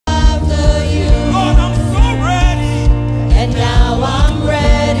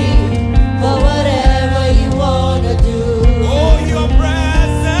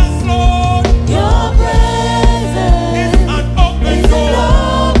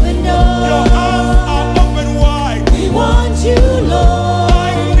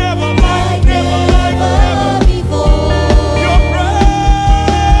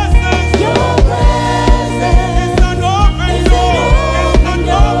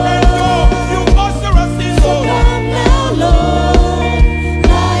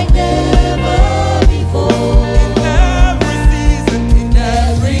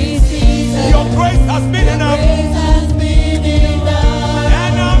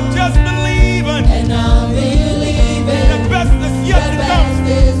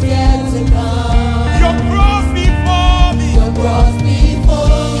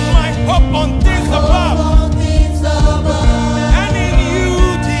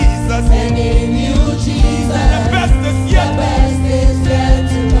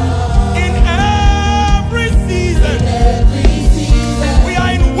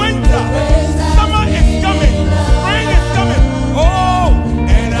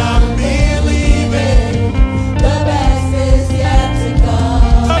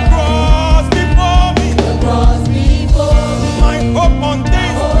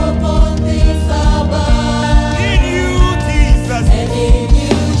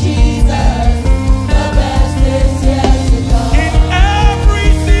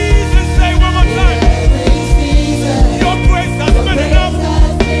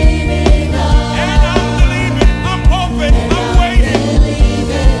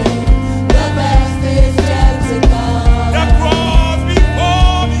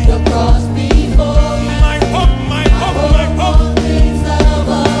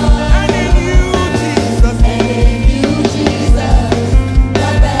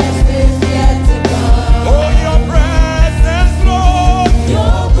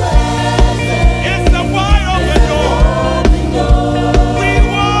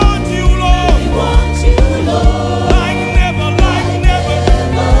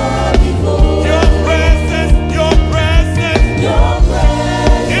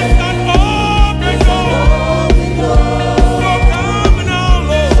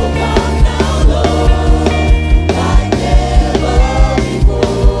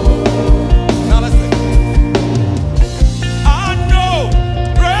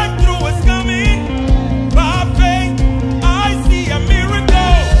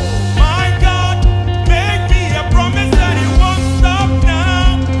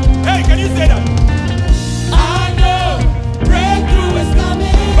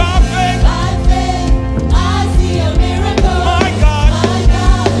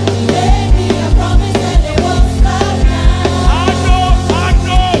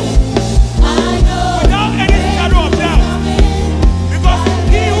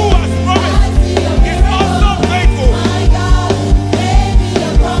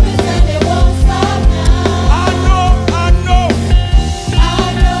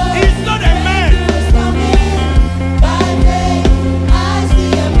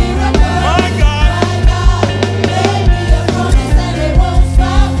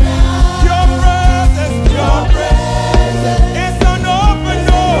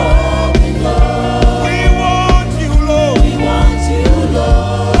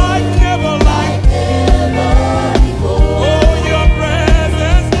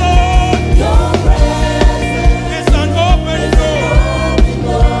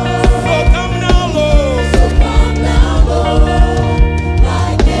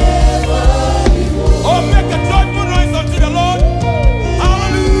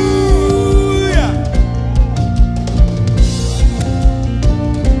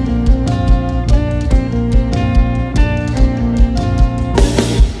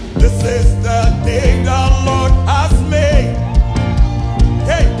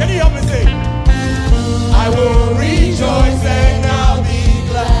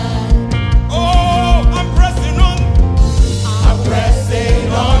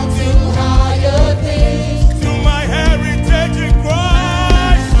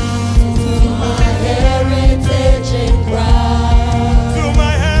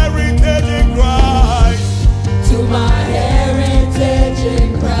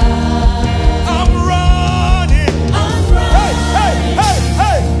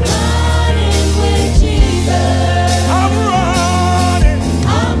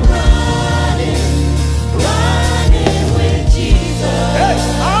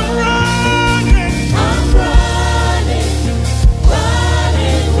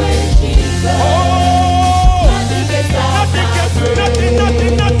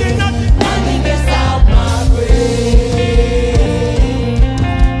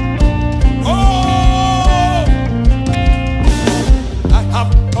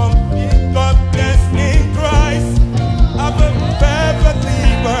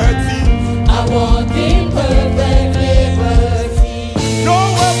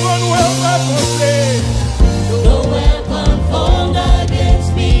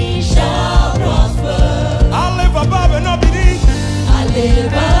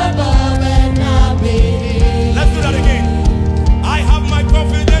live above and not beneath. Let's do that again. I have my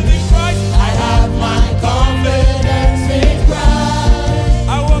confidence in Christ. I have my confidence in Christ.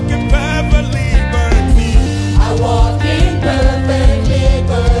 I walk in perfect liberty. I walk in perfect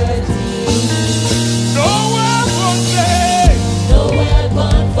liberty. No weapon said. No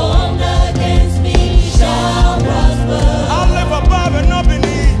weapon formed against me shall prosper. I live above and not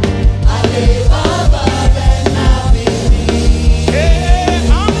beneath. I live above and not beneath.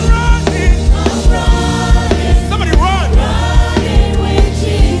 Yeah, I'm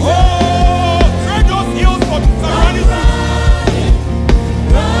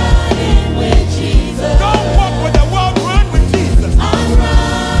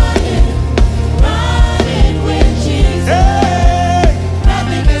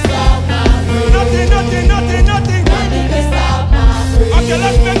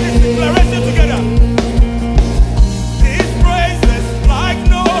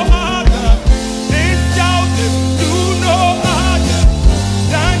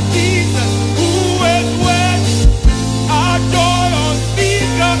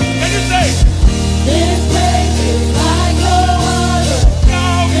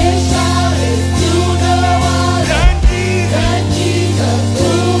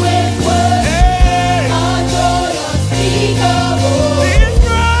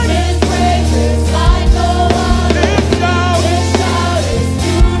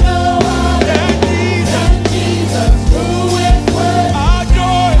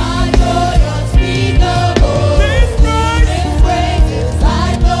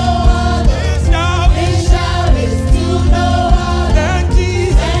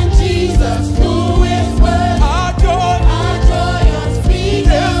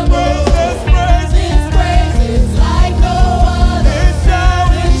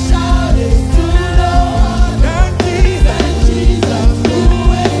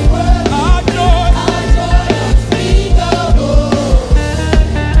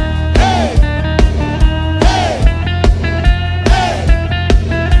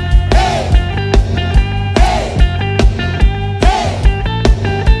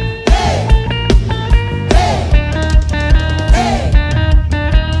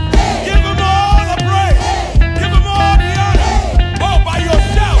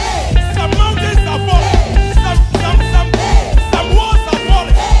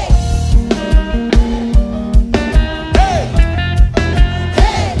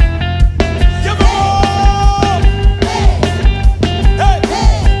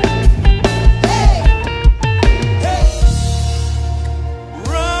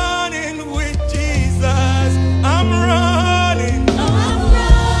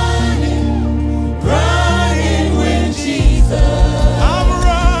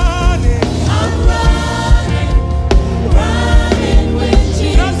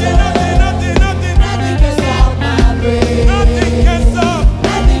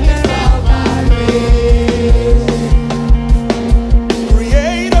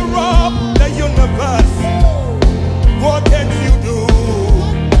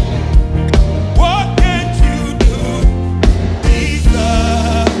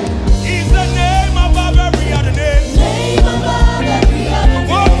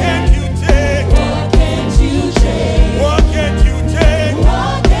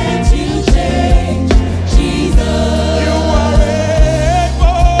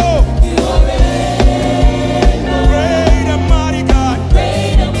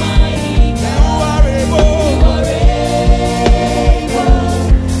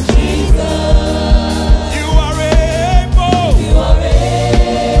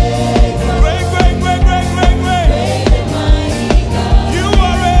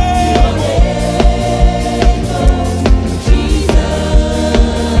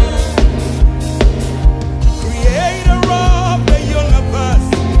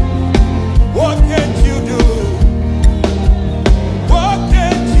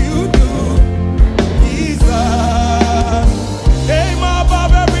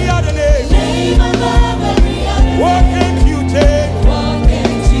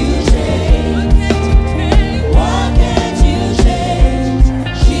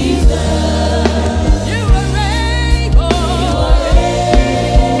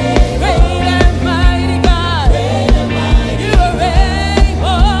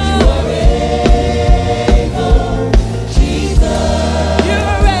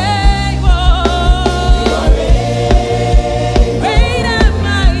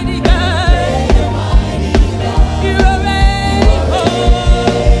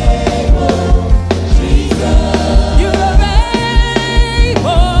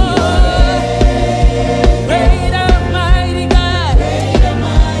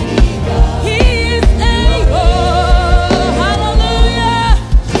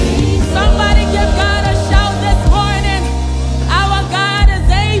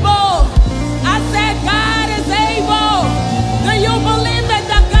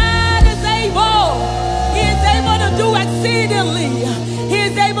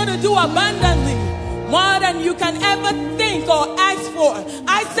ever think or ask for.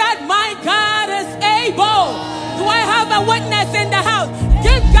 I said, my God is able. Do I have a witness in the house?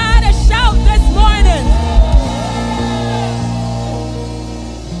 Give God a shout this morning.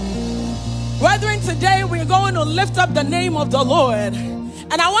 Brethren, today we're going to lift up the name of the Lord.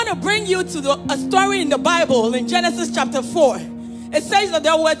 And I want to bring you to a story in the Bible in Genesis chapter 4. It says that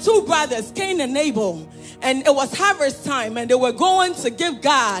there were two brothers, Cain and Abel. And it was harvest time, and they were going to give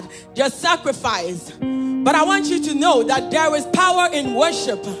God their sacrifice. But I want you to know that there is power in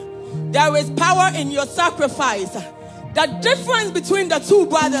worship. There is power in your sacrifice. The difference between the two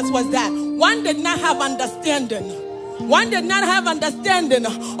brothers was that one did not have understanding. One did not have understanding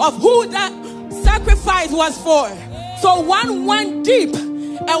of who that sacrifice was for. So one went deep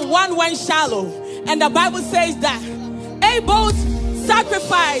and one went shallow. And the Bible says that Abel's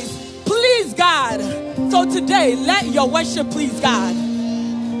sacrifice pleased God. So today, let your worship please God.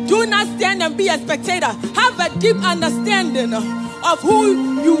 Do not stand and be a spectator. Have a deep understanding of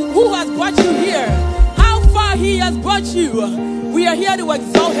who has brought you here, how far He has brought you. We are here to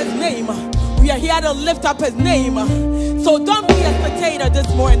exalt His name. We are here to lift up His name. So don't be a spectator this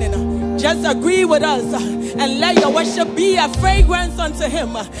morning. Just agree with us and let your worship be a fragrance unto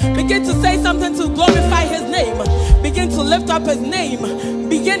Him. Begin to say something to glorify His name. Begin to lift up His name.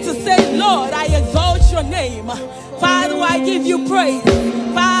 Begin to say, Lord, I exalt your name. Father, I give you praise.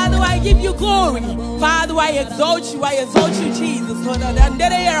 Father, I give you glory. Father, I exalt you. I exalt you, Jesus.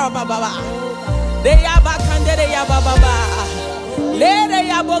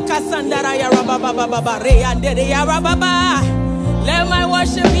 Let my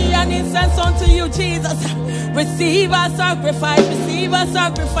worship be an incense unto you, Jesus. Receive our sacrifice. Receive our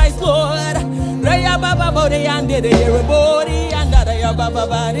sacrifice, Lord.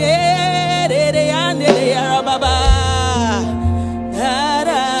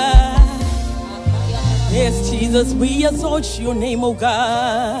 Yes, Jesus, we exalt your name, O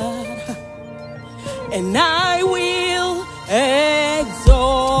God. And I will exalt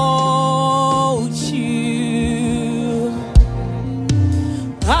you.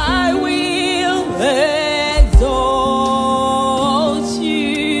 I will exalt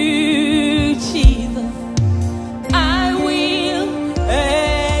you, Jesus. I will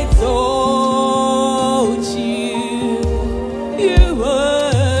exalt you. You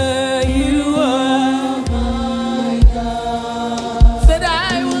are my God. Said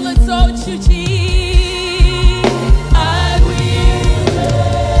I will exalt you, Jesus. I will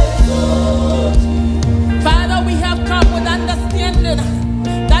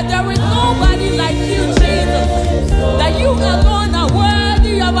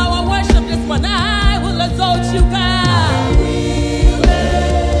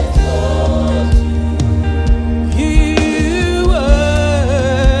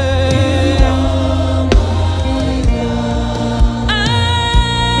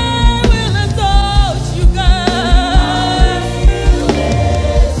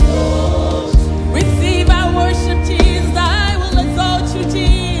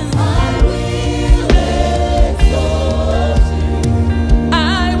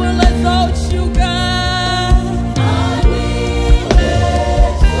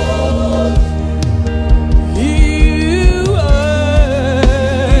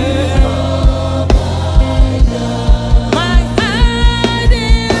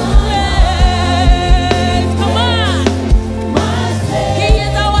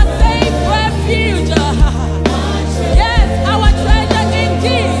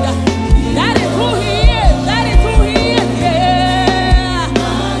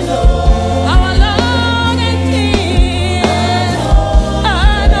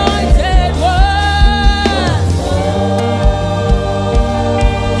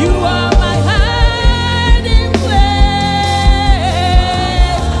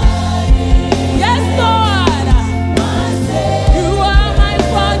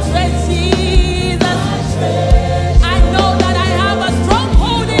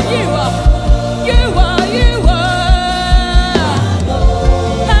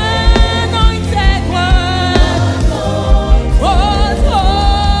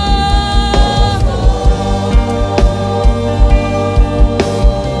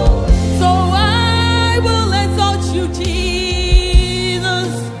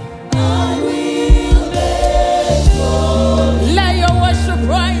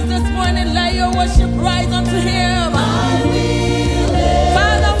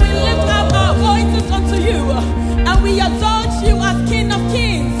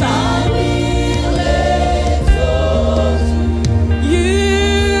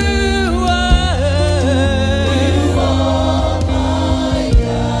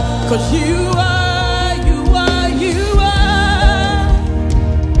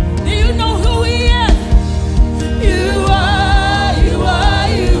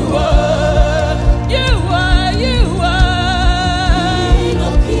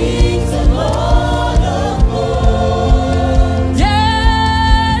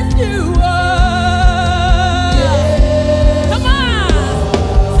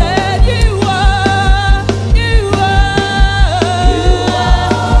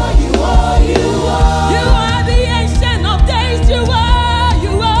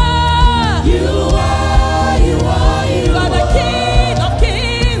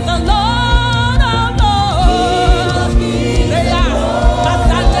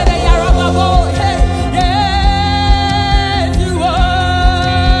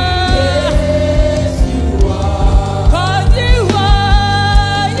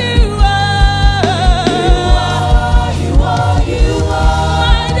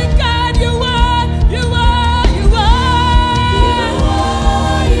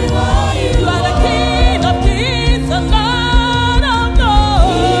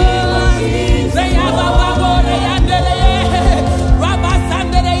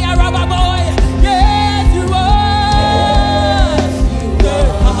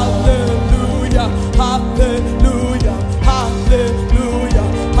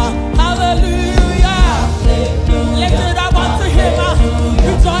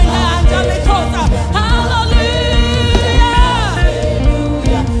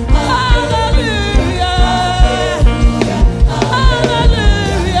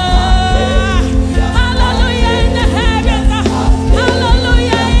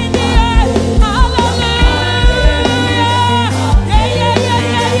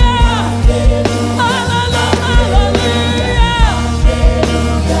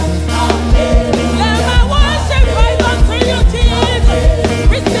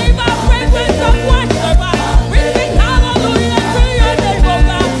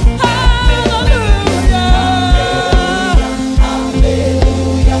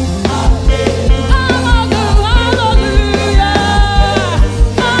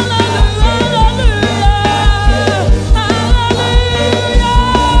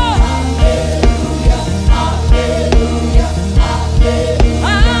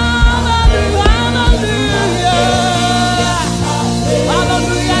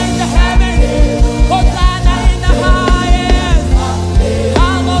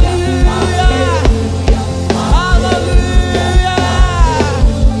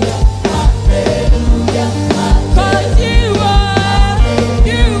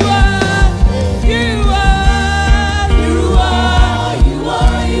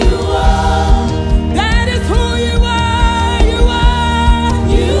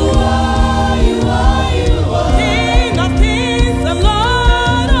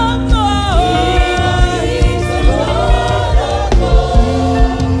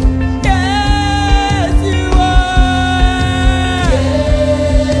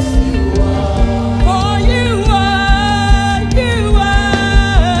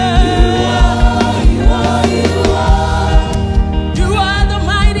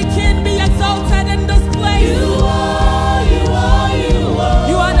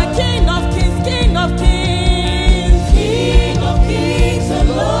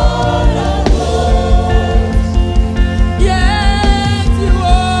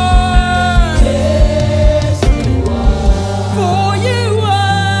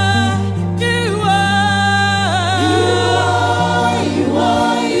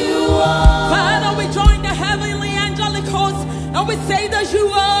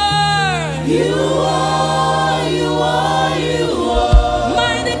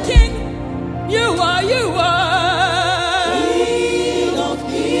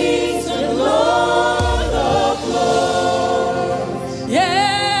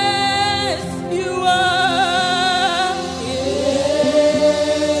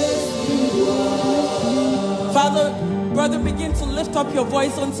Brother, begin to lift up your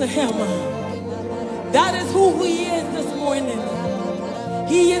voice unto him. That is who he is this morning.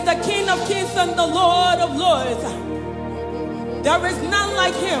 He is the King of Kings and the Lord of Lords. There is none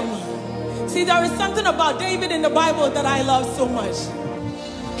like him. See, there is something about David in the Bible that I love so much.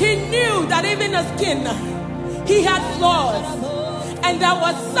 He knew that even as king, he had flaws. And there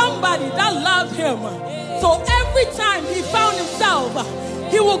was somebody that loved him. So every time he found himself,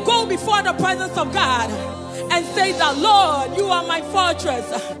 he would go before the presence of God and say that, Lord, you are my fortress.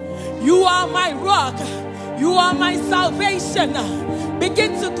 You are my rock. You are my salvation.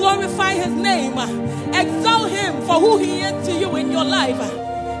 Begin to glorify his name. Exalt him for who he is to you in your life.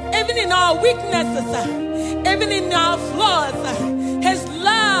 Even in our weaknesses, even in our flaws, his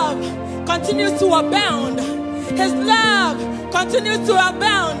love continues to abound. His love continues to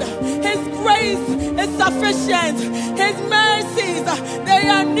abound. His grace is sufficient. His mercies, they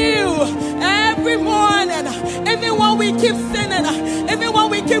are new every morning. Even when we keep sinning, even when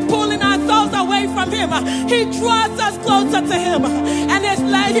we keep pulling ourselves away from him, he draws us closer to him. And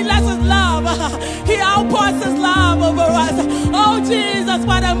he lets us love. He outpours his love over us. Oh Jesus,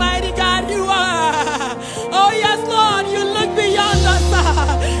 what a mighty God you are. Oh yes, Lord, you look beyond us.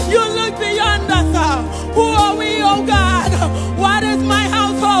 You look beyond us. Who are we, oh God? What is my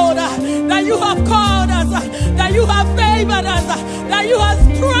household that you have called us, that you have favored us, that you have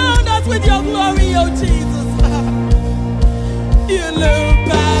crowned us with your glory, oh Jesus? You look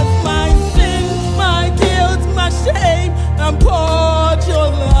past my sin, my guilt, my shame, and poured your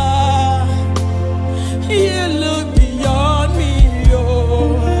love. You look beyond me,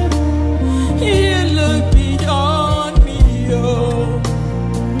 oh. You look beyond me, oh.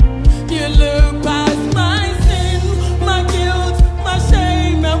 You look past my sin, my guilt, my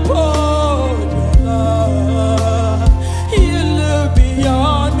shame, and poured your love. You look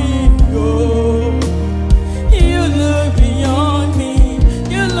beyond me, oh. You look beyond me.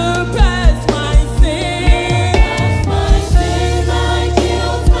 You look past my sin, my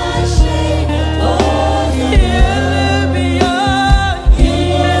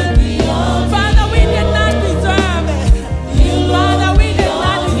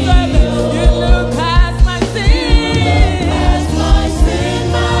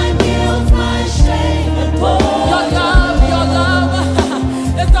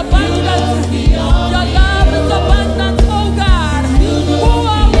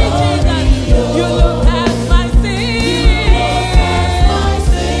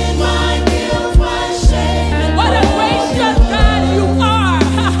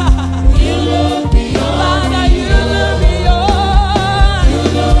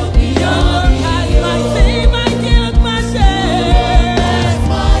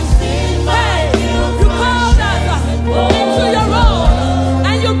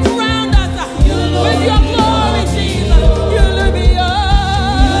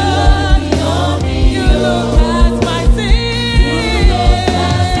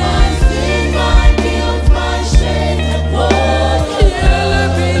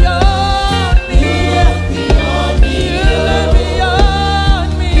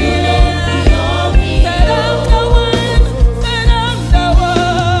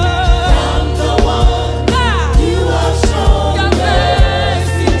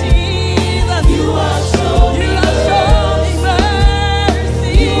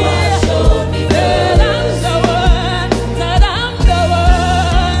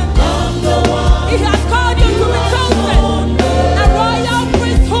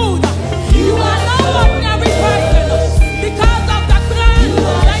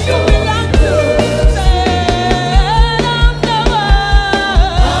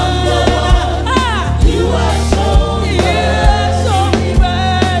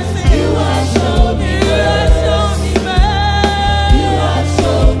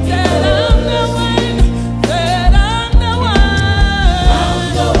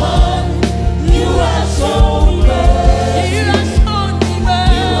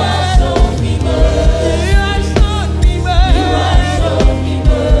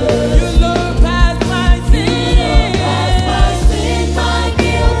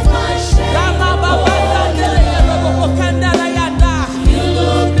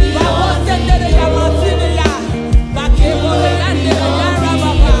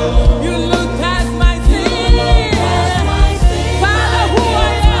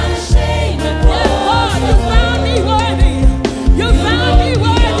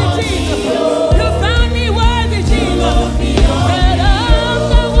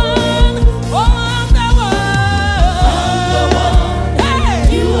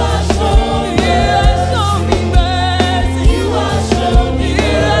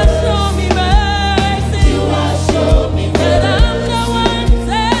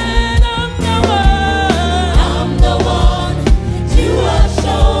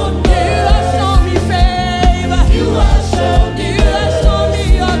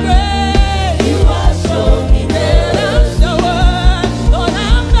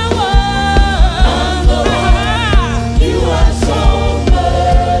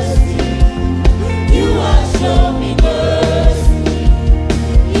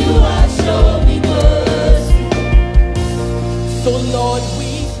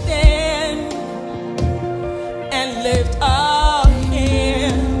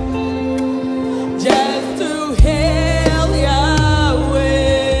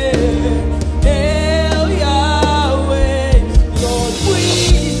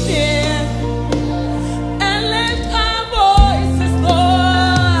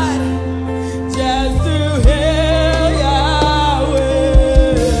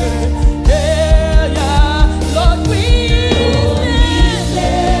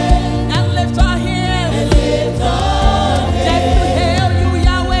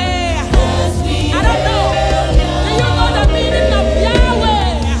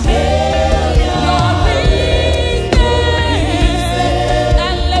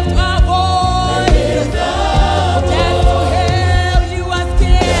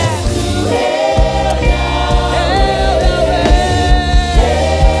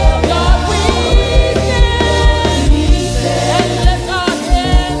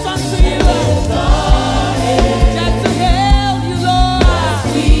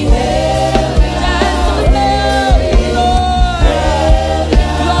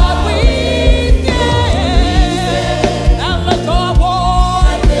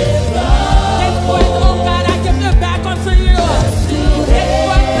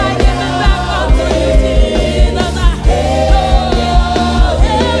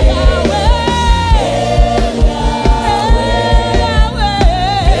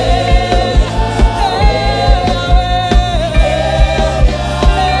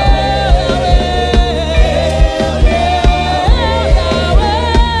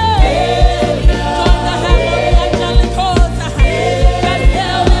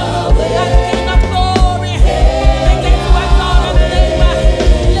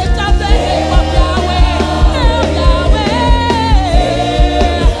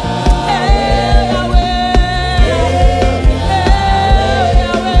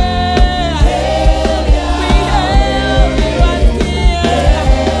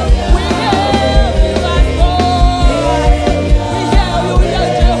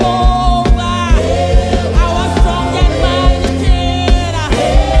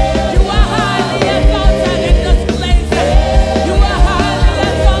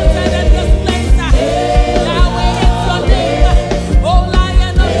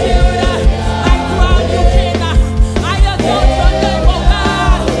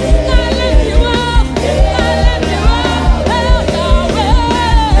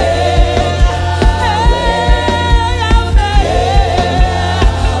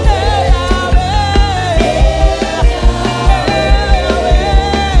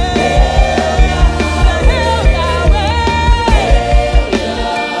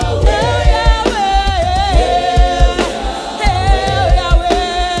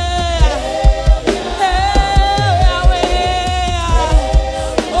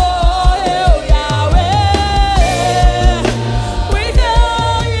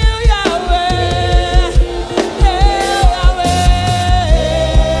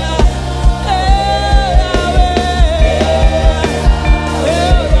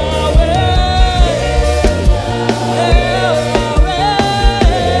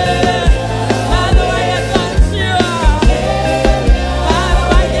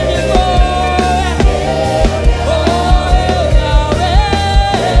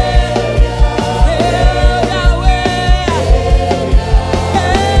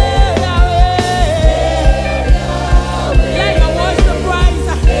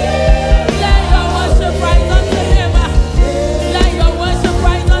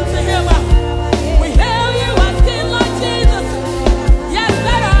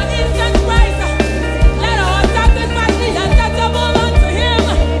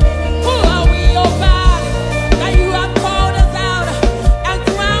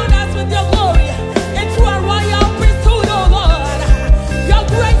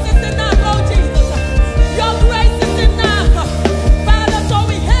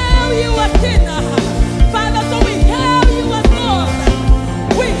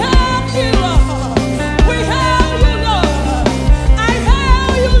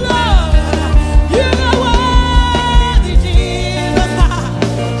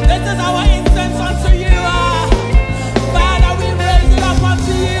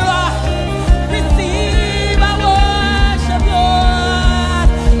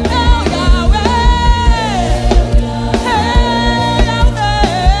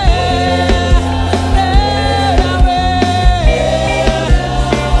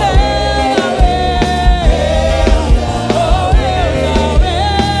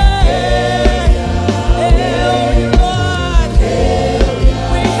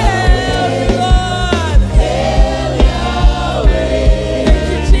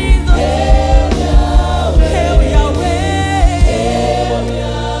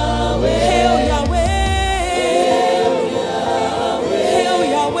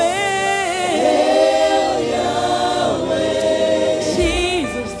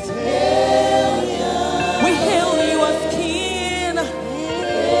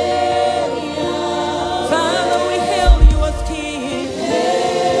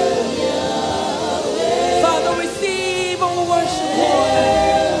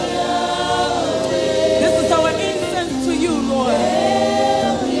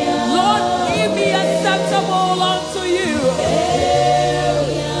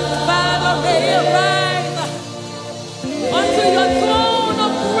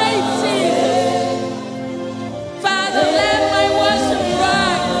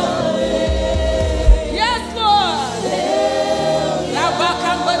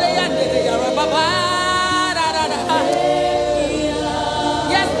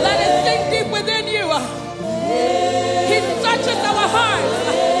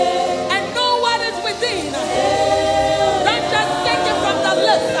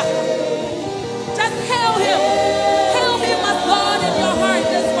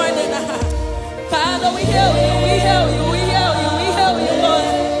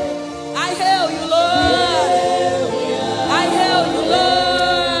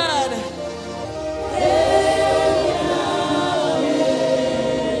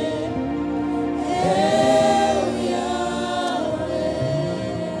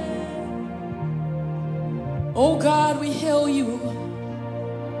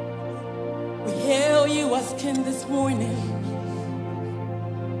King this morning.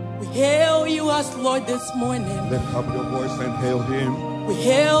 We hail you as Lord this morning. Lift up your voice and hail him. We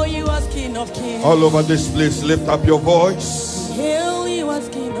hail you as King of Kings. All over this place, lift up your voice. We hail you as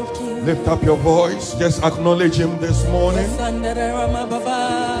King of Kings. Lift up your voice. Just acknowledge him this morning. Lift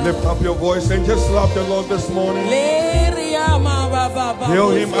up your voice and just love the Lord this morning. Hail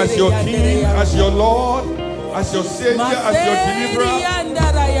him as your King, as your Lord, as your Savior, as your Deliverer.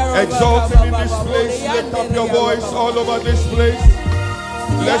 Exalt him in this place. Lift up your voice all over this place.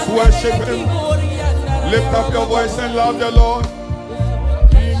 Let's worship him. Lift up your voice and love the Lord.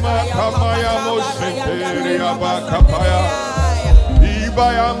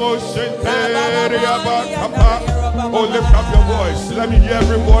 Oh, lift up your voice. Let me hear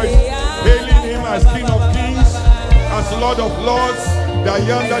every voice hailing him as King of Kings, as Lord of Lords, the I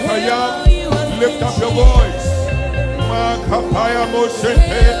am that I am. Lift up your voice.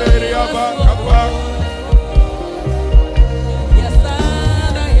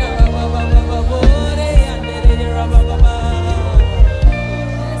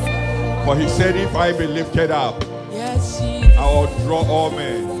 For he said, if I be lifted up, I will draw all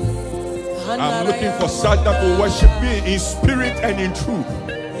men. I'm looking for such that will worship me in spirit and in truth.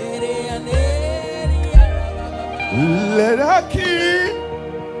 Let our King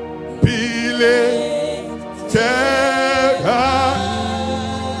be lifted high.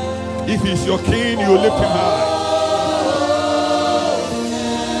 If he's your King, you lift him high.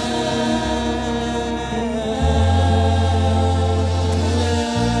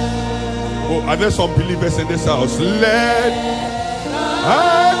 Oh, are there some believers in this house? Let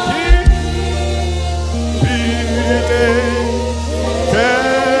our King be lifted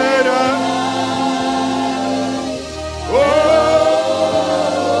high.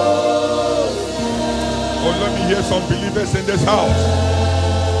 Oh, let me hear some believers in this house.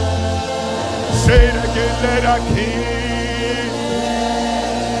 Say it again, let our King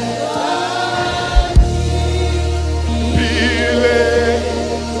be lifted.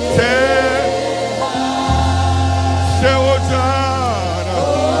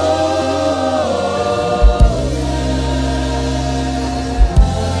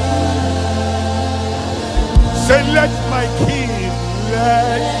 Say, let my King,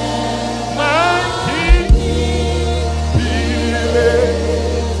 let my King be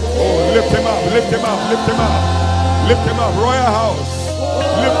lifted. Oh, lift him up, lift him up, lift him up, lift him up. Royalhouse,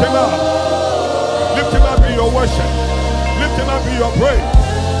 lift him up, lift him up in your worship, lift him up in your praise,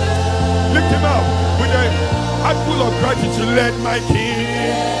 lift him up with a heart full of gratitude. Let my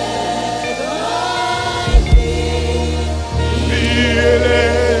King be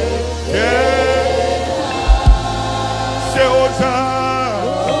lifted. Say Hosanna.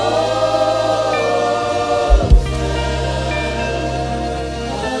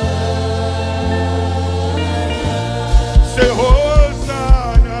 Say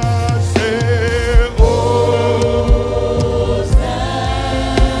Hosanna. Say Hosanna.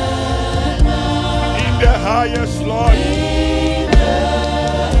 In the highest, Lord.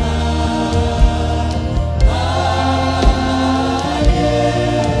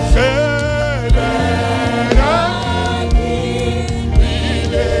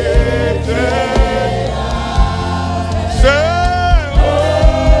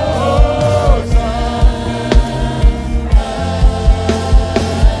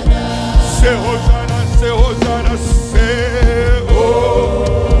 Say Hosanna, say Hosanna, say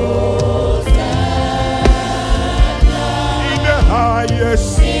Hosanna. In the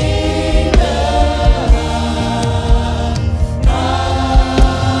highest.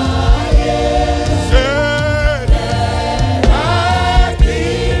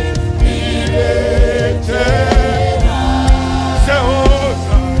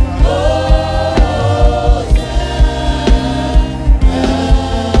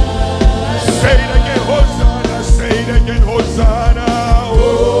 Hosanna,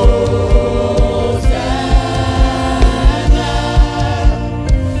 Hosanna,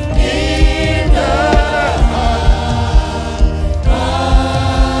 in the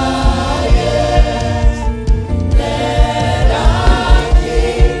highest. Let our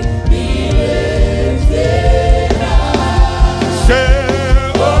King be lifted high. Say,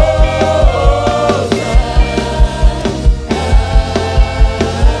 Hosanna.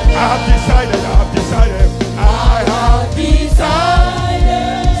 I have decided. I have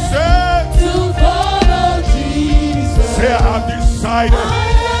decided to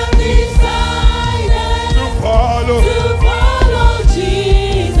follow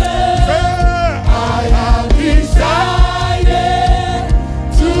Jesus. I have decided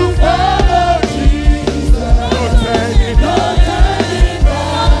to follow Jesus. No turning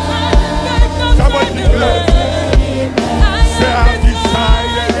back. Somebody declare.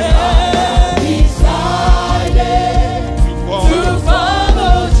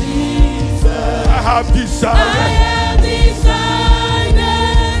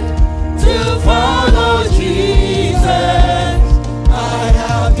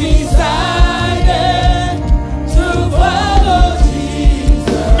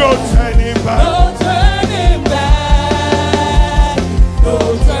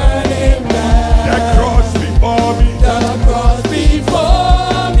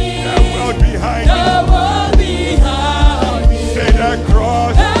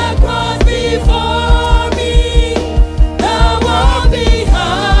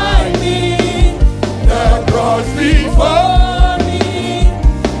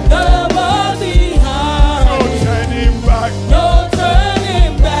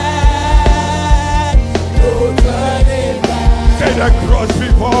 cross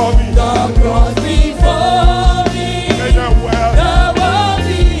before me. The cross before me. And the world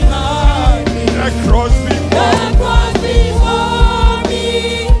behind me. The cross before me. The cross before me.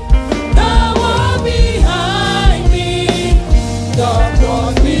 The world behind me. The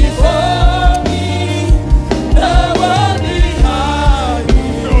cross before me. The world behind me.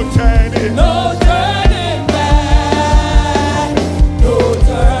 No turning. No turning back. No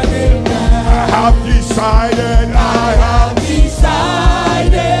turning back. I have decided. I have decided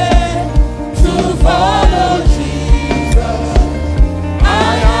to follow Jesus. I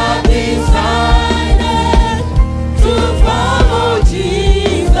have decided to follow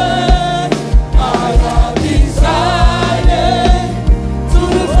Jesus. I have decided to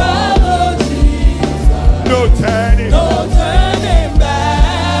follow Jesus. no turning. No turning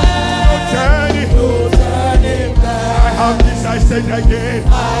back. Turning. No turning back. I have decided again.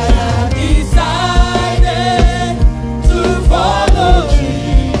 I have decided to follow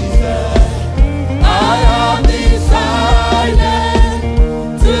Jesus. I have decided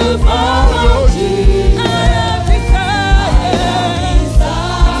to follow Jesus. I have decided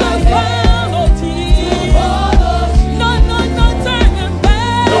to follow Jesus. No turning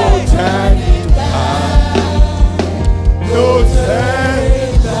back. No turning No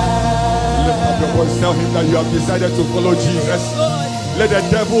turning Lift up your voice. Tell him that you have decided to follow Jesus. Let the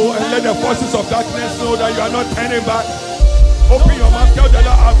devil and let the forces of darkness know that you are not turning back. Open your mouth. Tell the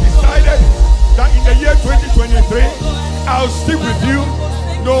Lord, I've decided that in the year 2023, I'll stick with you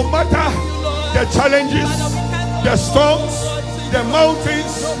no matter the challenges, the storms, the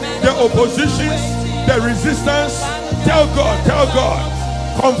mountains, the oppositions, the resistance. Tell God,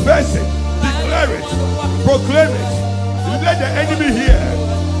 confess it, declare it, proclaim it. Let the enemy hear.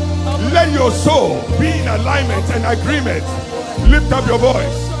 Let your soul be in alignment and agreement. Lift up your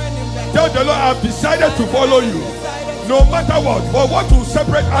voice. Tell the Lord, I've decided to follow you. No matter what. For what will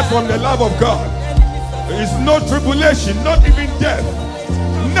separate us from the love of God? There is no tribulation, not even death.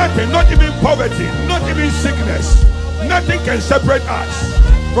 Nothing, not even poverty, not even sickness. Nothing can separate us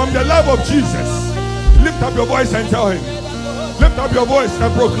from the love of Jesus. Lift up your voice and tell him. Lift up your voice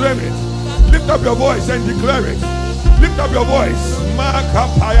and proclaim it. Lift up your voice and declare it. Lift up your voice.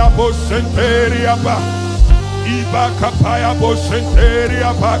 Makapaya bosenteria ba. Iba kapaya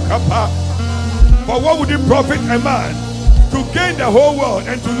bosenteria ba kapa. For what would it profit a man to gain the whole world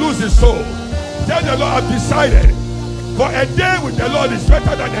and to lose his soul? Tell the Lord, I've decided. For a day with the Lord is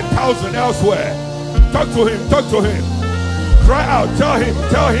better than 1,000 elsewhere. Talk to him, talk to him. Cry out, tell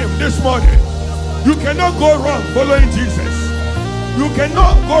him this morning. You cannot go wrong following Jesus. You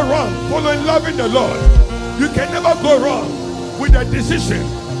cannot go wrong following loving the Lord. You can never go wrong with a decision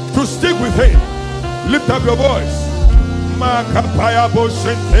to stick with him. Lift up your voice. Makapaya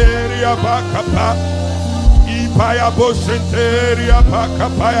bosenteria bakapa. Ipaya bosenteria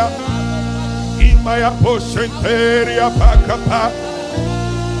bakapaya. Imaya bosenteria bakapa.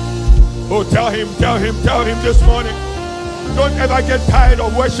 Oh, tell him this morning. Don't ever get tired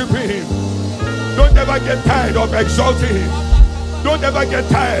of worshiping him. Don't ever get tired of exalting him. Don't ever get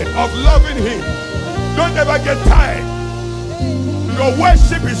tired of loving him. Don't ever get tired. Your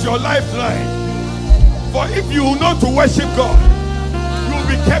worship is your lifeline. For if you know to worship God, you will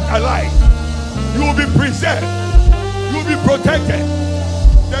be kept alive. You will be preserved. You will be protected.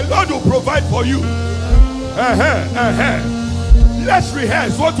 The Lord will provide for you. Let's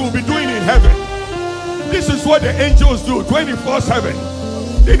rehearse what we'll be doing in heaven. This is what the angels do 24/7.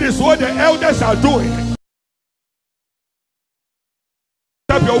 This is what the elders are doing.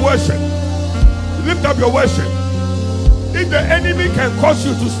 Lift up your worship. Lift up your worship. If the enemy can cause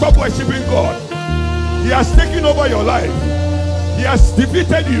you to stop worshiping God, he has taken over your life. He has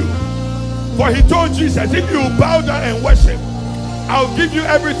defeated you. For he told Jesus, if you bow down and worship, I'll give you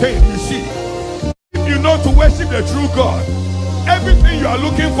everything. You see, if you know to worship the true God, everything you are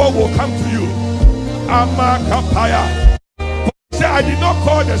looking for will come to you. Amakapaya. He said, I did not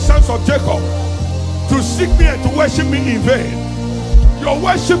call the sons of Jacob to seek me and to worship me in vain. Your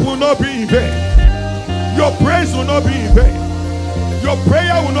worship will not be in vain. Your praise will not be in vain. Your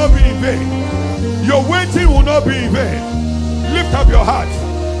prayer will not be in vain. Your waiting will not be in vain. Lift up your heart.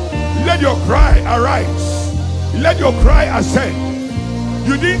 Let your cry arise. Let your cry ascend.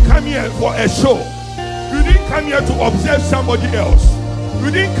 You didn't come here for a show. You didn't come here to observe somebody else. You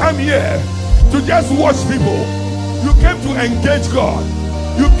didn't come here to just watch people. You came to engage God.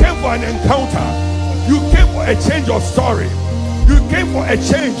 You came for an encounter. You came for a change of story. You came for a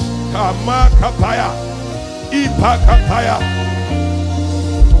change. Kamakapaya. Ipakapaya.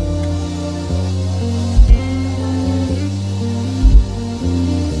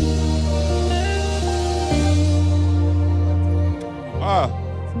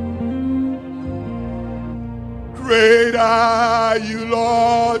 Great are you,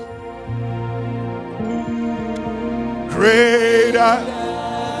 Lord. Great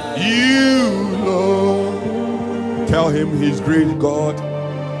are you, Lord. Tell him he's great, God.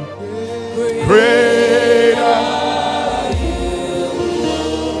 Great are you,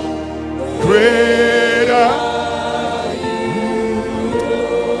 Lord. Great are you,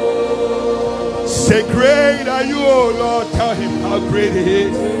 Lord. Say, great are you, oh Lord. Tell him how great he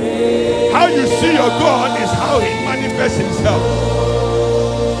is. How you see your God is how he manifests himself.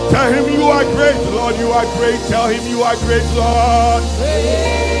 Tell him you are great, Lord. You are great. Tell him you are great, Lord.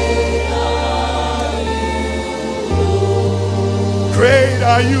 Great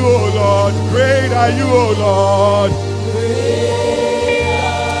are you, O Lord. Great are you, O Lord.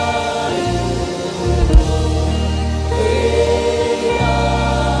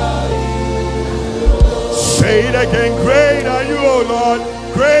 Say it again. Great are you, O Lord.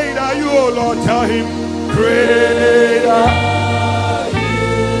 Great are you, O Lord. Tell him, great are you,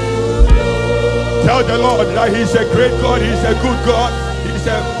 Lord. Tell the Lord that he's a great God. He's a good God. He's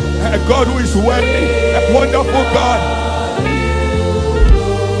a God who is worthy. A wonderful God.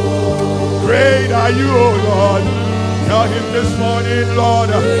 Great are you, O Lord. Tell him this morning, Lord.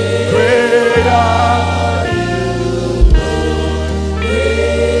 Great are you, Lord.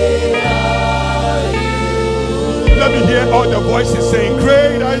 Great are you, Lord. Let me hear all the voices saying,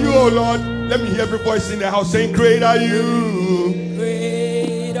 great are you, O Lord. Let me hear every voice in the house saying, great are you.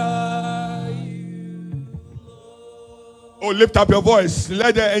 Great are you, Lord. Oh, lift up your voice.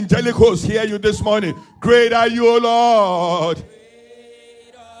 Let the angelic host hear you this morning. Great are you, O Lord.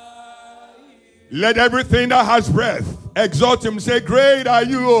 Let everything that has breath exalt him. Say, great are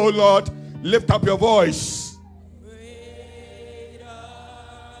you, O Lord. Lift up your voice. Great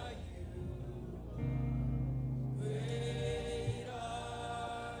are you. Great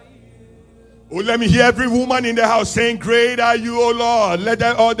are you. Oh, let me hear every woman in the house saying, great are you, O Lord. Let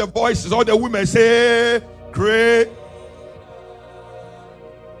all the voices, all the women say, great.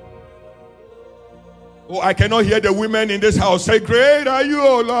 Oh, I cannot hear the women in this house say, great are you,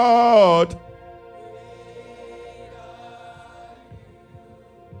 O Lord.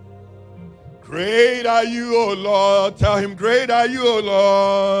 Great are you, O Lord. Tell him, great are you, O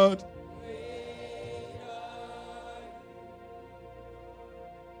Lord.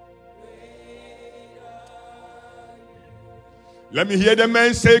 Let me hear the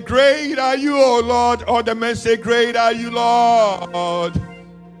men say, great are you, O Lord. Or the men say, great are you, Lord.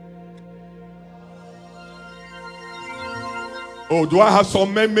 Oh, do I have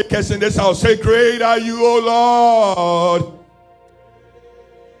some men makers in this house? Say, great are you, O Lord.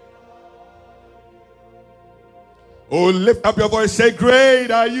 Oh, lift up your voice. Say, great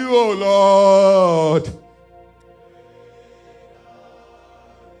are you, O Lord.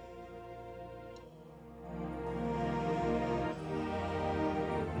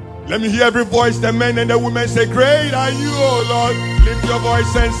 Let me hear every voice, the men and the women say, great are you, O Lord. Lift your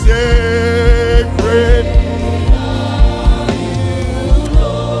voice and say, great are you,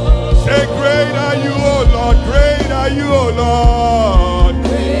 Lord. Say, great are you, O Lord. Great are you, O Lord.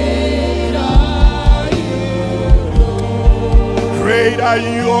 Great are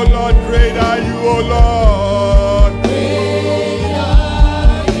you, O Lord. Great are you, O Lord. Great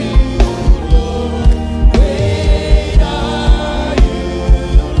are you, Lord. Great are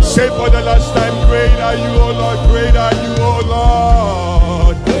you. Say for the last time, great are you, O Lord. Great are you, O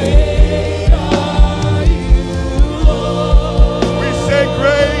Lord. Great are you, Lord. We say,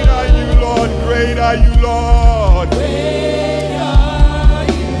 great are you, Lord. Great are you, Lord. Great are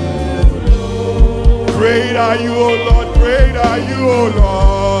you, Lord. Great are you, O Lord. Great are you, O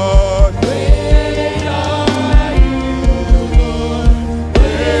Lord. Great are you, Lord.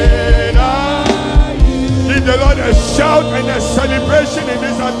 Great are you. Give the Lord a shout and a celebration in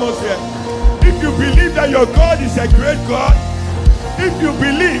this atmosphere. If you believe that your God is a great God, if you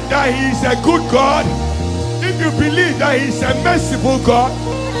believe that he is a good God, if you believe that he is a merciful God,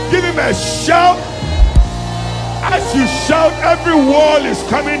 give him a shout. As you shout, every wall is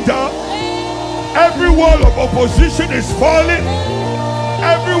coming down. Every wall of opposition is falling.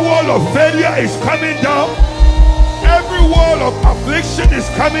 Every wall of failure is coming down. Every wall of affliction is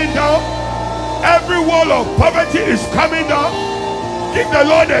coming down. Every wall of poverty is coming down. Give the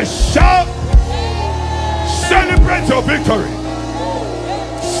Lord a shout. Celebrate your victory.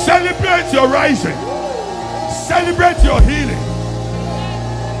 Celebrate your rising. Celebrate your healing.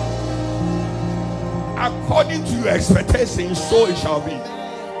 According to your expectation, so it shall be.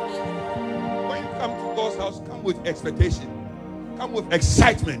 Come with expectation, come with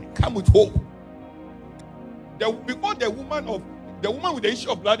excitement, come with hope. Because the woman of the woman with the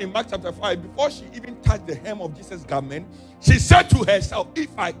issue of blood in Mark chapter 5, before she even touched the hem of Jesus' garment, she said to herself,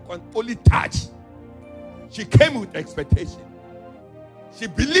 if I can only touch. She came with expectation. She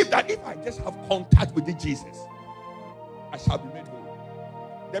believed that if I just have contact with Jesus, I shall be made whole.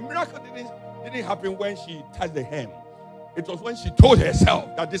 The miracle didn't happen when she touched the hem. It was when she told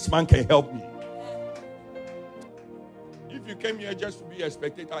herself that this man can help me. If you came here just to be a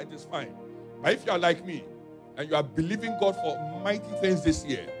spectator, it is fine. But if you are like me, and you are believing God for mighty things this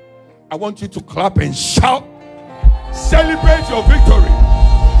year, I want you to clap and shout. Celebrate your victory.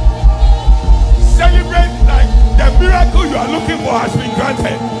 Celebrate like the miracle you are looking for has been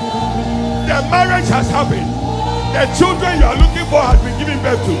granted. The marriage has happened. The children you are looking for has been given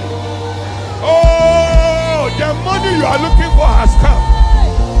birth to. Oh, the money you are looking for has come.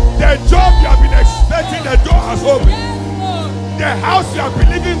 The job you have been expecting, the door has opened. The house you are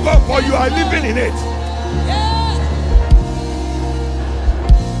believing God for, you are living in it.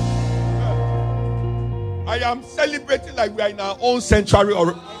 I am celebrating like we are in our own sanctuary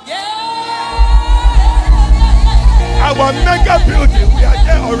or our mega building. We are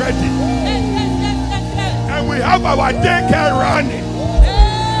there already, and we have our daycare running.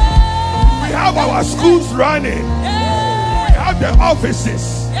 We have our schools running. We have the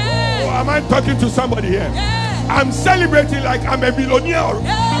offices. Oh, am I talking to somebody here? I'm celebrating like I'm a millionaire.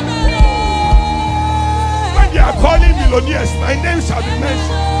 When they are calling millionaires, my name shall be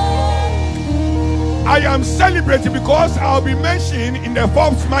mentioned. I am celebrating because I'll be mentioned in the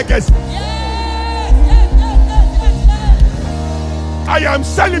Forbes magazine. I am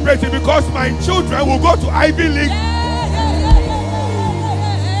celebrating because my children will go to Ivy League.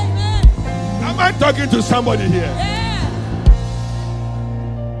 Am I talking to somebody here?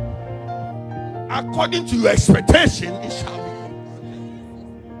 According to your expectation, it shall be.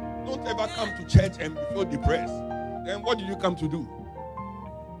 Don't ever come to church and be so depressed. Then what do you come to do?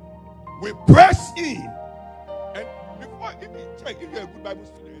 We press in. And before, if you're a good Bible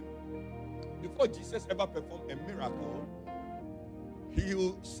student, before Jesus ever performed a miracle, he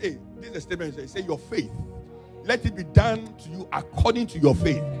will say, this is a statement, he say, your faith, let it be done to you according to your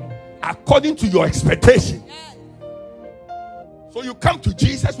faith, according to your expectation. So you come to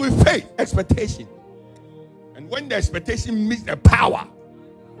Jesus with faith, expectation. And when the expectation meets the power,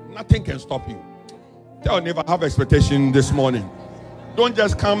 nothing can stop you. Tell your neighbor, have expectation this morning. Don't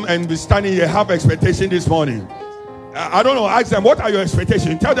just come and be standing here, have expectation this morning. I don't know, ask them, what are your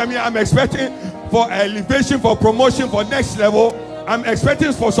expectations? Tell them, I'm expecting for elevation, for promotion, for next level. I'm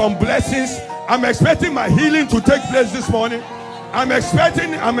expecting for some blessings. I'm expecting my healing to take place this morning. I'm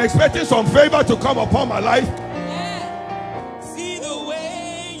expecting some favor to come upon my life. See the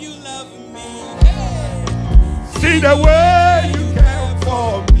way you love me. See the way you care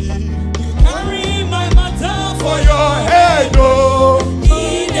for me. You carry my matter For your head, oh.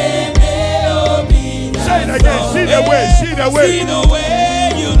 Say it again. See the way. See the way. See the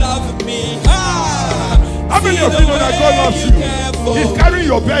way you love me. How many of you know that God loves you? He's carrying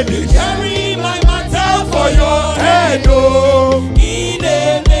your burdens. Carry my matter For your head, oh. Say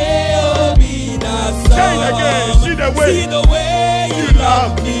it again. See the way. See the way you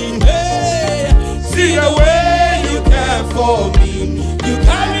love me. See the way you care for me. You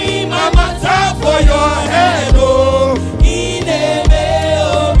carry my matter for your head, oh.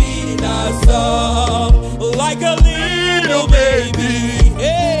 Like a little baby,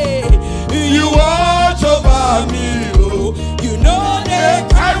 hey, you watch over me, oh. You know they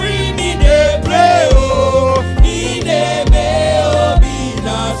carry me, they play, oh.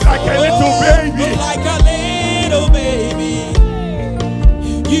 Like a little baby. Like a little baby,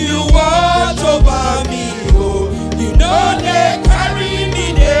 you watch over me, oh. You know they carry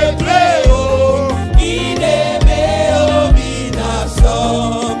me, they play, oh.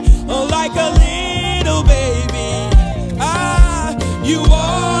 Like a little baby, you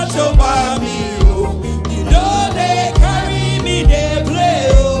watch over me, oh. You know they carry me, they play,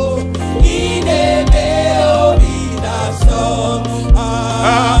 oh.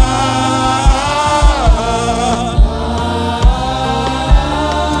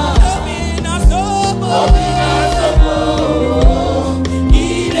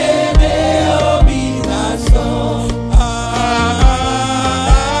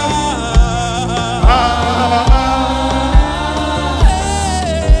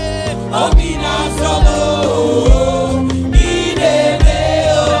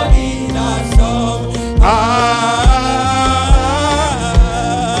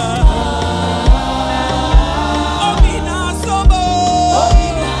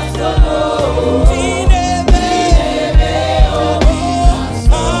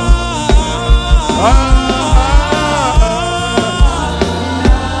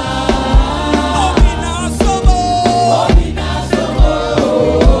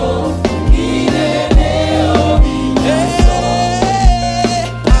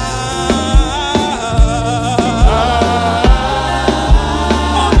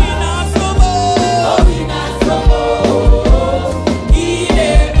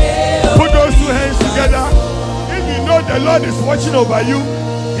 the Lord is watching over you.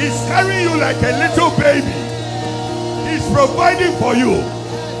 He's carrying you like a little baby. He's providing for you.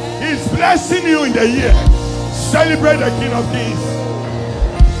 He's blessing you in the year. Celebrate the King of Kings.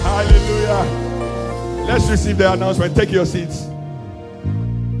 Hallelujah. Let's receive the announcement. Take your seats.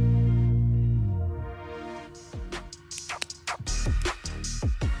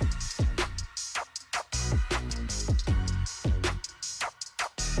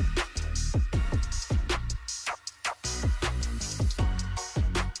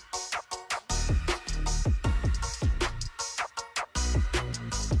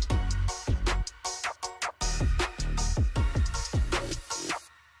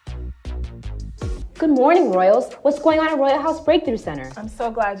 Good morning, Royals. What's going on at Royalhouse Breakthrough Center? I'm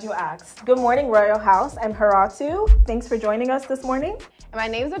so glad you asked. Good morning, Royalhouse. I'm Haratu. Thanks for joining us this morning. And my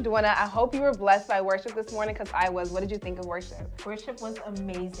name's Adwana. I hope you were blessed by worship this morning because I was. What did you think of worship? Worship was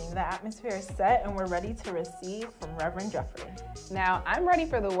amazing. The atmosphere is set and we're ready to receive from Reverend Jeffrey. Now, I'm ready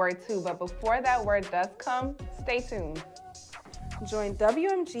for the word too, but before that word does come, stay tuned. Join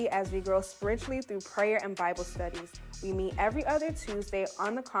WMG as we grow spiritually through prayer and Bible studies. We meet every other Tuesday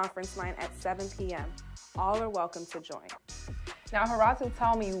on the conference line at 7 p.m. All are welcome to join. Now, Haratu,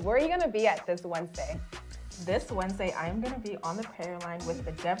 tell me, where are you going to be at this Wednesday? This Wednesday, I am going to be on the prayer line with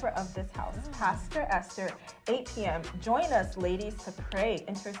the Deborah of this house, Pastor Esther, 8 p.m. Join us, ladies, to pray,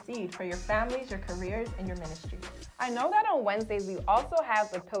 intercede for your families, your careers, and your ministries. I know that on Wednesdays, we also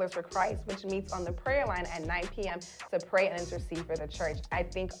have the Pillars for Christ, which meets on the prayer line at 9 p.m. to pray and intercede for the church. I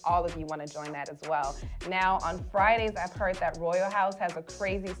think all of you want to join that as well. Now, on Fridays, I've heard that Royalhouse has a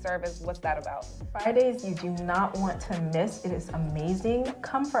crazy service. What's that about? Fridays, you do not want to miss. It is amazing.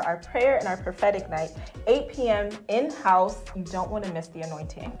 Come for our prayer and our prophetic night, 8 p.m. in-house. You don't want to miss the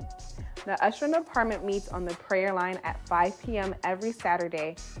anointing. The ushering department meets on the prayer line at 5 p.m. every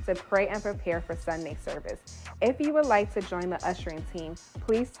Saturday to pray and prepare for Sunday service. If you would like to join the ushering team,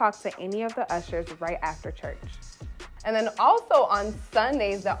 please talk to any of the ushers right after church. And then also on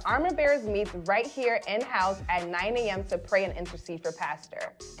Sundays, the Armor Bearers meets right here in-house at 9 a.m. to pray and intercede for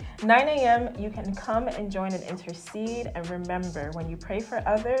Pastor. 9 a.m., you can come and join and intercede. And remember, when you pray for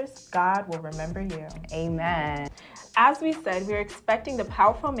others, God will remember you. Amen. As we said, we're expecting the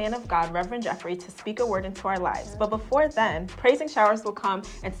powerful man of God, Reverend Jeffrey, to speak a word into our lives. But before then, praising showers will come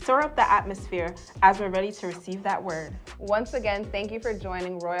and stir up the atmosphere as we're ready to receive that word. Once again, thank you for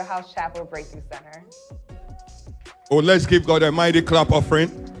joining Royalhouse Chapel Breakthrough Center. Oh, let's give God a mighty clap offering.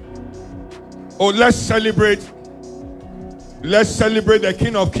 Oh, let's celebrate. Let's celebrate the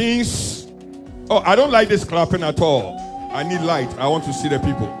King of Kings. Oh, I don't like this clapping at all. I need light. I want to see the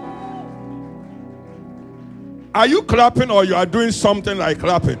people. Are you clapping or you are doing something like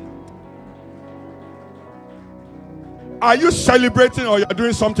clapping? Are you celebrating or you are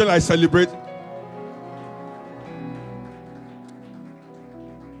doing something like celebrating?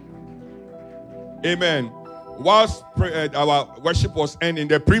 Amen. Whilst our worship was ending,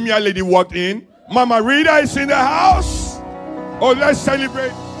 the Premier Lady walked in. Mama Rita is in the house. Oh, let's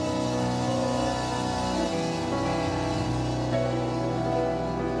celebrate.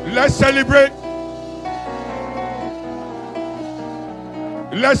 Let's celebrate.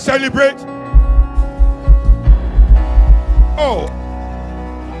 Let's celebrate. Oh,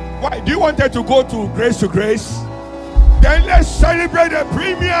 why do you want her to go to grace to grace? Then let's celebrate the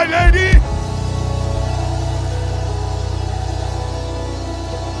Premier Lady.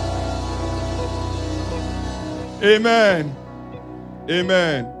 Amen.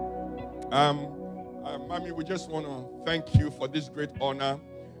 Amen. Mommy, we just want to thank you for this great honor.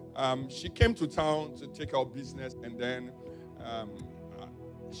 She came to town to take our business, and then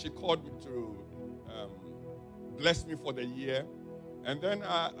she called me to bless me for the year. And then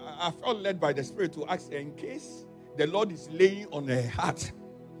I felt led by the Spirit to ask her, in case the Lord is laying on her heart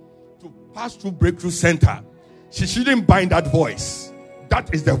to pass through Breakthrough Center, she shouldn't bind that voice.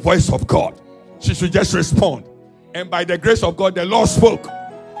 That is the voice of God. She should just respond. And by the grace of God, the Lord spoke.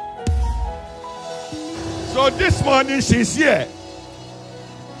 So this morning, she's here.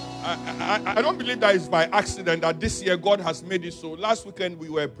 I don't believe that it's by accident that this year God has made it so. Last weekend, we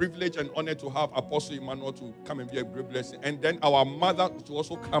were privileged and honored to have Apostle Emmanuel to come and be a great blessing. And then our mother to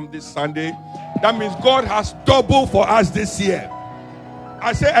also come this Sunday. That means God has double for us this year.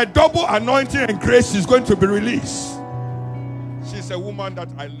 I say a double anointing and grace is going to be released. She's a woman that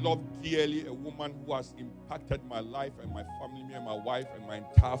I love dearly, a woman who has impacted my life and my family, me and my wife and my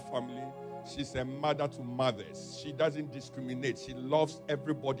entire family. She's a mother to mothers. She doesn't discriminate. She loves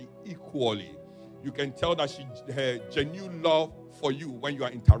everybody equally. You can tell that her genuine love for you when you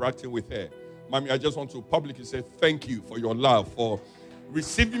are interacting with her. Mommy, I just want to publicly say thank you for your love, for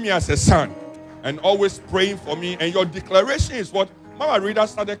receiving me as a son. and always praying for me. And your declaration is what Mama Rita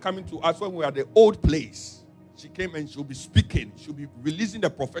started coming to us when we were at the old place. She came and she'll be speaking. She'll be releasing the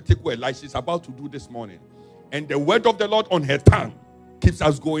prophetic word like she's about to do this morning. And the word of the Lord on her tongue keeps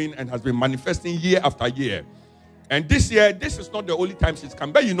us going and has been manifesting year after year. And this year, this is not the only time she's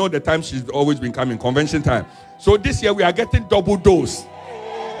come. But you know the time she's always been coming, convention time. So this year we are getting double dose.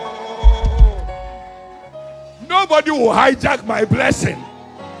 Nobody will hijack my blessing.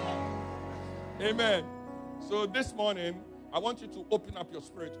 Amen. So this morning, I want you to open up your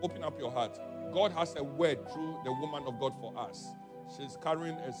spirit, open up your heart. God has a word through the woman of God for us. She's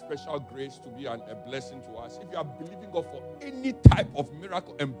carrying a special grace to be a blessing to us. If you are believing God for any type of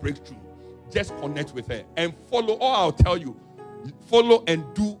miracle and breakthrough, just connect with her and follow. Or I'll tell you, follow and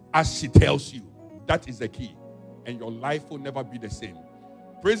do as she tells you. That is the key. And your life will never be the same.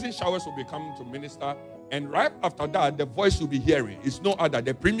 Praising showers will be coming to minister. And right after that, the voice you'll be hearing is no other,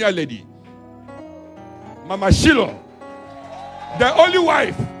 the Premier Lady, Mama Shiloh, the only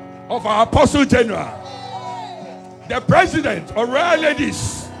wife of our Apostle General, the President of Royal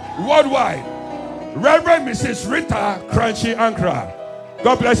Ladies Worldwide, Reverend Mrs. Rita Korankye-Ankrah.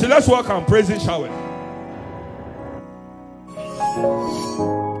 God bless you. Let's welcome Praising Shower.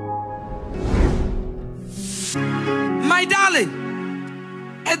 My darling,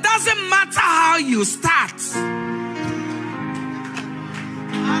 it doesn't matter how you start.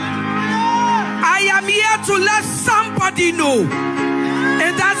 I am here to let somebody know.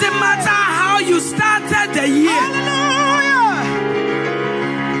 It doesn't matter how you started the year.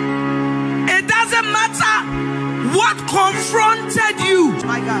 It doesn't matter what confronted you.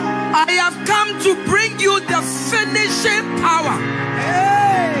 My God. I have come to bring you the finishing power.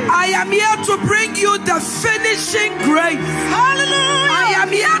 Hey. I am here to bring you the finishing grace. Hallelujah. I am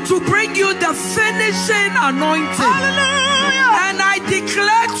here to bring you the finishing anointing. Hallelujah. And I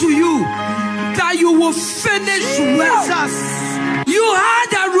declare to you that you will finish well. You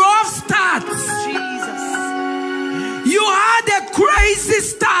had a rough start. Jesus. You had a crazy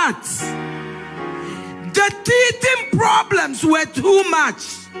start. The teething problems were too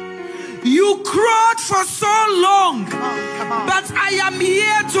much. You cried for so long. But I am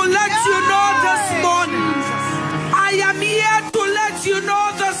here to let you know this morning. I am here to let you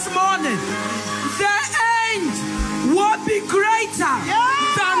know this morning. The end will be greater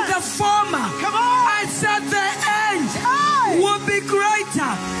than the former. I said the end will be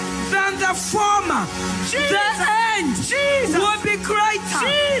greater than the former. The end will be greater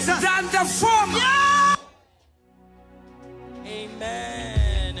than the former.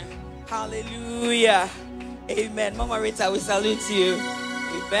 Amen. Hallelujah. Amen. Mama Rita, we salute you.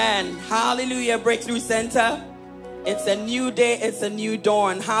 Amen. Hallelujah. Breakthrough Center. It's a new day. It's a new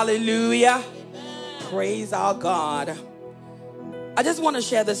dawn. Hallelujah. Praise our God. I just want to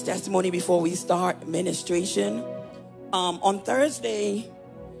share this testimony before we start ministration. On Thursday,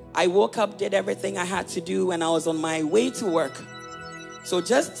 I woke up, did everything I had to do, and I was on my way to work. So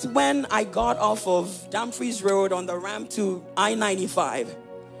just when I got off of Dumfries Road on the ramp to I-95,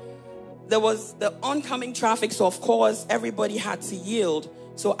 there was the oncoming traffic. So of course, everybody had to yield.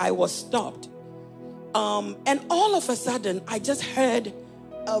 So I was stopped. And all of a sudden, I just heard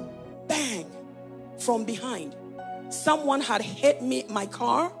a bang from behind. Someone had hit my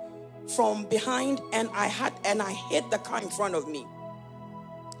car from behind, and I hit the car in front of me.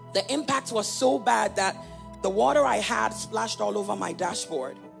 The impact was so bad that the water I had splashed all over my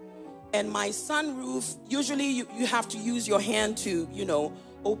dashboard. And my sunroof, usually you have to use your hand to,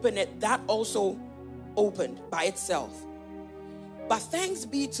 open it. That also opened by itself. But thanks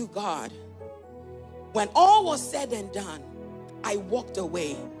be to God, when all was said and done, I walked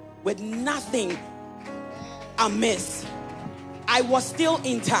away with nothing amiss. I was still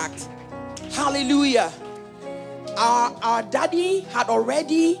intact. Hallelujah. Our daddy had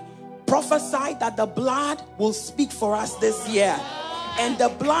already prophesied that the blood will speak for us this year. And the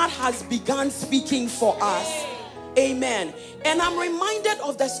blood has begun speaking for us. Amen. And I'm reminded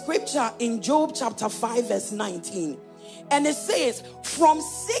of the scripture in Job chapter 5 verse 19. And it says, from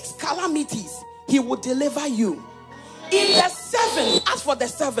 6 calamities he will deliver you. In the 7th, as for the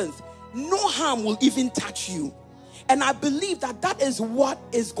 7th, no harm will even touch you. And I believe that is what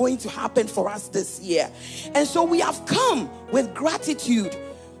is going to happen for us this year. And so we have come with gratitude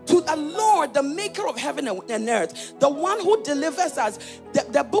to the Lord, the maker of heaven and earth, the one who delivers us.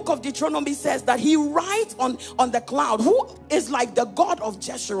 The book of Deuteronomy says that he rides on the cloud, who is like the God of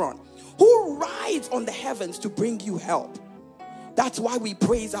Jeshurun, who rides on the heavens to bring you help. That's why we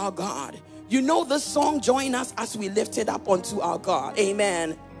praise our God. You know this song, join us as we lift it up unto our God.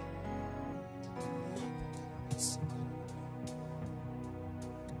 Amen.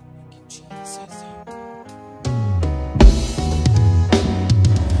 Thank you, Jesus.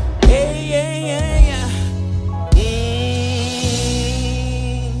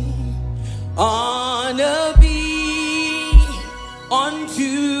 honor be unto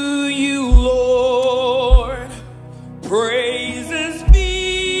you, Lord. Praises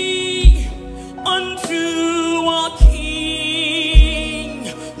be unto our King.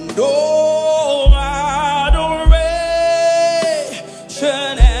 No adoration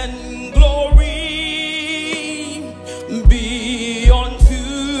and glory be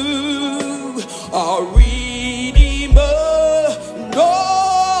unto our Redeemer.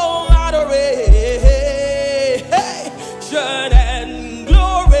 No adoration and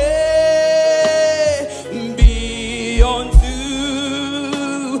glory be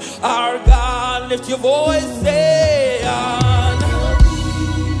unto our God. Lift your voice, say,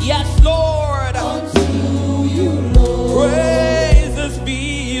 yes, Lord. Unto you, Lord. Praises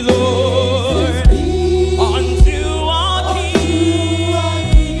be, Lord, unto our King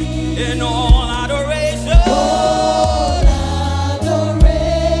in all adoration.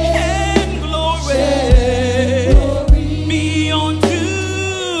 And glory be unto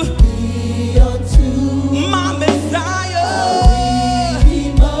my Messiah.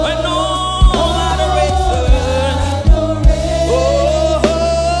 And all adoration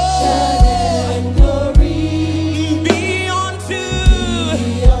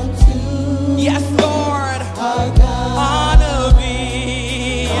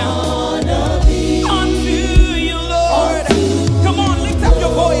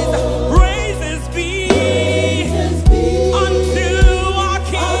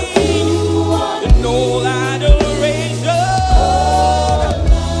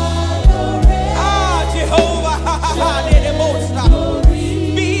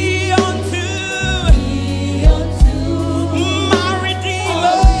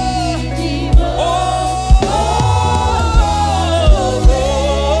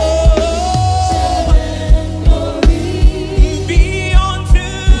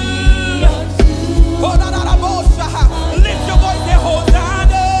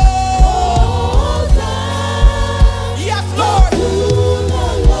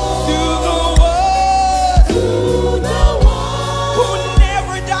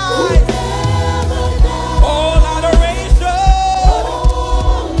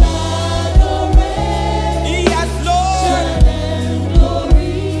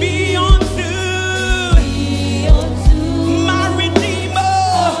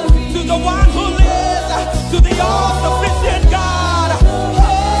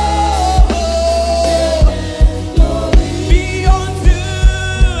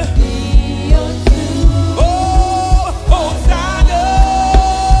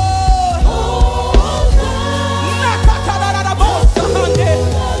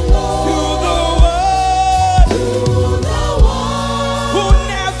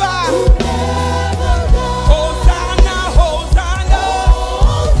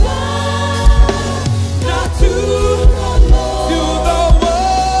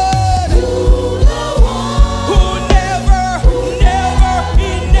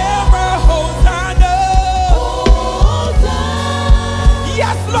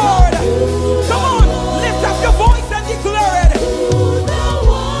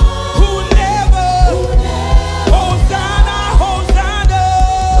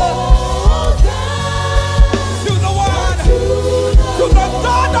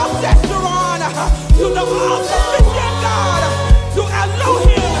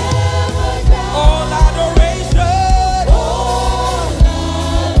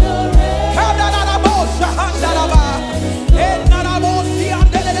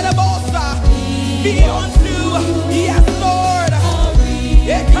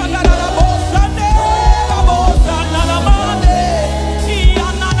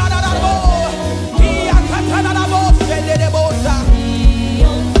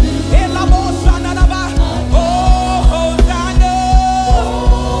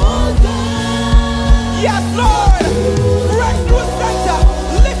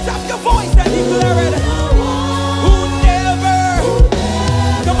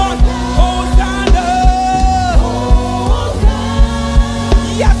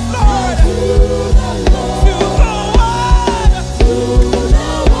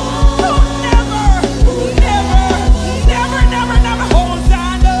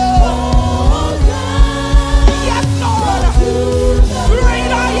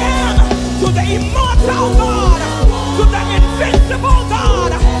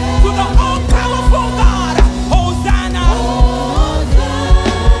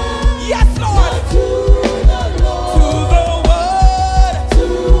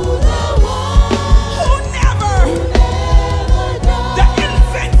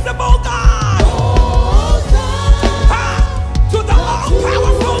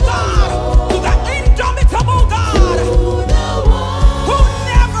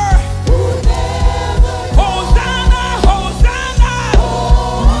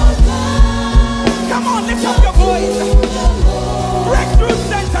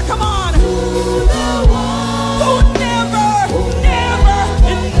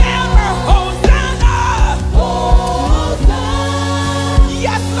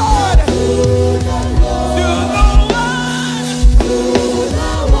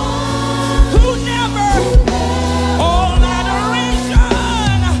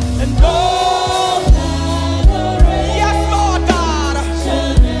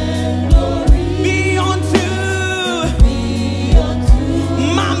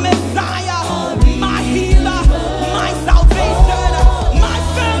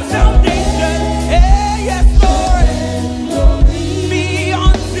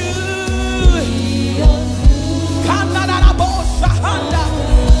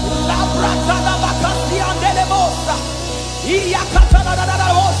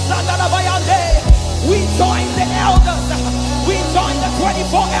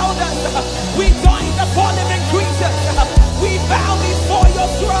elders. We join the 4 living creatures. We bow before your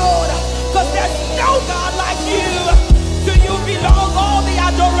throne, because there's no God like you. To you belong all the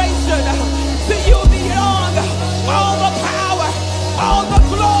adoration. To you belong all the power, all the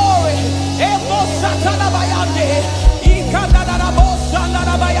glory.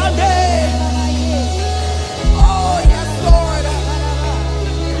 Oh, yes, Lord.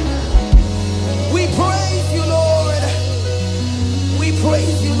 We praise you, Lord. We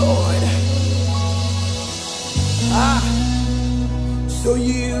praise you, Lord. So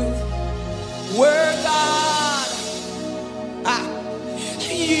you were God.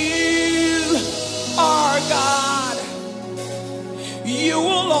 You are God. You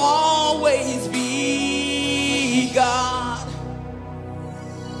will always be God.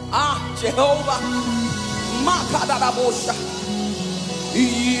 Jehovah.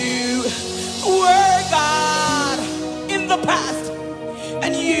 You were God in the past,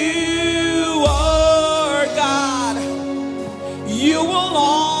 and you are God. You will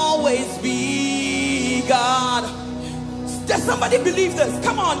always be God. Does somebody believe this?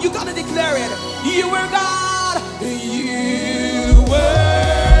 Come on, you gotta declare it. You were God. You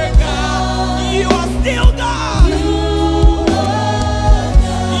were God. You are still God.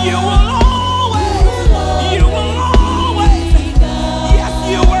 You will always. You will always. Yes,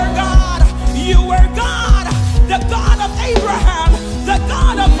 you were God. You were God. The God of Abraham, the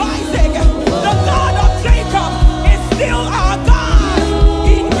God of Isaac, the God of Jacob is still our God.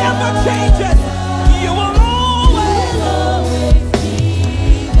 He never changes. You will always.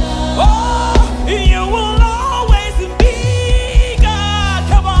 Oh, you will always be God.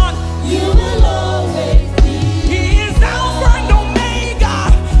 Come on. You will always be. He is Alpha and Omega,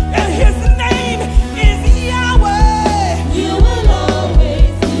 and his name is Yahweh. You will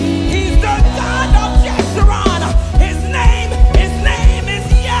always be. He's the God of Jeshurun. His name is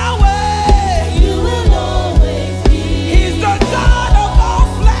Yahweh. You will always be. He's the God of all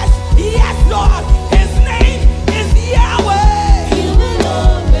flesh. Yes, Lord. His name is Yahweh. You will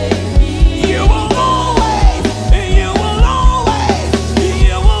always be. You will always. You will always.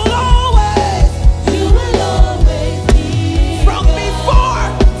 You will always. You will always be. From before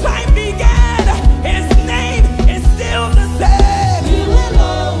time began, his name is still the same. You will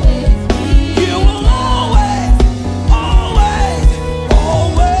always be. You will always, always,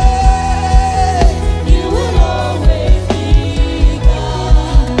 always. You will always be God.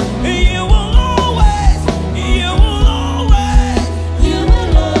 You will always, you will always. You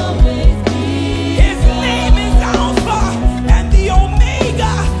will always be. His name is Alpha and the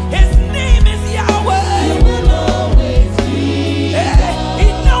Omega. His name is Yahweh. You will always be. He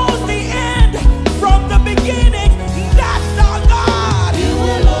knows the end from the beginning. That's our God. You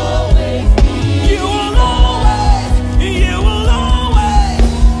will always be. You will always. You will always.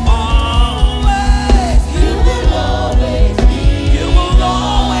 Always. You will always be. You will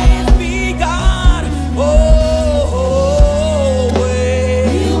always be God. Always.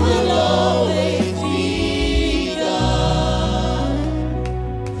 You will always be God.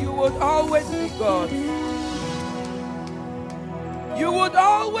 You would always be God. You would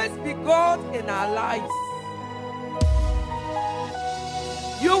always be God in our lives.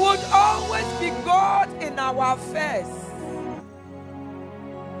 You would always be God in our affairs.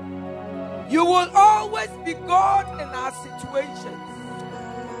 You will always be God in our situations.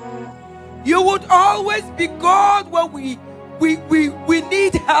 You would always be God when we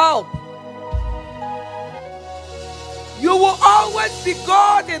need help. You will always be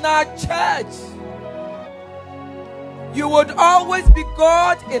God in our church. You would always be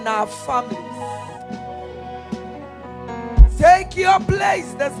God in our families. Take your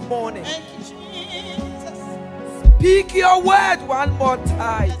place this morning. Thank you, Jesus. Speak your word one more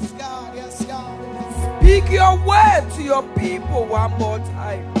time. Yes, God. Yes, God. Speak your word to your people one more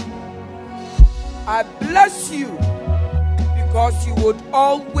time. I bless you because you would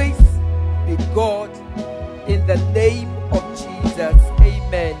always be God in the name of Jesus.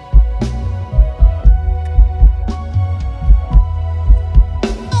 Amen.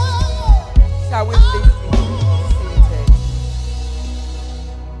 Shall we please be seated?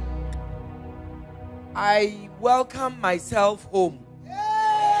 I welcome myself home.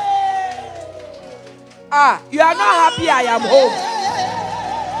 You are not happy I am home.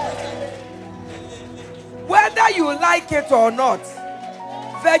 Whether you like it or not,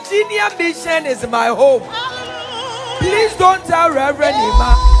 Virginia Mission is my home. Please don't tell Reverend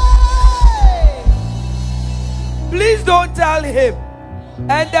Ima. Please don't tell him.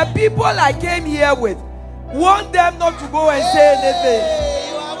 And the people I came here with, want them not to go and say anything.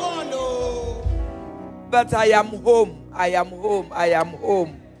 But I am home. I am home. I am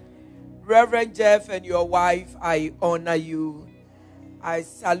home. Reverend Jeff and your wife, I honor you. I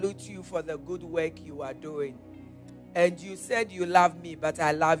salute you for the good work you are doing. And you said you love me, but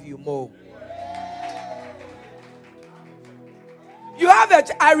I love you more. You have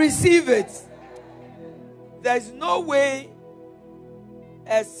it. I receive it. There's no way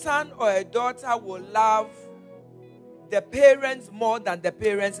a son or a daughter will love the parents more than the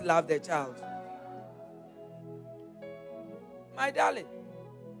parents love the child. My darling,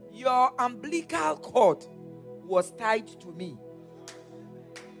 your umbilical cord was tied to me.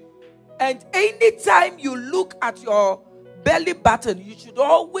 And anytime you look at your belly button, you should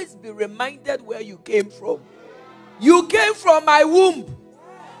always be reminded where you came from. You came from my womb,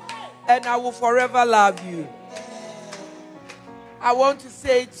 and I will forever love you. I want to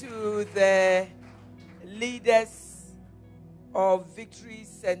say to the leaders of Victory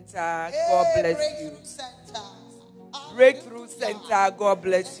Center, God bless you. Breakthrough Center, God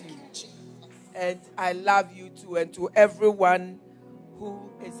bless you. And I love you too. And to everyone who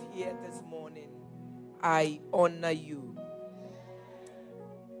is here this morning, I honor you.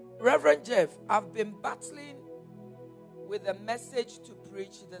 Reverend Jeff, I've been battling with a message to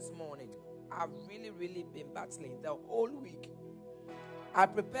preach this morning. I've really been battling the whole week. I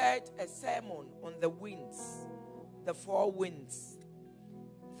prepared a sermon on the winds, the four winds.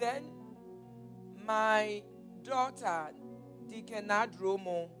 Then my daughter, Deacon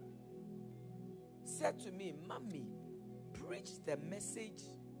Adromo, said to me, Mommy, preach the message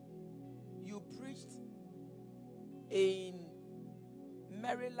you preached in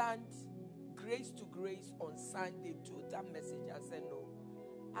Maryland, Grace to Grace on Sunday. To that message, I said, no,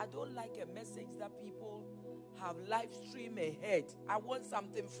 I don't like a message that people have live stream ahead. I want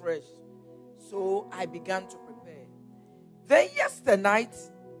something fresh. So I began to prepare. Then yesterday night,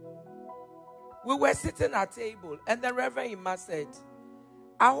 we were sitting at table, and the Reverend Ima said,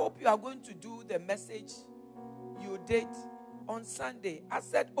 I hope you are going to do the message you did on Sunday. I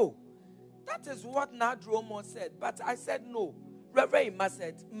said, oh, that is what Nadromo said. But I said, no. Reverend Ima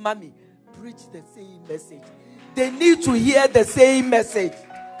said, Mommy, preach the same message. They need to hear the same message.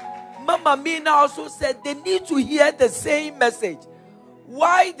 Mama Mina also said they need to hear the same message.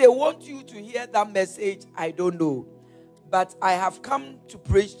 Why they want you to hear that message, I don't know. But I have come to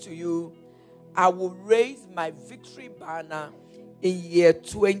preach to you. I will raise my victory banner in year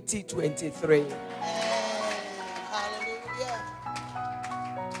 2023. Hallelujah.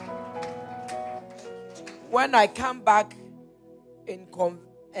 When I come back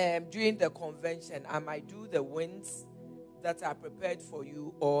during the convention, I might do the winds that are prepared for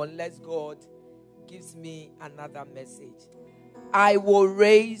you, or unless God gives me another message. I will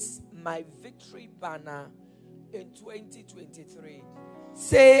raise my victory banner in 2023.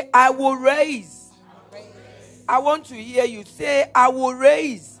 Say, I will raise. I want to hear you say, I will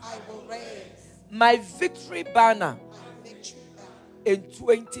raise. My victory banner in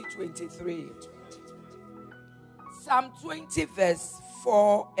 2023. Psalm 20 verse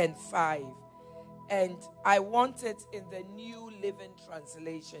 4 and 5. And I want it in the New Living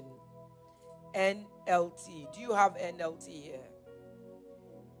Translation. NLT. Do you have NLT here?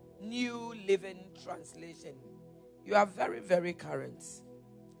 New Living Translation. You are very, very current.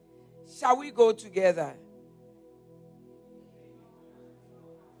 Shall we go together?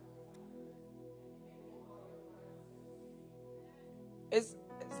 Is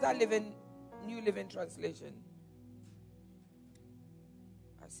that New Living Translation?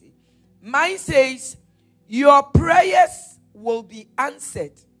 I see. Mine says, your prayers will be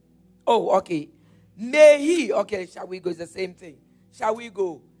answered. Oh, okay. May he, okay, shall we go? It's the same thing. Shall we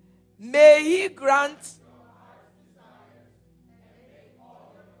go? May he grant.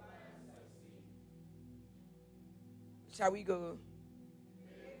 Shall we go?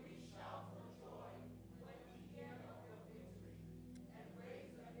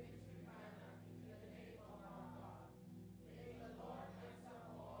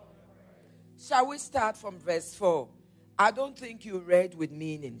 Shall we start from verse 4? I don't think you read with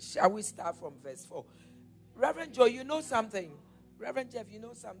meaning. Shall we start from verse 4? Reverend Joe, you know something? Reverend Jeff, you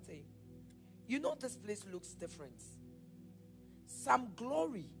know something? You know this place looks different. Some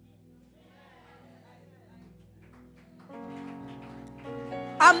glory.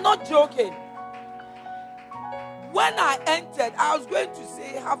 I'm not joking. When I entered, I was going to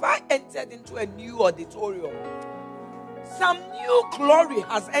say, have I entered into a new auditorium? Some new glory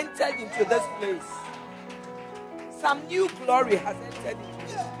has entered into this place. Some new glory has entered into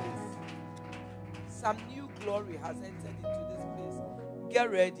this place. Some new glory has entered into this place.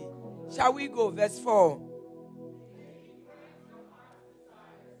 Get ready. Shall we go? Verse 4.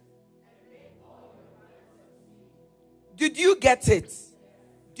 Did you get it?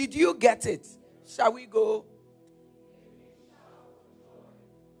 Did you get it? Shall we go?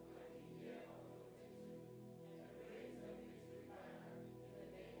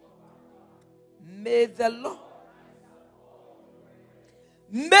 May the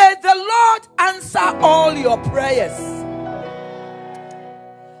Lord answer all your prayers.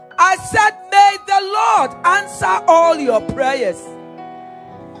 I said, may the Lord answer all your prayers.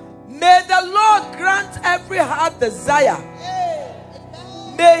 May the Lord grant every heart desire.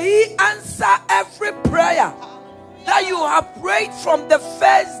 May He answer every prayer that you have prayed from the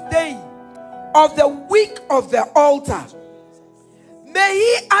first day of the week of the altar. May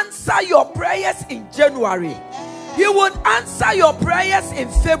He answer your prayers in January. He would answer your prayers in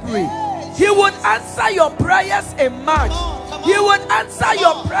February. He would answer your prayers in March. He would answer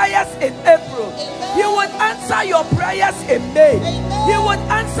your prayers in April. He would answer your prayers in May. He would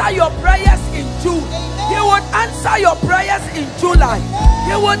answer your prayers in June. He would answer your prayers in July.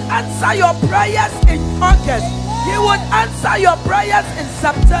 He would answer your prayers in August. He would answer your prayers in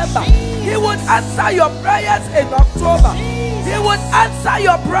September. He would answer your prayers in October. He would answer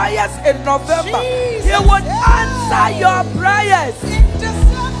your prayers in November. He would answer your prayers in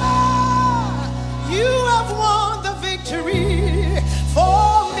December. You have won the victory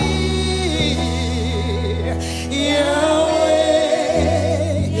for me. Yahweh,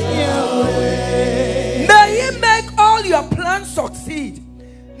 Yahweh. May He make all your plans succeed.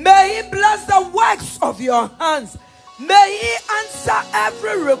 May He bless the works of your hands. May He answer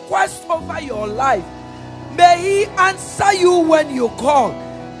every request over your life. May He answer you when you call.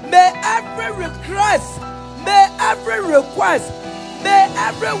 May every request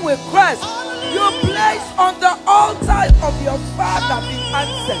you place on the altar of your Father be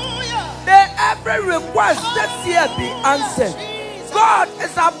answered. May every request this year be answered. God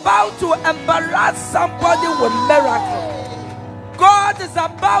is about to embarrass somebody with miracles. God is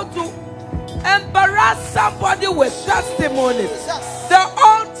about to embarrass somebody with testimonies. The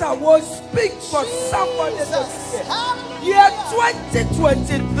altar will speak for somebody this year. Year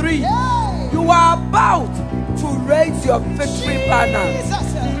 2023, you are about to raise your victory banner.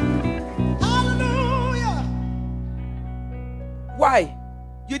 Hallelujah. Why?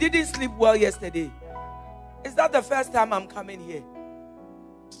 You didn't sleep well yesterday. Is that the first time I'm coming here?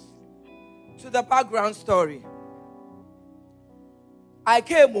 To the background story. I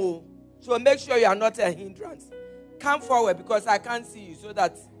came home, so make sure you are not a hindrance. Come forward because I can't see you, so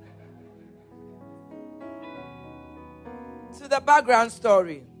that. To the background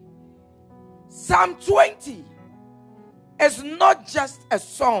story. Psalm 20 is not just a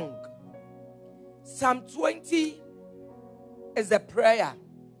song. Psalm 20 is a prayer.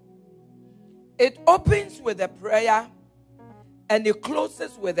 It opens with a prayer and it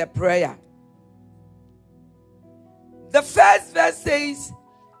closes with a prayer. The first verse says,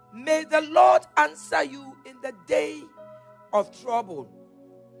 may the Lord answer you in the day of trouble.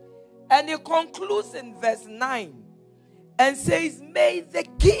 And it concludes in verse 9 and says, may the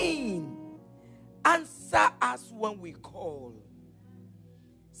King answer us when we call.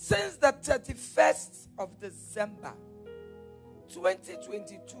 Since the 31st of December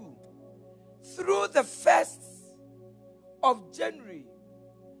 2022 through the 1st of January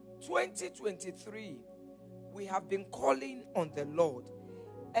 2023, we have been calling on the Lord.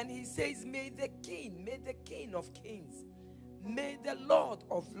 And He says, may the King of Kings, may the Lord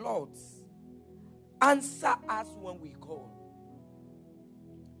of Lords answer us when we call.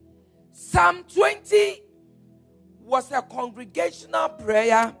 Psalm 20 was a congregational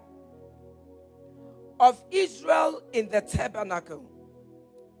prayer of Israel in the tabernacle.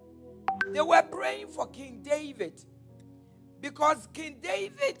 They were praying for King David because King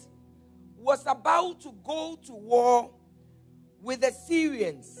David was about to go to war with the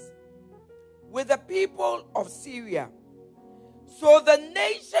Syrians, with the people of Syria. So the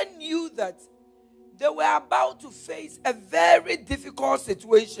nation knew that they were about to face a very difficult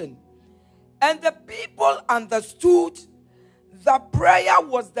situation. And the people understood that prayer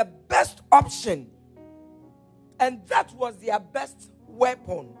was the best option. And that was their best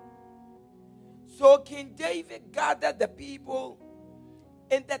weapon. So King David gathered the people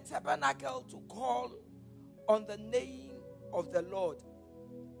in the tabernacle to call on the name of the Lord.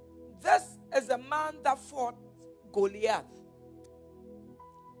 This is a man that fought Goliath.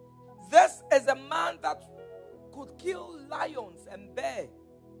 This is a man that could kill lions and bears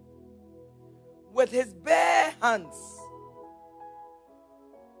with his bare hands.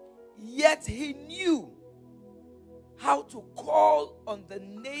 Yet he knew how to call on the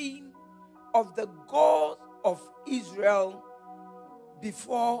name of the God of Israel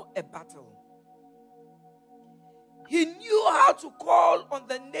before a battle. He knew how to call on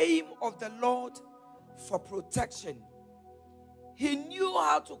the name of the Lord for protection. He knew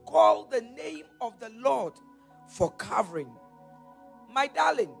how to call the name of the Lord for covering. My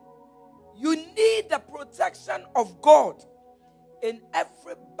darling, you need the protection of God in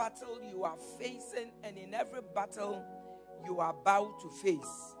every battle you are facing and in every battle you are about to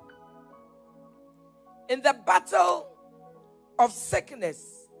face. In the battle of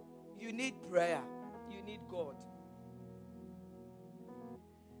sickness, you need prayer. You need God.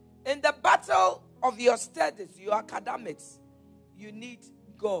 In the battle of your studies, your academics, you need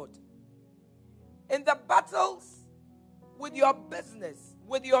God. In the battles with your business,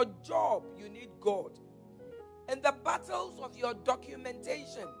 with your job, you need God. In the battles of your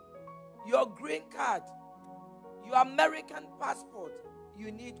documentation, your green card, your American passport,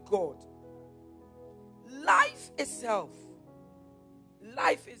 you need God. Life itself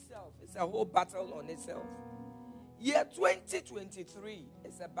is a whole battle on itself. Year 2023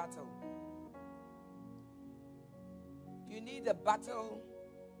 is a battle. You need a battle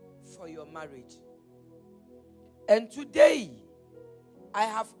for your marriage. And today, I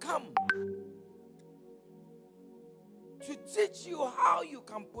have come to teach you how you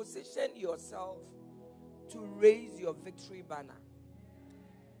can position yourself to raise your victory banner.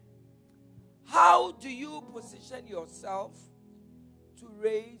 How do you position yourself to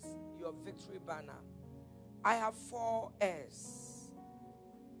raise your victory banner? I have 4 S's.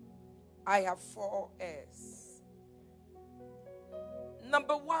 I have 4 S's.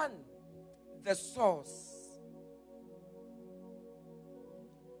 Number 1, the source.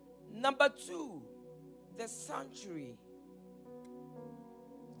 Number 2, the sanctuary.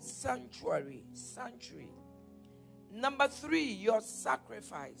 Sanctuary. Number 3, your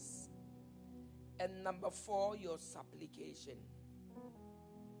sacrifice. And number 4, your supplication.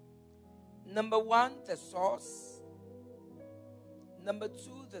 Number 1, the source. Number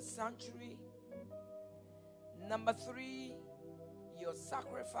 2, the sanctuary. Number 3, your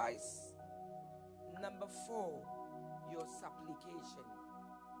sacrifice. Number 4, your supplication.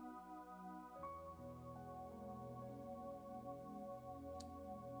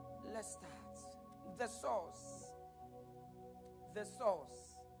 Let's start. The source. The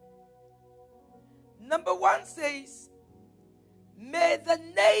source. Number 1 says, may the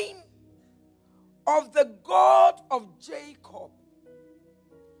name of the God of Jacob,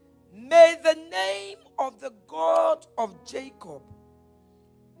 may the name of the God of Jacob,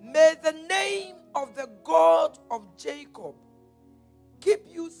 may the name of the God of Jacob keep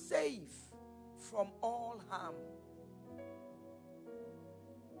you safe from all harm.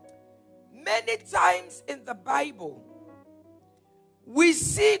 Many times in the Bible, we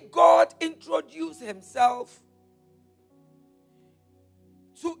see God introduce himself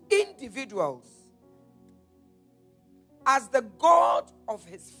to individuals as the God of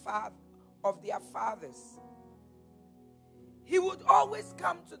his father, of their fathers. He would always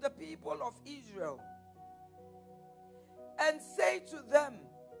come to the people of Israel and say to them,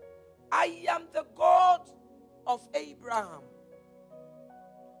 I am the God of Abraham.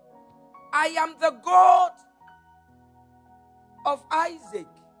 I am the God of Isaac.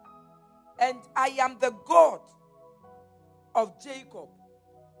 And I am the God of Jacob.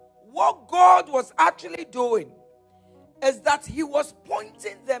 What God was actually doing is that he was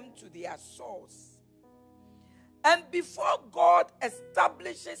pointing them to their source. And before God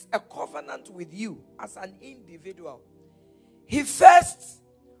establishes a covenant with you as an individual, he first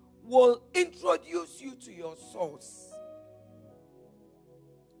will introduce you to your source.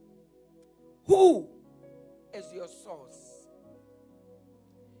 Who is your source?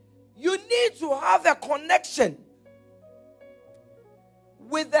 You need to have a connection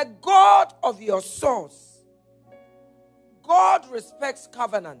with the God of your source. God respects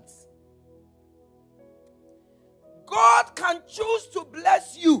covenants. God can choose to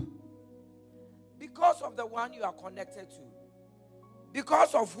bless you because of the one you are connected to,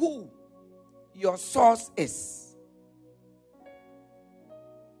 because of who your source is.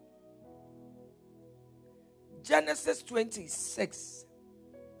 Genesis 26,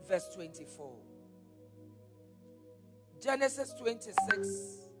 verse 24. Genesis 26,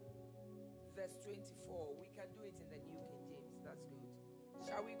 verse 24. We can do it in the New King James. That's good.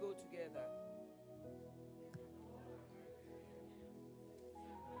 Shall we go together?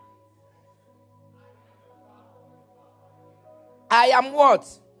 I am what?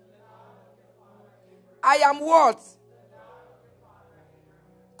 I am what?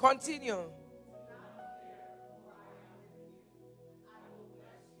 Continue.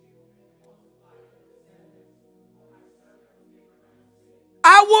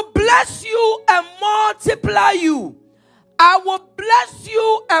 I will bless you and multiply you I will bless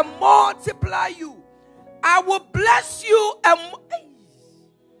you and multiply you. I will bless you and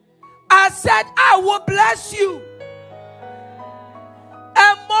I said, I will bless you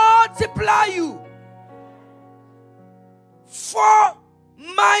and multiply you for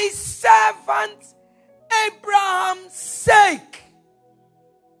my servant Abraham's sake.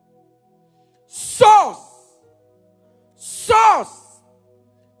 Source.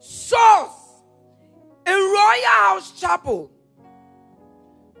 In Royalhouse Chapel,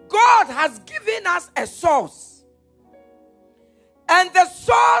 God has given us a source. And the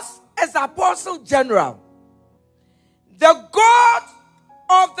source is Apostle General. The God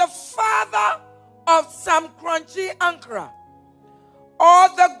of the father of Korankye-Ankrah, or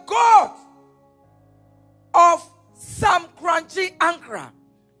the God of Korankye-Ankrah.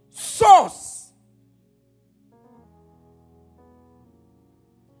 Source.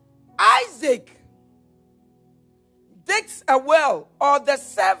 Isaac digs a well, or the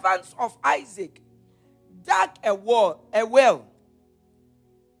servants of Isaac dug a well.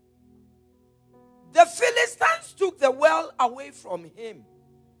 The Philistines took the well away from him,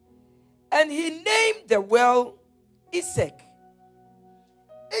 and he named the well Isaac.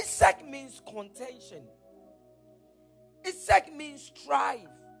 Isaac means contention. Isaac means strife.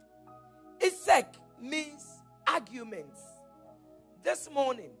 Isaac means arguments. This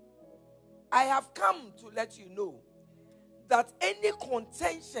morning, I have come to let you know that any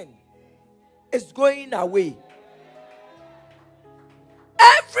contention is going away.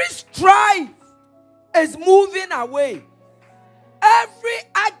 Every strife is moving away. Every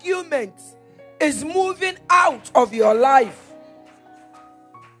argument is moving out of your life.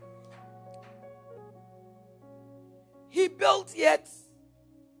 He built yet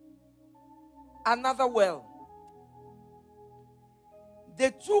another well.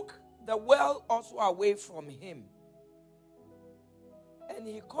 They took the well also away from him. And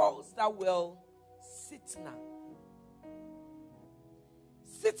he calls that well Sitna.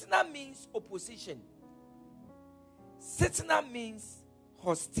 Sitna means opposition. Sitna means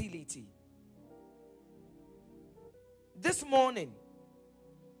hostility. This morning,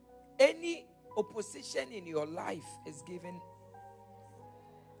 any opposition in your life is given.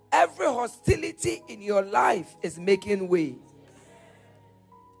 Every hostility in your life is making way.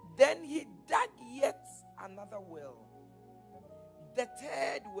 Then he dug yet another well. The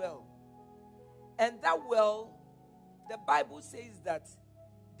third well. And that well, the Bible says that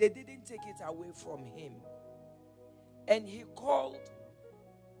they didn't take it away from him. And he called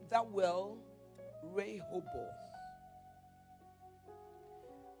that well Rehoboth.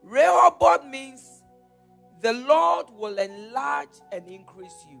 Rehoboth means the Lord will enlarge and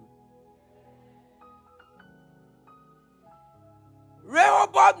increase you.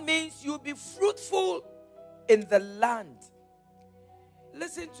 Rehoboth means you'll be fruitful in the land.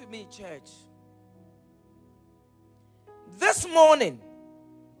 Listen to me, church. This morning,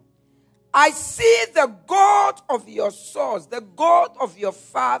 I see the God of your source, the God of your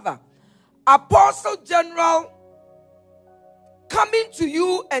father, Apostle General, coming to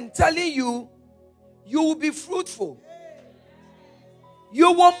you and telling you, you will be fruitful.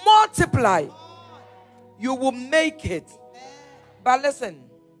 You will multiply. You will make it. But listen,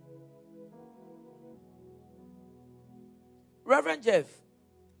 Reverend Jeff,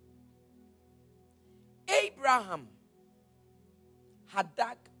 Abraham had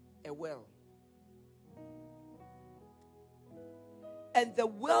dug a well. And the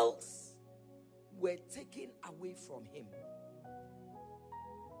wells were taken away from him.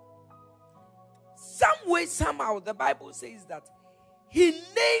 Some way, somehow, the Bible says that he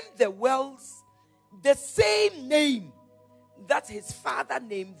named the wells the same name that his father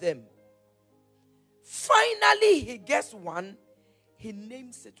named them. Finally, he gets one. He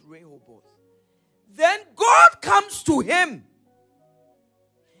names it Rehoboth. Then God comes to him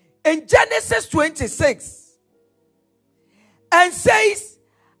in Genesis 26 and says,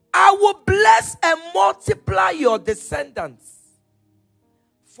 I will bless and multiply your descendants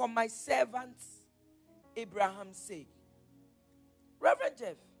for my servant Abraham's sake. Reverend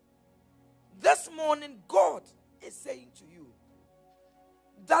Jeff, this morning God is saying to you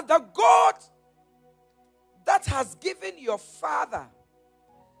that the God that has given your father,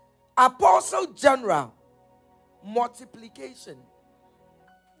 Apostle General, multiplication,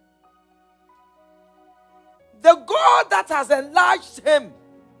 the God that has enlarged him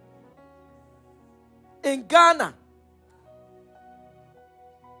in Ghana,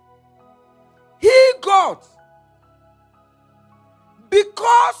 he, God,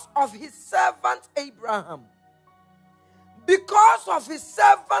 because of his servant Abraham, because of his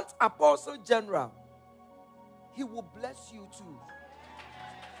servant Apostle General, He will bless you too.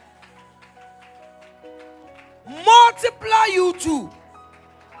 Multiply you too.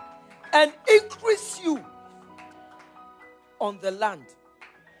 And increase you on the land.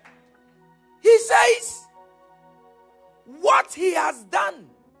 He says, what he has done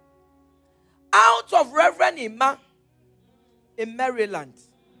out of Reverend Ima in Maryland,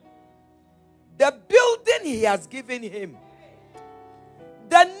 the building he has given him,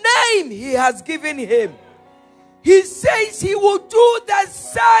 the name he has given him, he says he will do the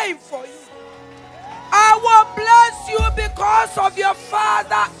same for you. I will bless you because of your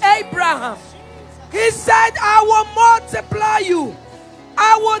father Abraham. He said, I will multiply you.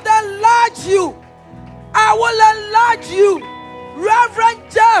 I will enlarge you. I will enlarge you. Reverend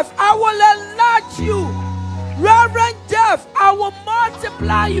Jeff, I will enlarge you. Reverend Jeff, I will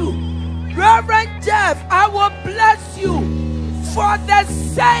multiply you. Reverend Jeff, I will bless you for the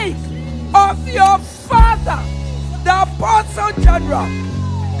sake of your father, the Apostle General.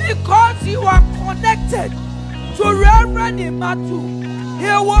 Because you are connected to Reverend Imatu,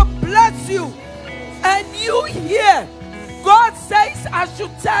 he will bless you. And you here, God says I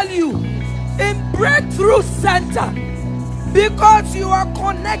should tell you, in Breakthrough Center, because you are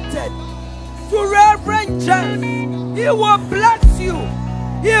connected to Reverend Jeff, he will bless you.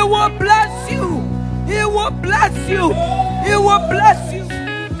 He will bless you. He will bless you. He will bless you.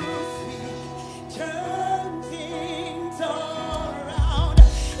 Turn things around.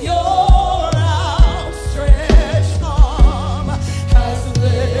 Your outstretched arm has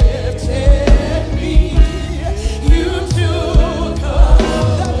lifted me. You took up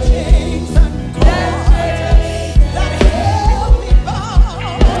the chains and cords that held me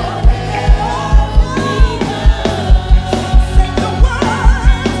bound. Say the words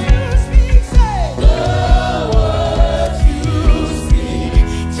you speak, say the words you speak.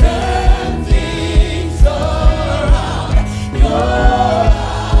 Turn things around. Your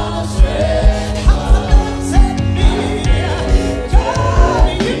outstretched arms have lifted me. God,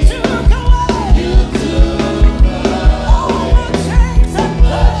 you took away all my chains and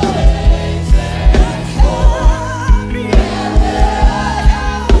cords that held me bound.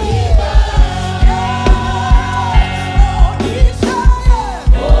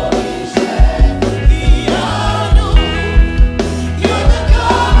 You're the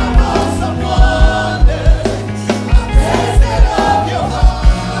God of awesome wonders. I've tasted of your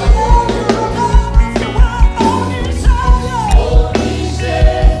heart. You're a God of your word.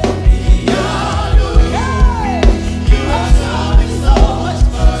 You have shown me so much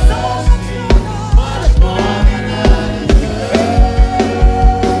more than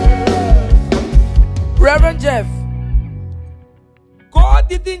Reverend Jeff, God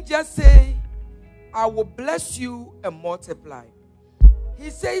didn't just say, I will bless you and multiply.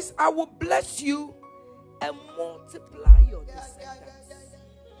 He says, I will bless you and multiply your descendants.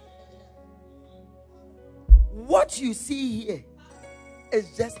 What you see here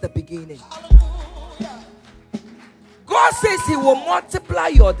is just the beginning. God says he will multiply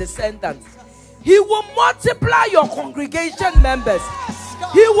your descendants. He will multiply your congregation members.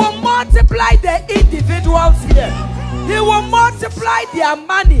 He will multiply the individuals here. He will multiply their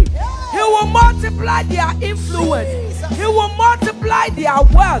money. He will multiply their influence. He will multiply their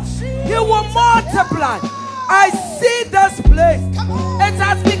wealth. He will multiply. I see this place. It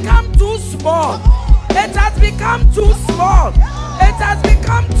has become too small. It has become too small. It has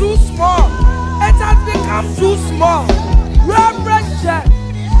become too small. It has become too small. Reverend Jeff,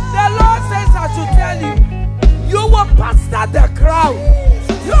 the Lord says I should tell you, you will pastor the crowd.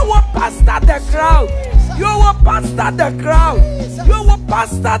 You will pastor the crowd. You will pastor the crowd. You will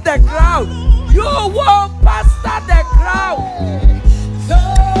pastor the crowd. You will pastor the crowd. the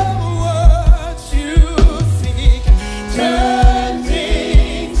words you speak. Turn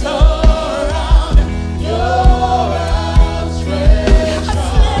things around. Your outstretched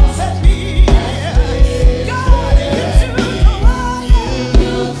arms at me. God, you took away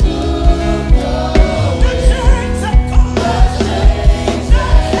the chains and cords that held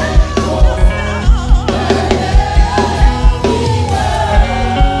us down.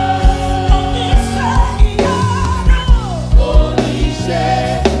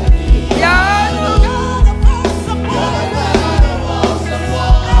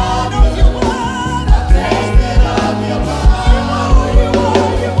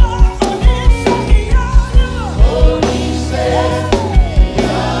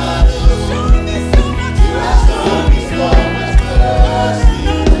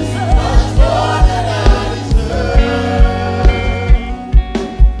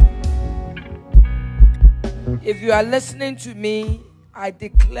 If you are listening to me, I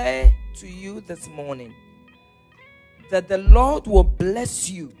declare to you this morning, that the Lord will bless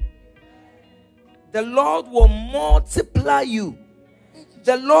you. The Lord will multiply you.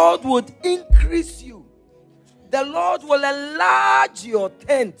 The Lord would increase you. The Lord will enlarge your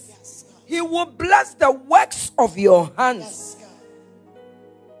tent. He will bless the works of your hands.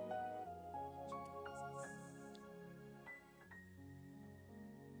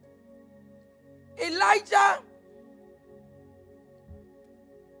 Elijah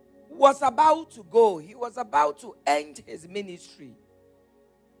was about to go. He was about to end his ministry.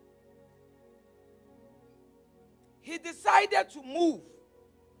 He decided to move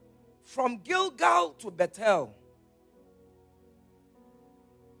from Gilgal to Bethel.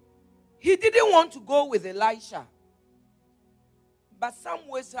 He didn't want to go with Elisha. But some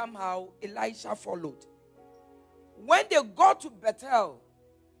way, somehow, Elisha followed. When they got to Bethel,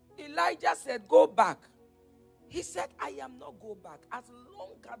 Elijah said, go back. He said, I am not go back. As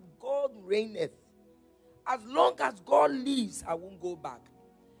long as God reigneth, as long as God lives, I won't go back.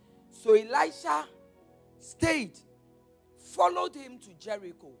 So Elisha stayed, followed him to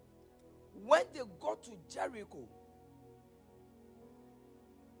Jericho. When they got to Jericho,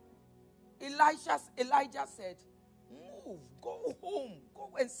 Elijah said, move, go home,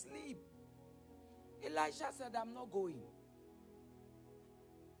 go and sleep. Elisha said, I'm not going.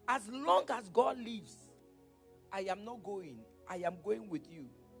 As long as God lives, I am not going. I am going with you.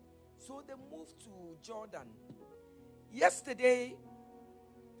 So they moved to Jordan. Yesterday,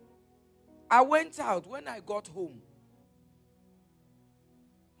 I went out. When I got home,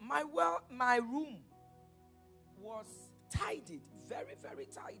 my room was tidied, very, very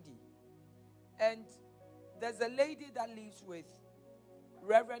tidy. And there's a lady that lives with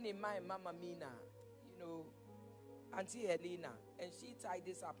Reverend Ima and Mama Mina, Auntie Helena, and she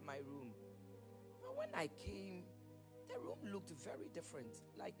tidies up my room. But when I came, the room looked very different,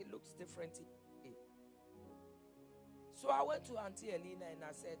 like it looks different. So I went to Auntie Helena and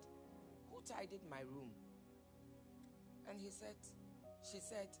I said, who tidied my room? And she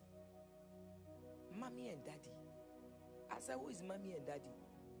said, Mommy and Daddy. I said, who is Mommy and Daddy?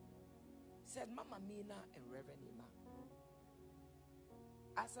 Said Mama Mina and Reverend Ima.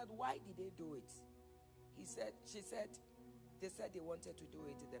 I said, why did they do it? She said, they said they wanted to do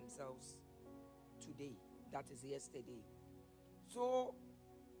it themselves today. That is yesterday. So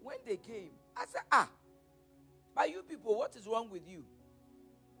when they came, I said, but you people, what is wrong with you?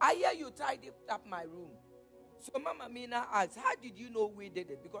 I hear you tidied up my room. So Mama Mina asked, how did you know we did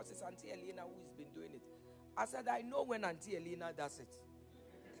it? Because it's Auntie Elena who has been doing it. I said, I know when Auntie Elena does it.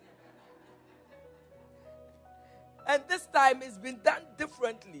 And this time it's been done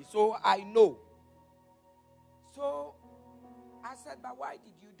differently, so I know. So I said, but why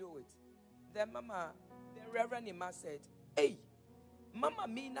did you do it? Then the Reverend Ima said, hey, Mama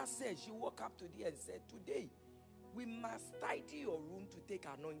Mina said, she woke up today and said, today we must tidy your room to take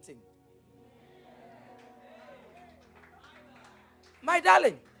anointing. My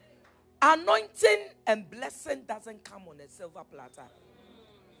darling, anointing and blessing doesn't come on a silver platter.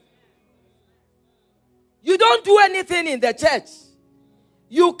 You don't do anything in the church.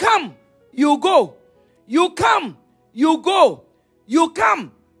 You come, you go. You come, you go. You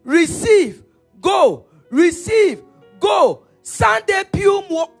come, receive, go. Receive, go. Sunday pew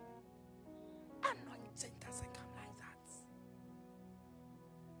more. Anointing doesn't come like that.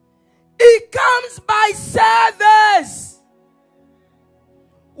 It comes by service.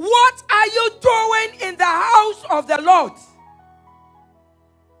 What are you doing in the house of the Lord?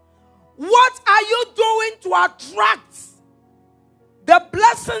 What are you doing to attract the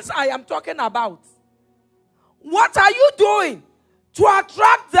blessings I am talking about? What are you doing to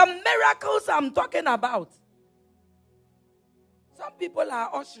attract the miracles I'm talking about? Some people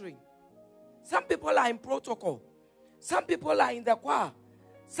are ushering. Some people are in protocol. Some people are in the choir.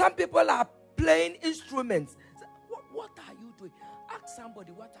 Some people are playing instruments. What are you doing? Ask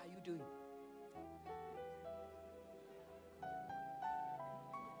somebody, what are you doing?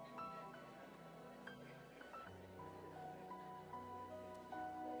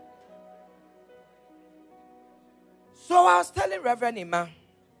 So I was telling Reverend Ima,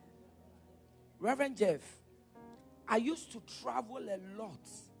 Reverend Jeff, I used to travel a lot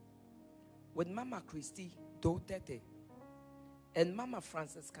with Mama Christy Dotete and Mama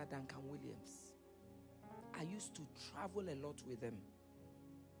Francisca Duncan Williams. I used to travel a lot with them.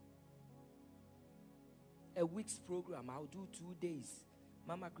 A week's program, I'll do 2 days.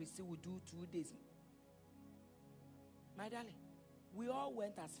 Mama Christy will do 2 days. My darling, we all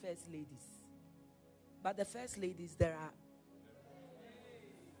went as first ladies. But the first ladies, there are.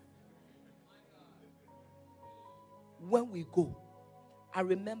 When we go, I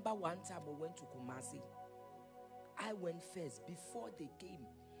remember one time we went to Kumasi. I I went first. Before they came,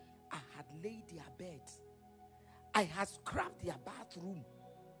 I had laid their beds. I had scrubbed their bathroom.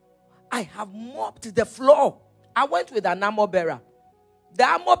 I have mopped the floor. I went with an armor bearer. The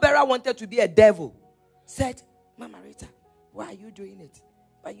armor bearer wanted to be a devil. Said, Mama Rita, why are you doing it?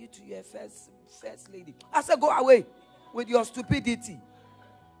 But you to your first lady. I said, go away with your stupidity.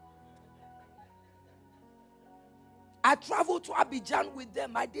 I traveled to Abidjan with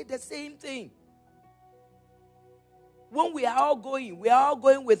them. I did the same thing. When we are all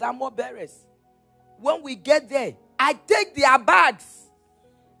going with armor bearers. When we get there, I take their bags.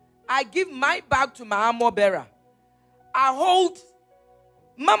 I give my bag to my armor bearer. I hold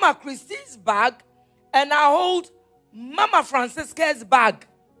Mama Christine's bag and I hold Mama Francisca's bag.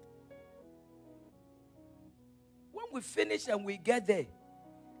 When we finish and we get there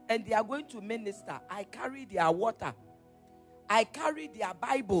and they are going to minister, I carry their water. I carry their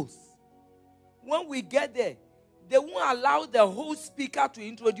Bibles. When we get there, they won't allow the host speaker to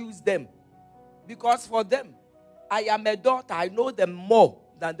introduce them. Because for them, I am a daughter. I know them more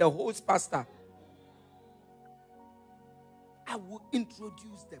than the host pastor. I will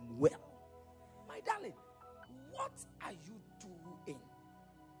introduce them well. My darling, what are you doing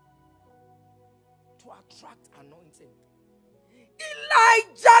to attract anointing?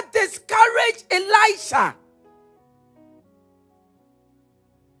 Elijah discouraged Elisha.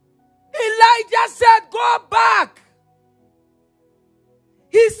 Elijah said, go back.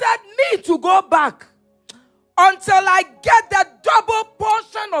 He said, me to go back until I get the double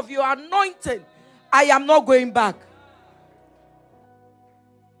portion of your anointing. I am not going back.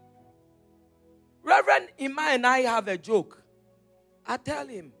 Reverend Ima and I have a joke. I tell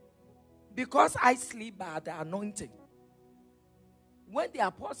him, because I sleep by the anointing, when the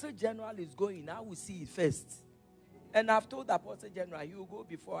Apostle General is going, I will see it first. And I've told the Apostle General, he will go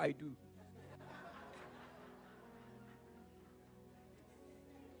before I do.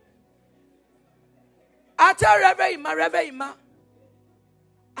 I tell Reverend Ima,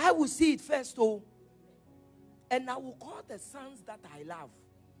 I will see it first, oh, and I will call the sons that I love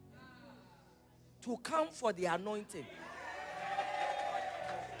to come for the anointing.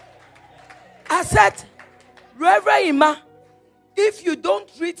 I said, Reverend Ima, if you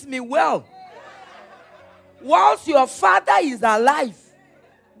don't treat me well, whilst your father is alive,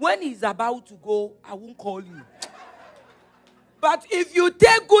 when he's about to go, I won't call you. But if you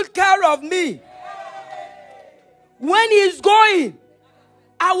take good care of me, when he's going,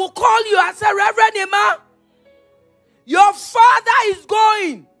 I will call you. I said, Reverend Ima, your father is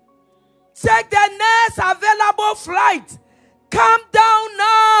going. Take the next available flight. Come down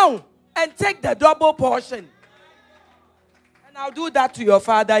now and take the double portion. And I'll do that to your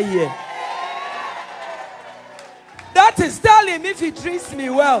father here. That is, tell him if he treats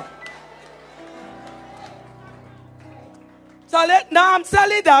me well. So now I'm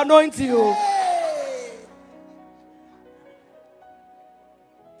selling the anointing. You.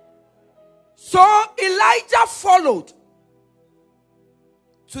 So Elijah followed.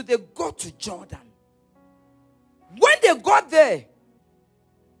 So they got to Jordan. When they got there,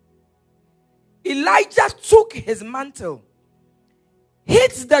 Elijah took his mantle,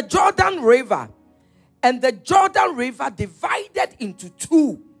 hit the Jordan River, and the Jordan River divided into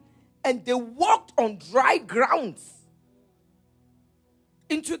two, and they walked on dry grounds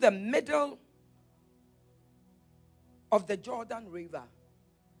into the middle of the Jordan River.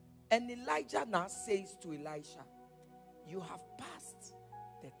 And Elijah now says to Elisha, you have passed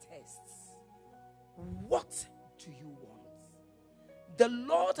the tests. What do you want? The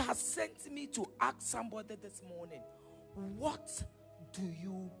Lord has sent me to ask somebody this morning, what do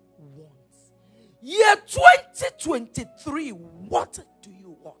you want? Year 2023, what do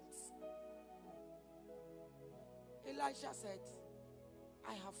you want? Elisha said,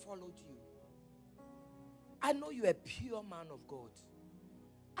 I have followed you. I know you're a pure man of God.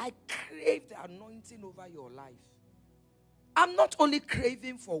 I crave the anointing over your life. I'm not only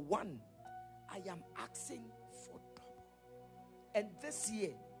craving for one, I am asking for double. And this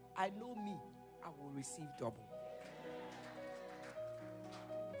year, I know me, I will receive double.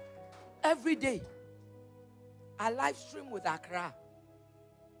 Every day, I live stream with Accra.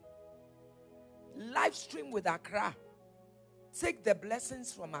 Live stream with Accra. Take the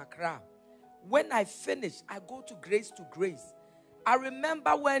blessings from Accra. When I finish, I go to grace to grace. I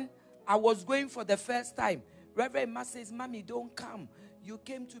remember when I was going for the first time, Reverend Ma says, Mommy, don't come. You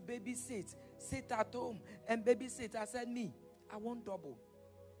came to babysit. Sit at home and babysit. I said, me, I want double.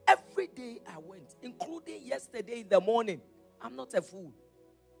 Every day I went, including yesterday in the morning. I'm not a fool.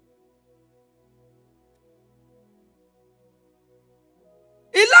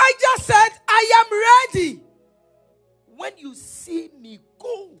 Elijah said, I am ready. when you see me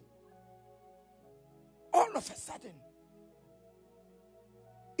go, all of a sudden,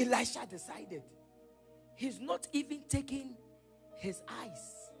 Elisha decided he's not even taking his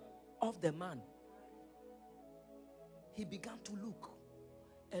eyes off the man. He began to look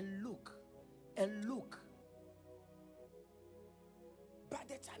and look and look. By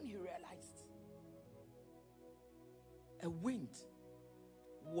the time he realized, a wind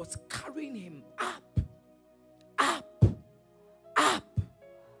was carrying him up, up, up,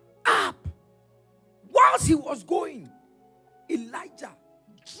 up. Whilst he was going, Elijah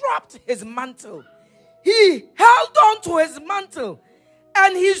dropped his mantle. He held on to his mantle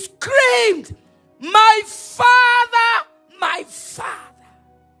and he screamed, "My father, my father."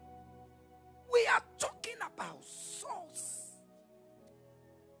 We are talking about souls.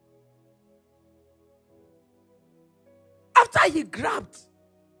 After he grabbed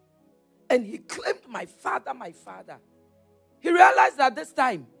and he claimed, "My father, my father," he realized that this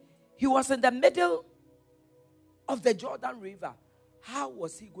time he was in the middle of the Jordan River. How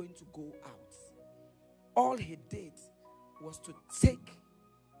was he going to go out? All he did was to take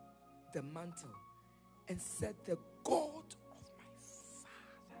the mantle and said, "The God of my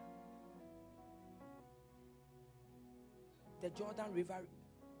father." The Jordan River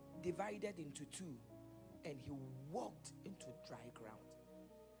divided into two, and he walked into dry ground.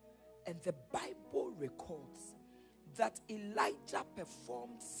 And the Bible records that Elijah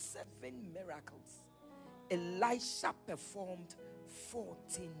performed 7 miracles. Elisha performed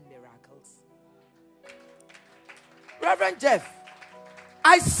 14 miracles. Reverend Jeff,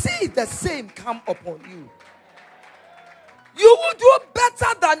 I see the same come upon you. You will do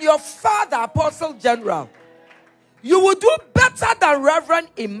better than your father, Apostle General. You will do better than Reverend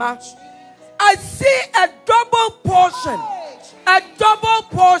Emma. I see a double portion, a double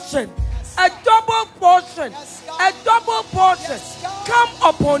portion, a double portion, a double portion come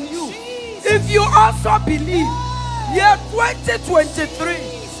upon you. If you also believe, year 2023,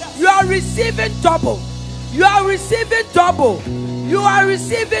 you are receiving double. You are receiving double. You are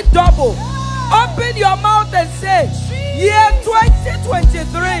receiving double. Open your mouth and say, year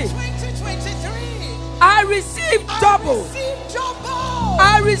 2023, I receive double.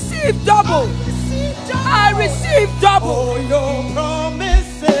 I receive double. I receive double. Oh, your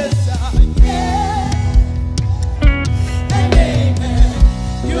promises are yes and amen.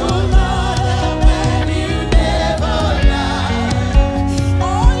 You're not a man, you never lie.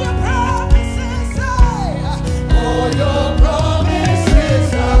 All your promises are, all your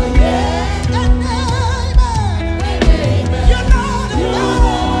promises are yes and amen. And amen. You're not a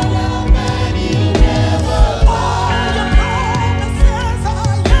man, you never lie.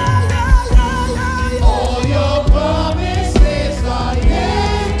 All your promises are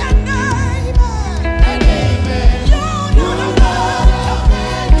yes and amen. And amen. You're not a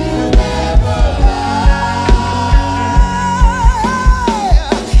man, you never lie.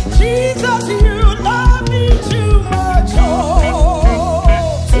 Jesus, you love me too much, oh,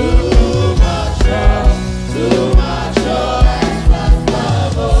 too much, oh, too much, oh, express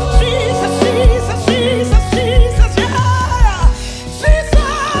love, oh. Jesus, Jesus, Jesus, Jesus, yeah.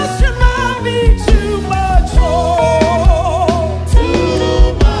 Jesus, you love me too much, oh,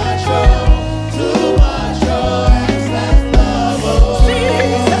 too much, express love, oh.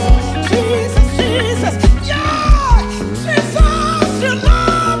 Jesus, Jesus, Jesus, yeah. Jesus, you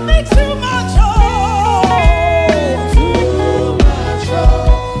love me too much, oh, too much,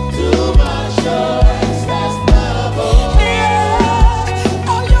 express love, oh. Yeah,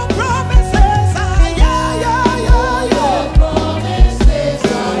 all your promises are yeah, yeah, yeah, yeah. Your promises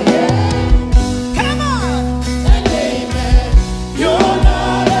are yeah. Come on. And amen. You're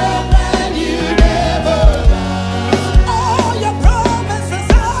not a man, you never lie. All your promises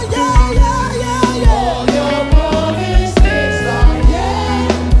are yeah, yeah, yeah, yeah. All your promises are yeah.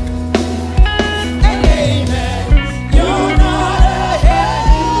 And amen. You're not a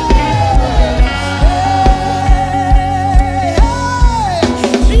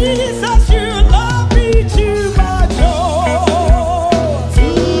Jesus, you love me too much, oh,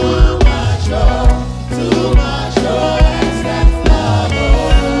 too much, express love,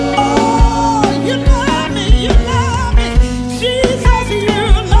 oh. Oh, you love me, Jesus, you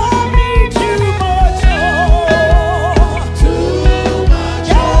love me too much, oh, too much,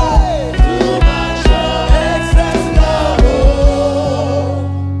 excess love, oh.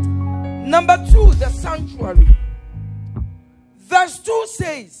 Number 2, the sanctuary. Verse 2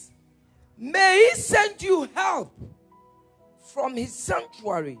 says, may he send you help from his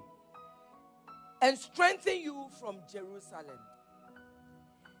sanctuary and strengthen you from Jerusalem.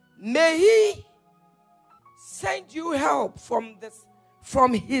 May he send you help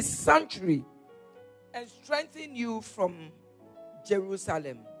from his sanctuary and strengthen you from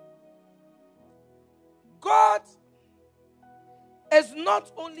Jerusalem. God is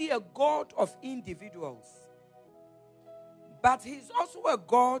not only a God of individuals, but he's also a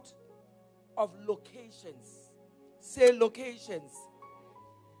God of locations. Say locations.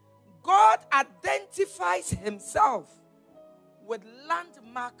 God identifies himself with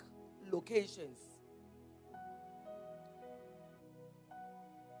landmark locations.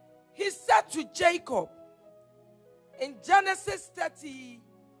 He said to Jacob in Genesis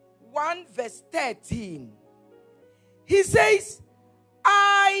 31 verse 13, he says,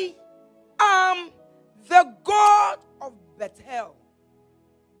 I am the God of Bethel.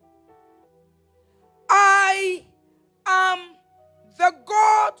 I am the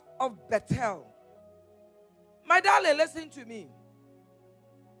God of Bethel. My darling, listen to me.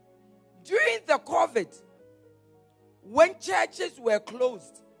 During the COVID, when churches were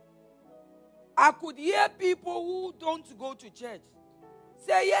closed, I could hear people who don't go to church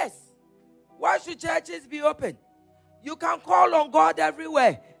say, yes, why should churches be open? You can call on God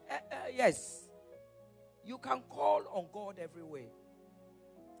everywhere. Yes, you can call on God everywhere.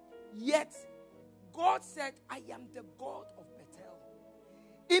 Yet, God said, I am the God of Bethel.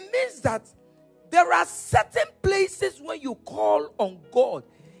 It means that there are certain places when you call on God,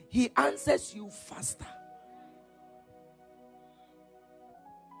 he answers you faster.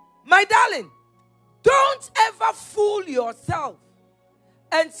 My darling, don't ever fool yourself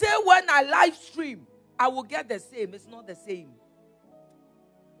and say when I live stream, I will get the same. It's not the same.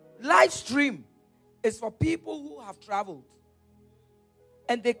 Live stream is for people who have traveled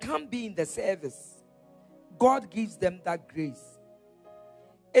and they can't be in the service. God gives them that grace.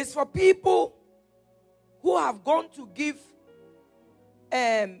 It's for people who have gone to give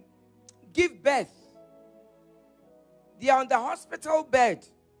birth. They are on the hospital bed.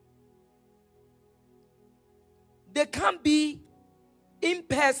 They can't be in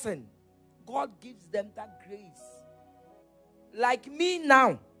person. God gives them that grace. Like me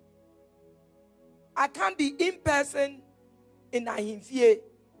now, I can't be in person in Ahimfie.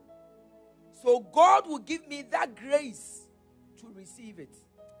 So God will give me that grace to receive it.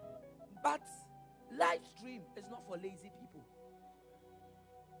 But live stream is not for lazy people.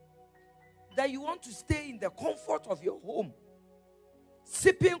 That you want to stay in the comfort of your home,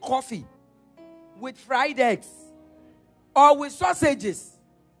 sipping coffee with fried eggs, or with sausages,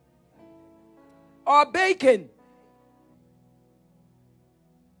 or bacon.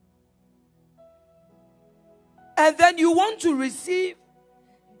 And then you want to receive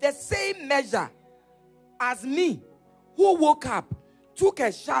the same measure as me, who woke up, took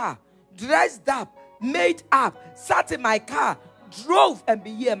a shower, dressed up, made up, sat in my car, drove and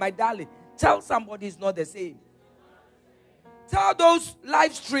be here. My darling, tell somebody it's not the same. Tell those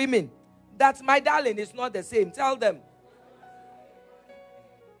live streaming that, my darling, is not the same. Tell them.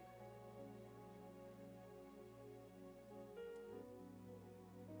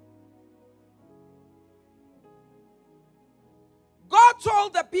 God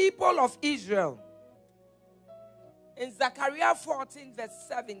told the people of Israel in Zechariah 14 verse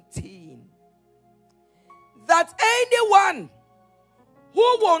 17 that anyone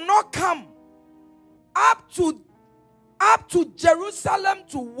who will not come up to Jerusalem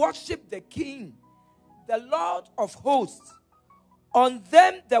to worship the King, the Lord of hosts, on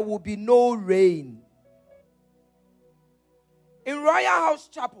them there will be no rain. In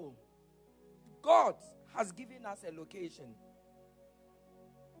Royalhouse Chapel, God has given us a location.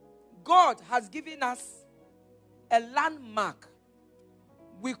 God has given us a landmark.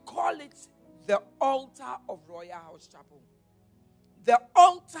 We call it the altar of Royalhouse Chapel. The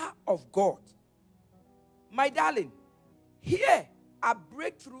altar of God. My darling, here at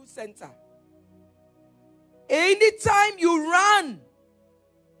Breakthrough Center, anytime you run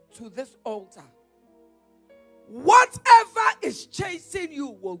to this altar, whatever is chasing you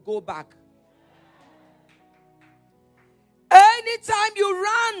will go back. Anytime you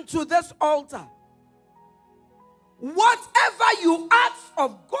run to this altar, whatever you ask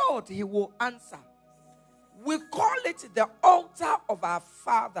of God, he will answer. We call it the altar of our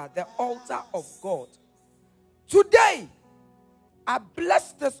Father, the altar of God. Today, I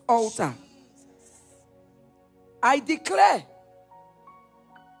bless this altar. I declare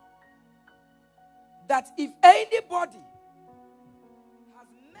that if anybody has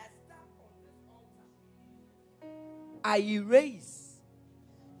messed up on this altar, I erase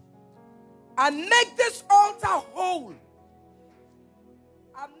and make this altar whole.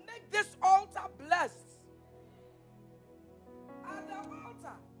 I make this altar blessed. At the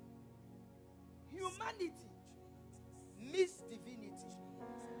altar, humanity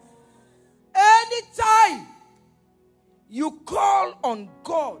on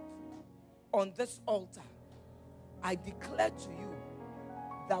God on this altar, I declare to you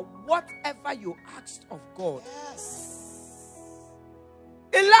that whatever you asked of God,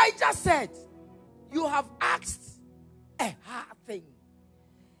 Elijah said, you have asked a hard thing.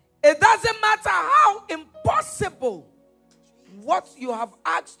 It doesn't matter how impossible what you have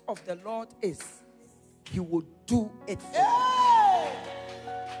asked of the Lord is, He will do it for you.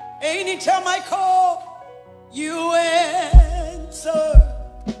 Anytime I call, you answer.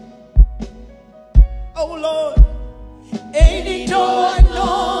 Oh Lord, any door I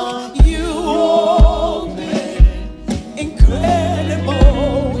knock, you open.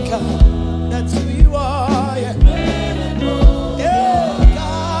 Incredible God, that's who you are. Yeah,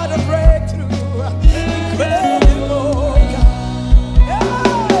 God of breakthrough. Incredible God.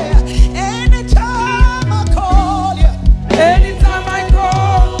 Yeah, anytime I call you, Anytime I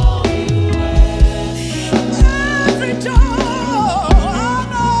call, every door I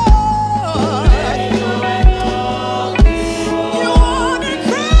knock, you are an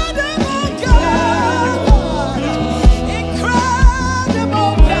incredible God.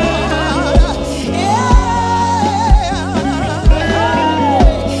 Incredible God. Yeah.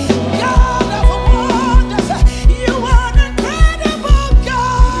 God of wonders, you are an incredible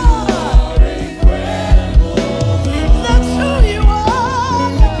God. That's who you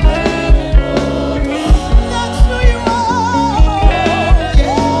are. That's who you are.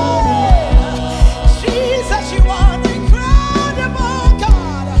 Yeah. Jesus, you are an incredible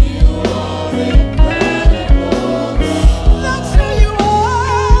God. That's who you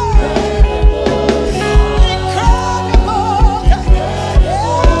are. Incredible God.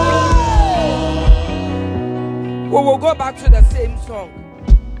 Yeah. we will go back to the same song.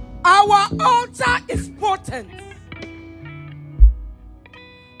 Our altar is potent.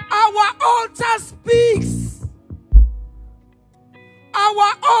 Our altar speaks.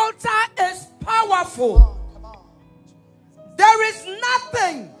 Our altar is powerful. There is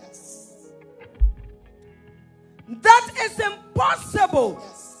nothing that is impossible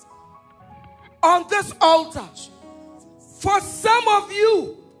on this altar. For some of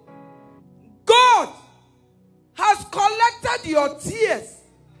you, God has collected your tears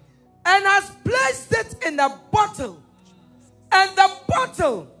and has placed it in a bottle. And the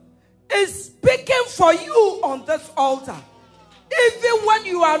bottle is speaking for you on this altar. Even when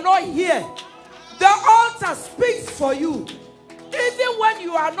you are not here, the altar speaks for you. Even when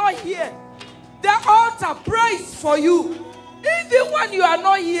you are not here, the altar prays for you. Even when you are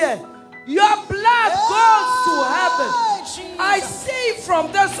not here, your blood goes to heaven. I see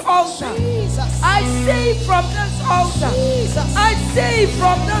from this altar. I see from this altar. I see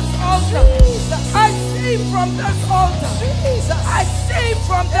from this altar. I see from this altar. I see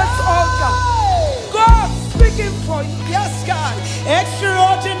from this altar. God speaking for you. Yes, God.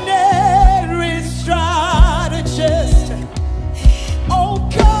 Extraordinary strategist. Oh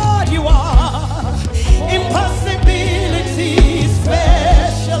God, you are impossibility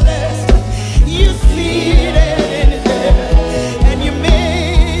specialist. You seated in heaven and you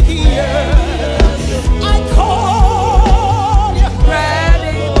made the earth. I call you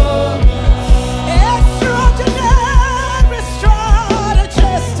incredible, extraordinary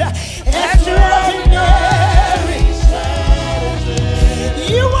strategist, extraordinary.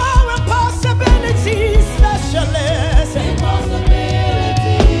 You are a possibility specialist.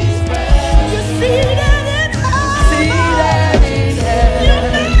 You seated in heaven. You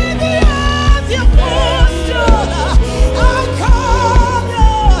made the earth your footstool. I call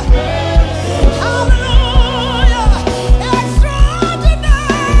you, hallelujah,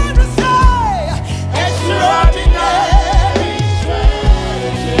 extraordinary. Say, extraordinary.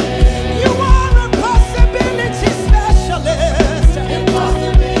 You are a possibility specialist.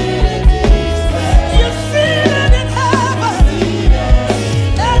 You seated in heaven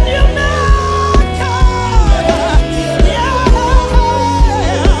and you made God. Yeah,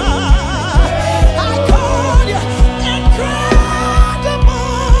 I call you incredible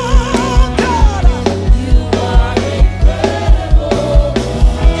God.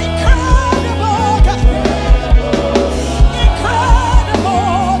 Incredible God.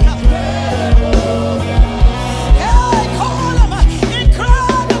 Incredible God. Hey, call him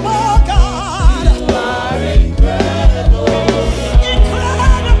incredible God.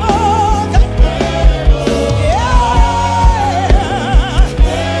 Incredible God.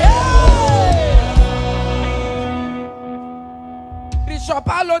 Bishop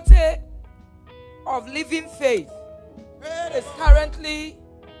Alote of Living Faith is currently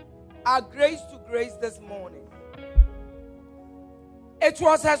at Grace to Grace this morning. It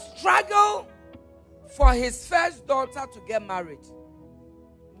was a struggle for his first daughter to get married.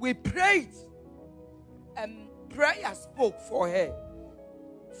 We prayed and prayer spoke for her.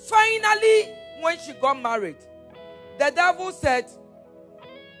 Finally, when she got married, the devil said,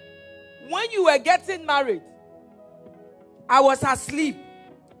 when you were getting married, I was asleep,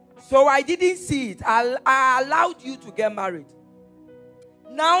 so I didn't see it. I allowed you to get married.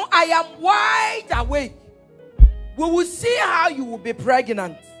 Now I am wide awake. We will see how you will be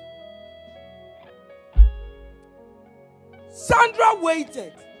pregnant. Sandra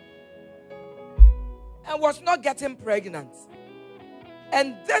waited and was not getting pregnant.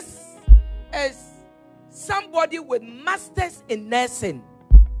 And this is somebody with masters in nursing.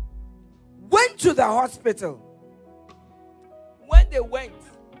 Went to the hospital. When they went,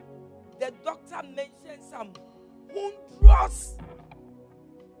 the doctor mentioned some hundreds.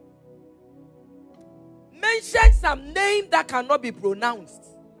 Mentioned some name that cannot be pronounced.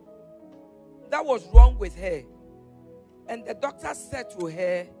 That was wrong with her. And the doctor said to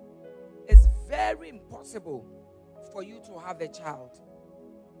her, it's very impossible for you to have a child.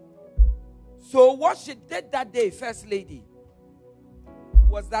 So what she did that day, First Lady,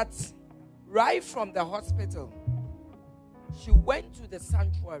 was that right from the hospital, she went to the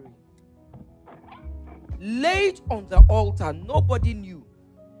sanctuary, laid on the altar, nobody knew,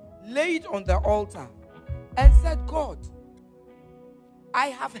 laid on the altar and said, God, I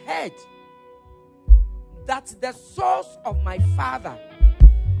have heard that the source of my father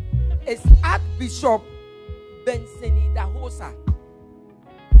is Archbishop Benseni Dahosa.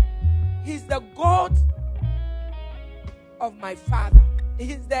 He's the God of my father.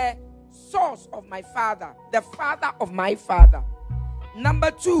 He's the source of my father, the father of my father.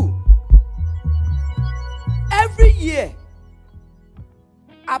 Number 2, every year,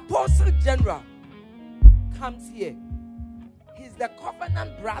 Apostle General comes here. He's the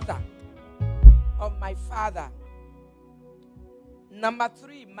covenant brother of my father. Number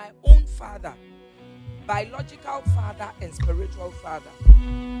 3, my own father, biological father and spiritual father.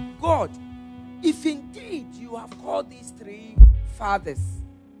 God, if indeed you have called these 3 fathers,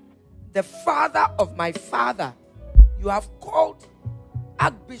 the father of my father, you have called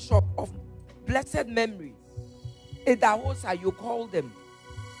Archbishop of blessed memory, Idahosa, you called them,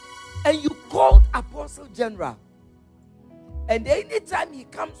 and you called Apostle General, and anytime he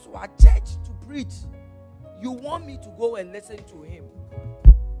comes to our church to preach, you want me to go and listen to him,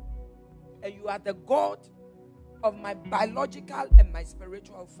 and you are the God of my biological and my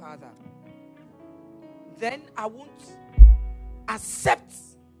spiritual father, then I won't accept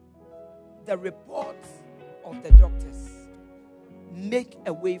the report of the doctors. Make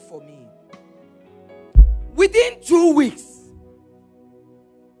a way for me. Within 2 weeks,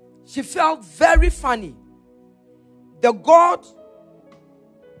 she felt very funny. The God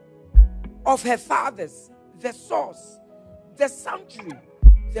of her fathers, the source, the sanctuary,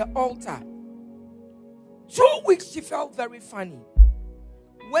 the altar. 2 weeks she felt very funny.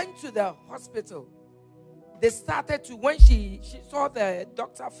 Went to the hospital. They started to, when she saw the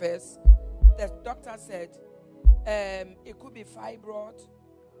doctor first, the doctor said, it could be fibroid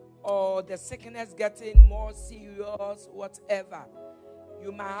or the sickness getting more serious, whatever.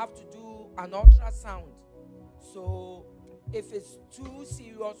 You might have to do an ultrasound. So if it's too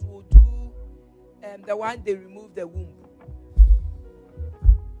serious, we'll do the one they remove the womb.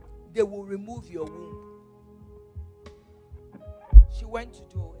 They will remove your womb. She went to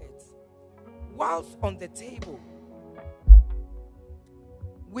do it. Whilst on the table,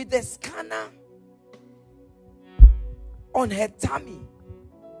 with the scanner on her tummy,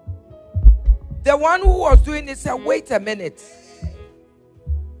 the one who was doing it said, wait a minute.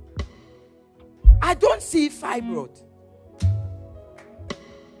 I don't see fibroid.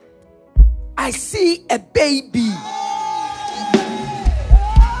 I see a baby.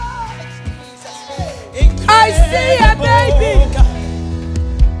 I see a baby.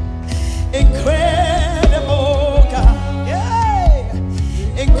 Incredible God. Yeah.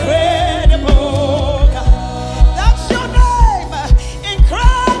 Incredible God. That's your name.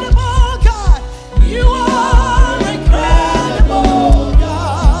 Incredible God. You are incredible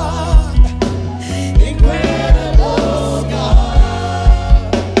God. Incredible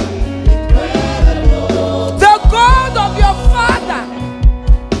God. Incredible. The God of your father,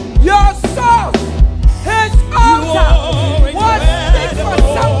 your source, his altar, will speak for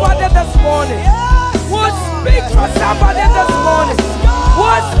somebody this morning. Will speak for somebody this morning.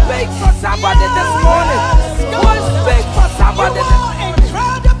 Will speak for somebody this morning. Will speak for somebody this morning.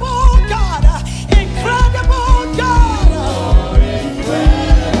 Incredible God. Incredible God.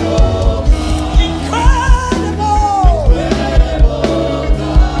 Incredible. Incredible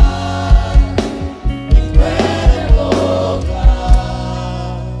God. Incredible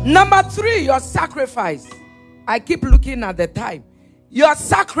God. Number 3, your sacrifice. I keep looking at the time. Your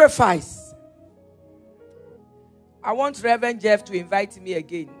sacrifice. I want Reverend Jeff to invite me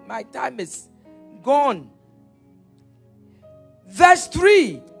again. My time is gone. Verse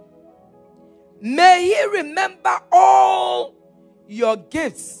 3. May he remember all your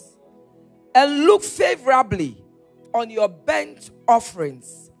gifts and look favorably on your burnt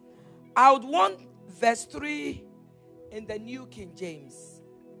offerings. I would want verse 3 in the New King James.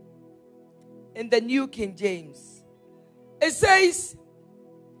 In the New King James. It says,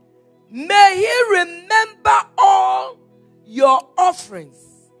 may he remember all your offerings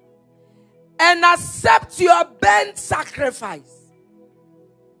and accept your burnt sacrifice.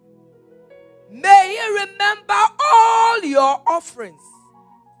 May he remember all your offerings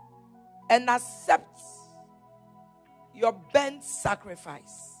and accept your burnt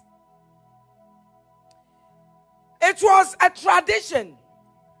sacrifice. It was a tradition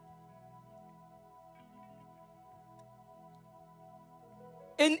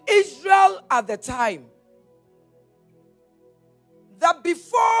in Israel at the time that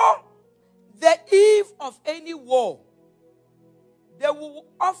before the eve of any war, they will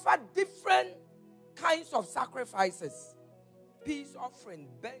offer different kinds of sacrifices. Peace offering,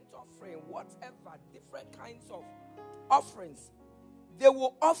 burnt offering, whatever, different kinds of offerings. They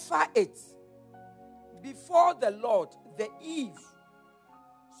will offer it before the Lord, the eve.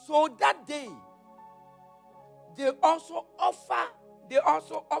 So that day, they also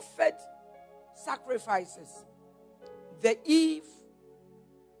offered sacrifices. The eve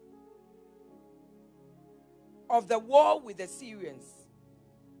of the war with the Syrians.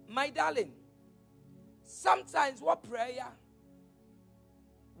 My darling, sometimes what prayer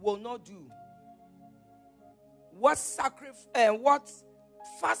will not do, what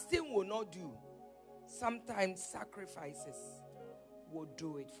fasting will not do, sometimes sacrifices will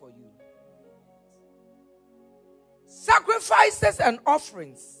do it for you. Sacrifices and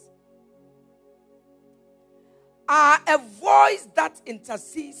offerings are a voice that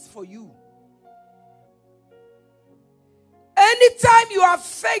intercedes for you. Anytime you are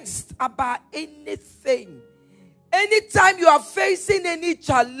faced about anything, anytime you are facing any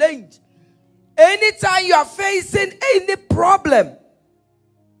challenge, anytime you are facing any problem,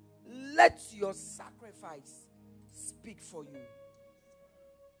 let your sacrifice speak for you.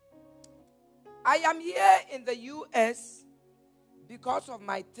 I am here in the U.S. because of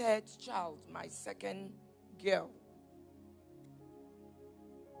my third child, my second girl.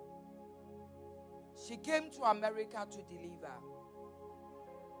 She came to America to deliver.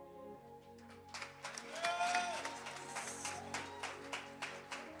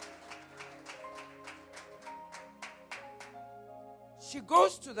 She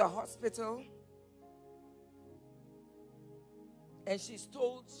goes to the hospital and she's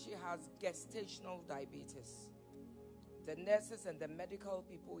told she has gestational diabetes. The nurses and the medical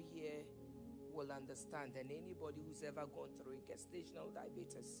people here will understand, and anybody who's ever gone through gestational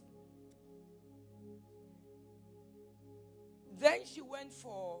diabetes. Then she went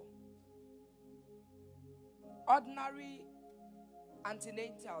for ordinary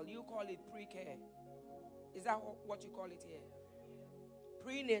antenatal. You call it pre-care. Is that what you call it here?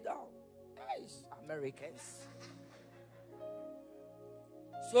 Prenatal. Nice Americans.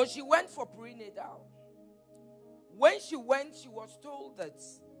 So she went for prenatal. When she went, she was told that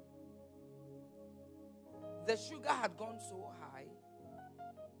the sugar had gone so high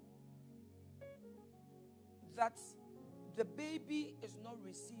that the baby is not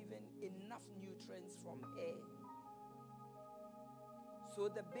receiving enough nutrients from her. So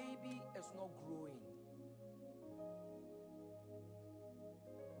the baby is not growing.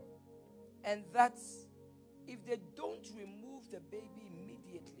 And that's, if they don't remove the baby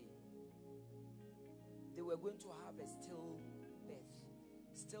immediately, they were going to have a stillbirth.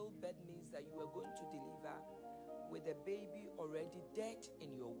 Stillbirth means that you are going to deliver with the baby already dead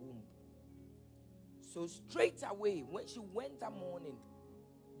in your womb. So straight away, when she went that morning,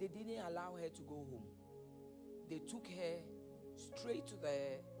 they didn't allow her to go home. They took her straight to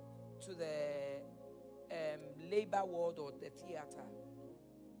the labor ward or the theater.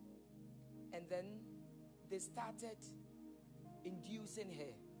 And then they started inducing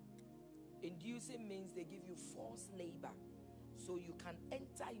her. Inducing means they give you forced labor. So you can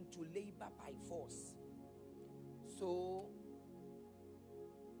enter into labor by force. So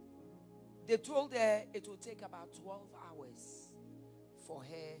they told her it will take about 12 hours for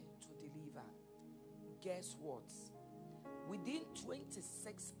her to deliver. Guess what? Within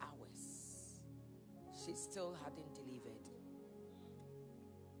 26 hours, she still hadn't delivered.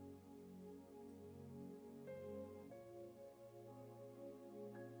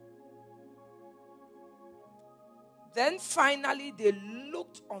 Then finally they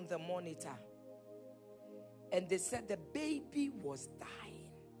looked on the monitor and they said the baby was dying.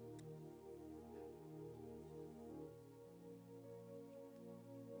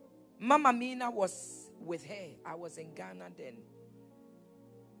 Mama Mina was with her. I was in Ghana then.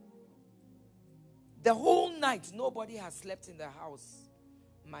 The whole night, nobody has slept in the house.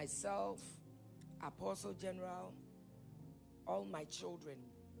 Myself, Apostle General, all my children,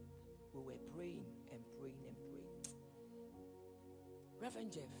 we were praying and praying and praying.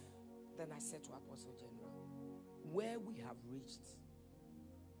 Reverend Jeff, then I said to Apostle General, where we have reached,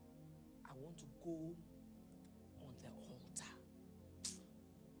 I want to go on the altar.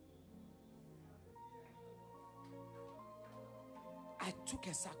 I took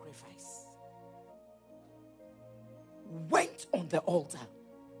a sacrifice, went on the altar.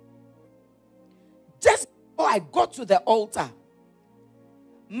 Just before I got to the altar,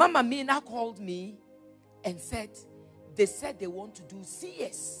 Mama Mina called me and said, they said they want to do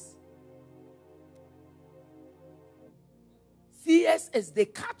CS. CS is they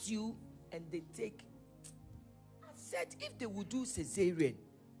cut you and they take. I said if they would do cesarean,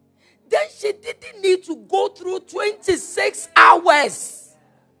 then she didn't need to go through 26 hours.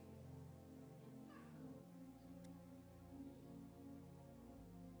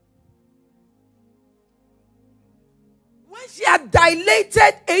 When she had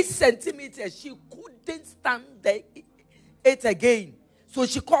dilated 8 centimeters, she couldn't stand it again. So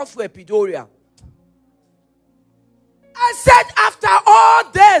she called for epidural. I said, after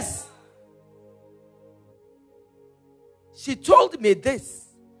all this, she told me this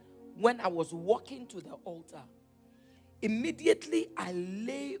when I was walking to the altar. Immediately, I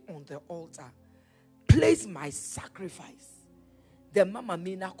lay on the altar, placed my sacrifice. The Mama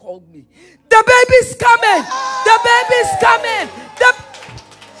Mina called me. The baby's coming! The baby's coming!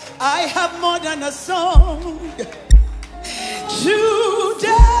 I have more than a song. Today,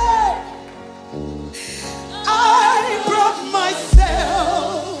 I brought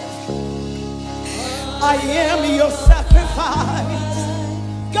myself. I am your sacrifice.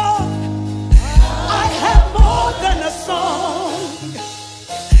 God, I have more than a song.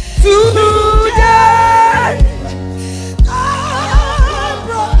 Today, I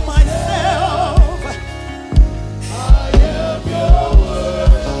brought myself. I am your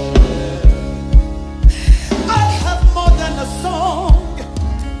worship. I have more than a song.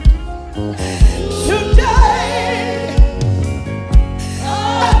 Today,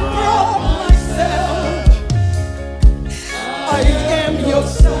 I brought myself. I am your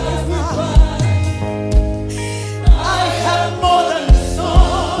sacrifice. I have more than a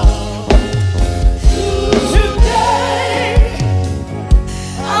song. Today,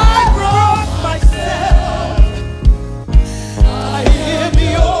 I brought myself. I am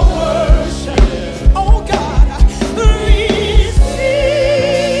your worship. Oh God, receive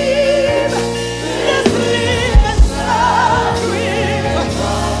this living sacrifice.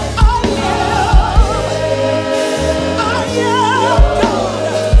 I am God.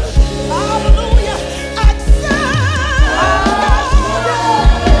 Hallelujah. Accept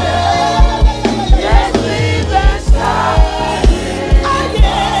this living sacrifice. I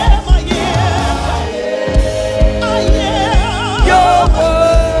am your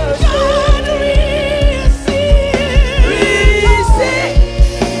word. God, receive Receive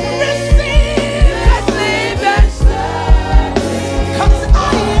this living sacrifice. 'Cause I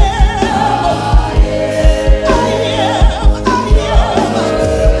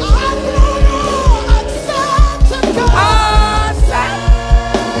accept God.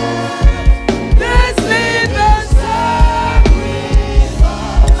 this living sacrifice.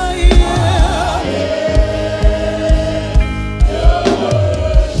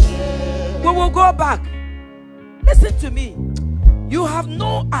 We will go back. Listen to me. You have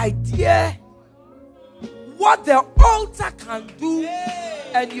no idea what the altar can do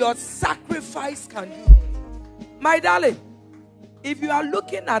and your sacrifice can do. My darling, if you are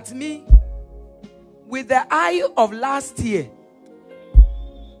looking at me with the eye of last year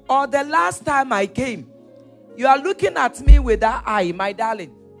or the last time I came, you are looking at me with that eye, my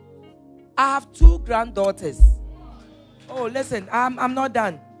darling. I have 2 granddaughters. Oh, listen, I'm not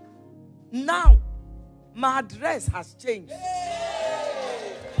done. Now, my address has changed.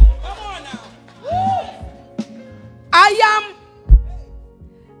 Come on now. I am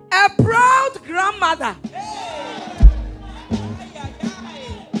a proud grandmother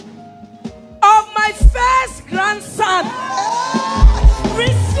of my first grandson.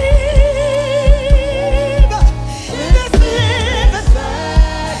 Receive this living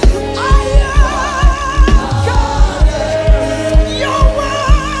sacrifice. I am God, your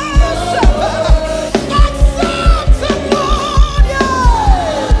worship. Accept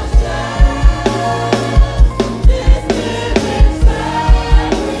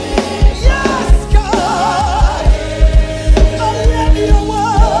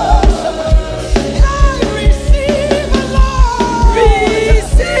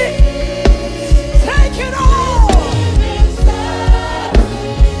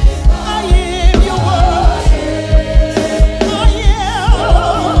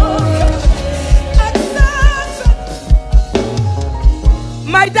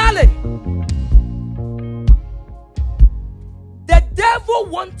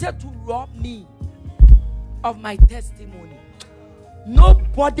wanted to rob me of my testimony.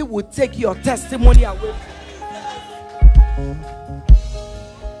 Nobody will take your testimony away.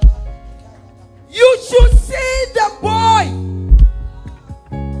 You should see the boy.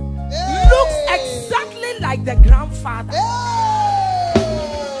 Looks exactly like the grandfather.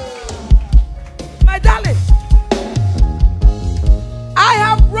 My darling, I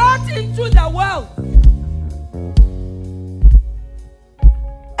have brought into the world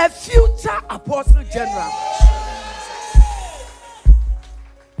a future apostle general.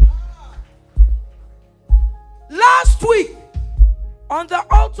 Last week, on the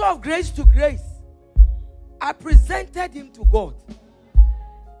altar of grace to grace, I presented him to God.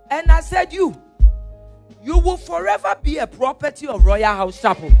 And I said, you will forever be a property of Royalhouse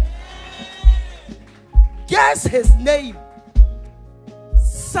Chapel. Guess his name?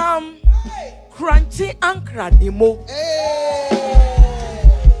 Some Korankye-Ankrah Nemo.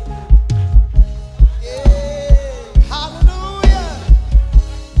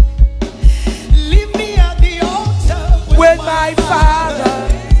 With my father,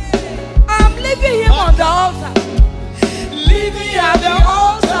 I'm leaving him on the altar. Leave me at the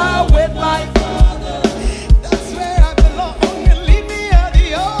altar with my father. That's where I belong. Leave me at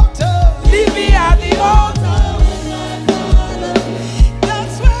the altar. Leave me at the altar with my father.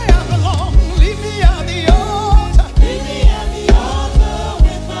 That's where I belong. Leave me at the altar. Leave me at the altar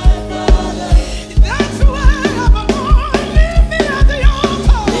with my father. That's where I belong. Leave me at the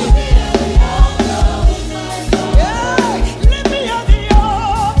altar. Leave me at the altar with my father. Yeah. Leave me at the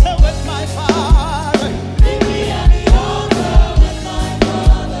altar with my father. Leave me at the altar with my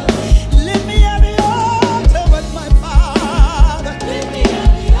father. Leave me at the altar with my father. Leave me at the altar with my father.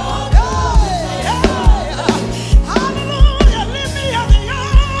 Hallelujah. Leave me at the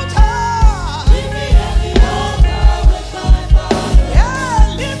altar. Leave me at the altar with my father.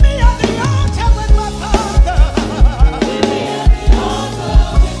 Yeah. Leave me at the altar with my father. Leave me at the altar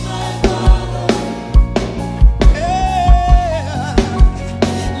with my father. Yeah.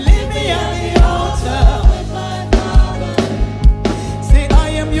 Leave me at the altar with my father. Say, I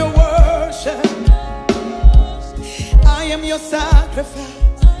am your worship. I am your sacrifice.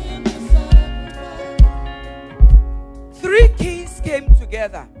 Three kings came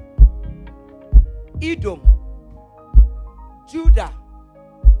together: Edom, Judah,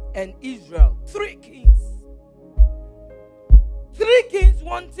 and Israel. Three kings. Three kings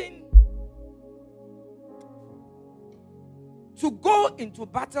wanting to go into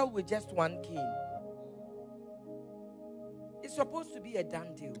battle with just one king. It's supposed to be a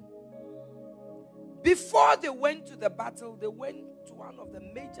done deal. Before they went to the battle, they went to one of the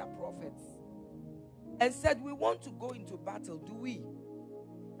major prophets and said, we want to go into battle, do we?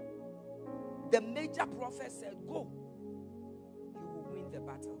 The major prophet said, go. You will win the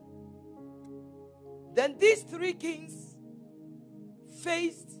battle. Then these three kings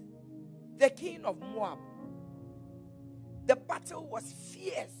faced the king of Moab. The battle was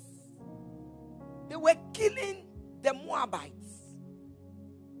fierce. They were killing the Moabites.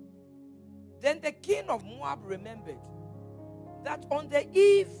 Then the king of Moab remembered that on the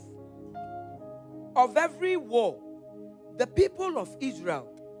eve of every war, the people of Israel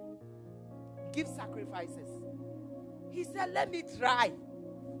give sacrifices. He said, let me try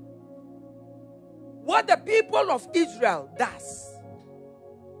what the people of Israel does.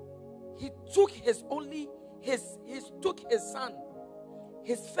 He took his son,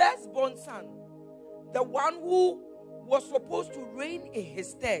 his firstborn son, the one who was supposed to reign in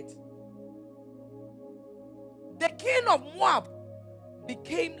his stead. The king of Moab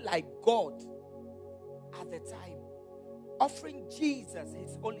became like God at the time, offering Jesus,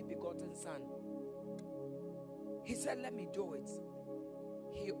 his only begotten son. He said, let me do it.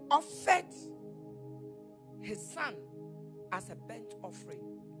 He offered his son as a burnt offering.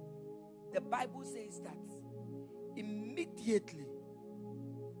 The Bible says that immediately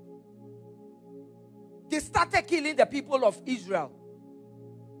they started killing the people of Israel.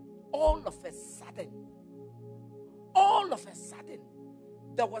 All of a sudden,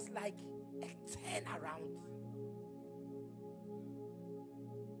 there was like a turnaround.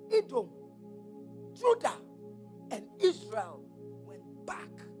 Edom, Judah, and Israel went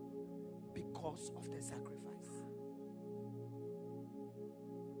back because of the sacrifice.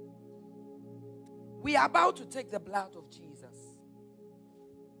 We are about to take the blood of Jesus.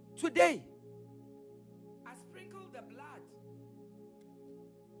 Today, I sprinkle the blood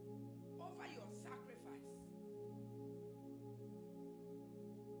over your sacrifice.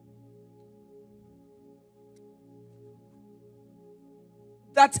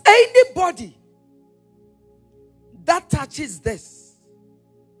 That anybody that touches this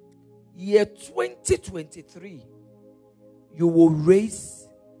year 2023, you will raise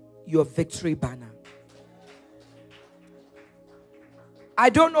your victory banner. I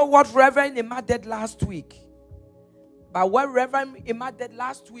don't know what Reverend Emma did last week, but what Reverend Emma did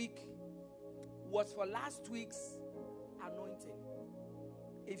last week was for last week's anointing.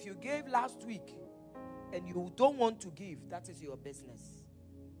 If you gave last week and you don't want to give, that is your business.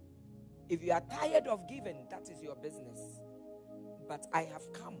 If you are tired of giving, that is your business. But I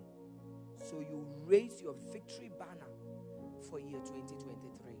have come so you raise your victory banner for year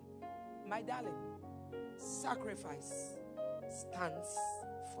 2023. My darling, sacrifice stands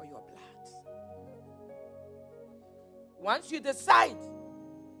for your blood. Once you decide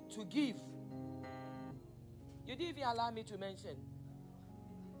to give, you didn't even allow me to mention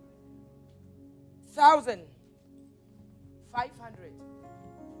 1,500.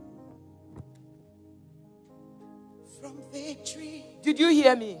 From victory. Did you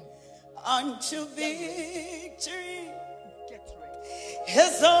hear me? Unto victory. Get ready.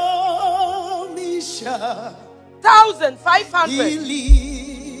 His only shall 1,500. he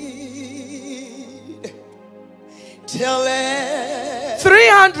lead till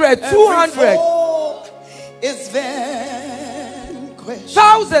 300, 200. is vanquished.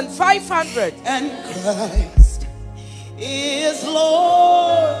 1,500. And Christ is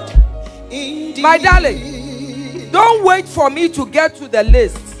Lord indeed. My darling, don't wait for me to get to the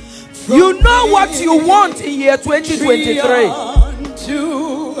list. You know what you want in year 2023.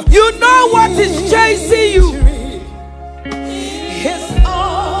 You know what is chasing you. His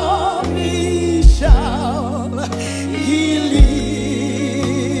army shall he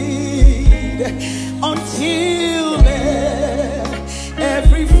lead until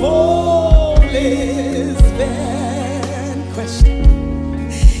every foe is vanquished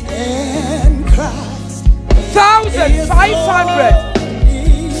and Christ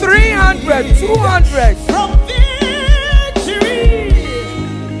 1,500, 300, 200. From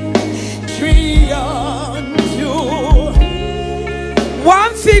victory unto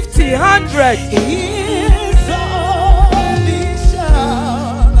 150, 100. his army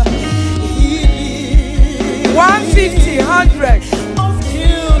shall he lead 150, 100.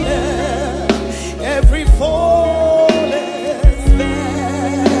 until every foe is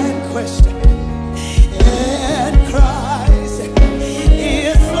vanquished and Christ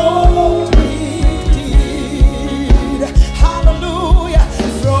is Lord indeed. Hallelujah.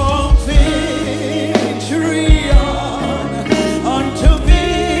 From victory unto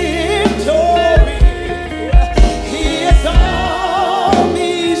victory, his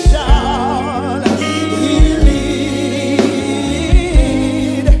army shall he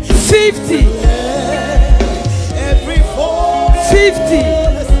lead. 50, Every foe 50.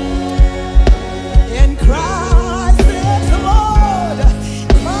 in Christ is Lord.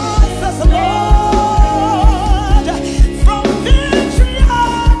 Christ is Lord. From victory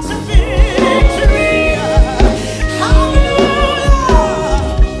unto victory. Hallelujah.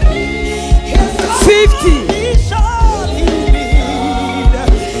 His 50. army shall he lead.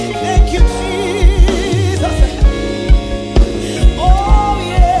 Thank you, Jesus. Oh,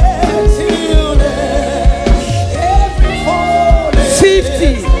 yes, he'll every foe.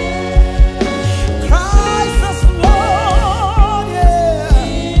 50. Christ is Lord, yeah.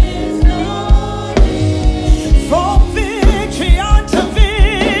 From victory unto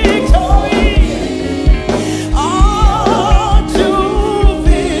victory, unto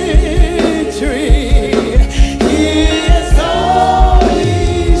victory, his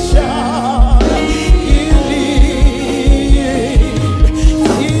only shall he lead.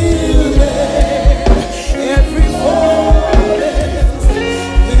 He'll every foe is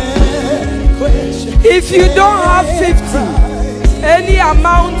vanquished. If you don't have 50, any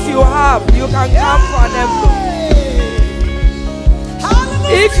amount you have, you can come for an envelope.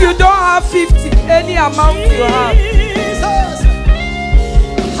 If you don't have 50, any amount you have. Jesus,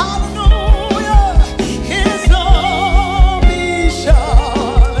 hallelujah, his army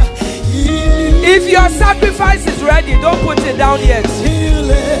shall he If your sacrifice is ready, don't put it down yet.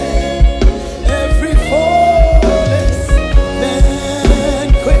 heal every foe is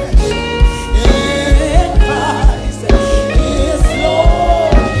vanquished, and Christ is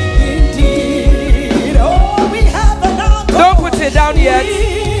Lord indeed. Oh, we have an uncle. Don't put it down yet.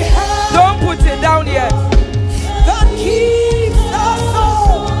 We have Don't put it down yet. that keeps us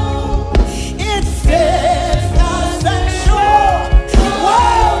soul. It steadfast and sure.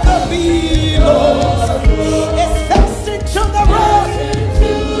 While the billows is fast into the rock,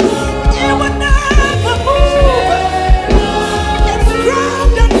 it would never move. It's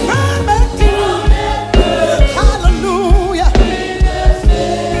grounded firm and deep. Hallelujah.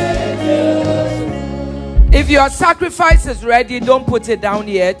 your sacrifice is ready, don't put it down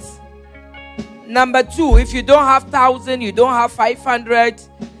yet. Number 2, if you don't have 1,000, you don't have 500,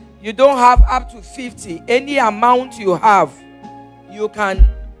 you don't have up to 50, any amount you have, you can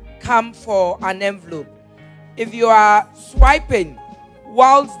come for an envelope. If you are swiping,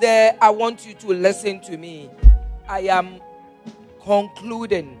 whilst there, I want you to listen to me. I am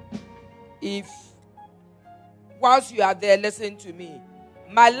concluding. If whilst you are there, listen to me.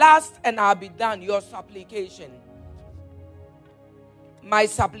 My last, and I'll be done, your supplication.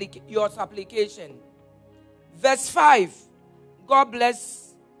 Your supplication. Verse 5. God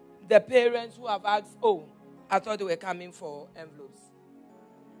bless the parents who have asked. Oh, I thought they were coming for envelopes.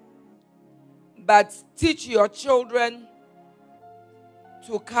 But teach your children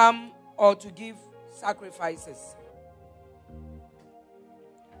to come or to give sacrifices.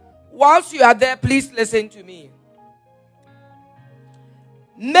 Whilst you are there, please listen to me.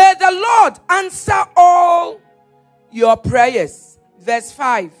 May the Lord answer all your prayers. Verse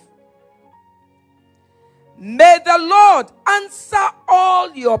 5. May the Lord answer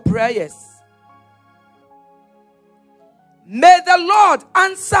all your prayers. May the Lord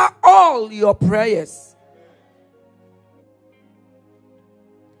answer all your prayers.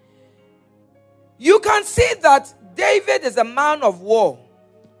 You can see that David is a man of war.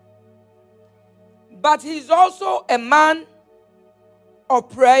 But he's also a man of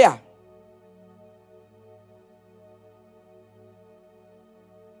prayer.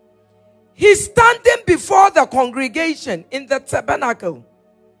 He's standing before the congregation in the tabernacle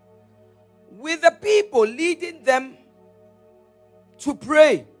with the people, leading them to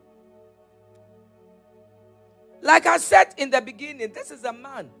pray. Like I said in the beginning, this is a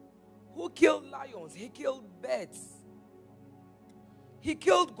man who killed lions, he killed birds, he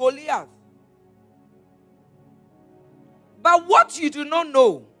killed Goliath. But what you do not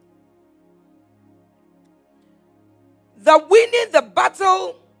know, that winning the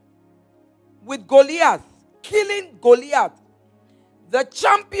battle with Goliath, killing Goliath, the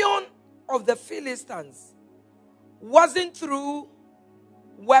champion of the Philistines, wasn't through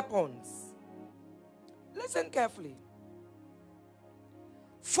weapons. Listen carefully.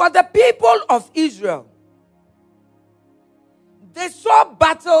 For the people of Israel, they saw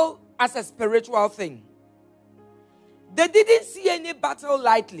battle as a spiritual thing. They didn't see any battle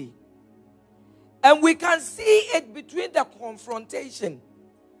lightly. And we can see it between the confrontation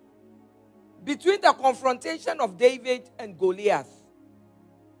of David and Goliath.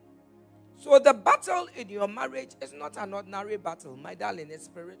 So the battle in your marriage is not an ordinary battle, my darling, it's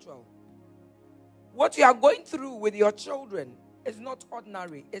spiritual. What you are going through with your children is not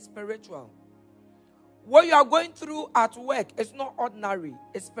ordinary, it's spiritual. What you are going through at work is not ordinary,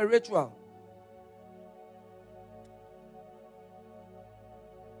 it's spiritual.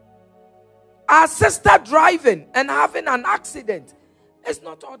 Our sister driving and having an accident is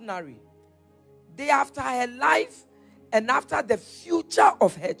not ordinary. Day after her life and after the future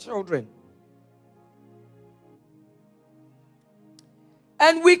of her children.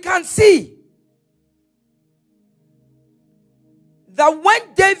 And we can see that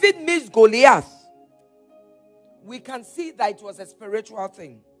when David meets Goliath, we can see that it was a spiritual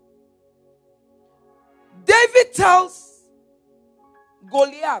thing. David tells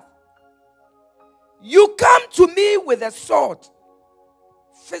Goliath, you come to me with a sword,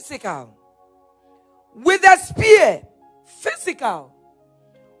 physical. With a spear, physical.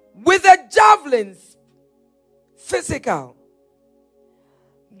 With a javelin, physical.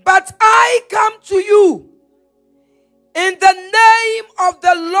 But I come to you in the name of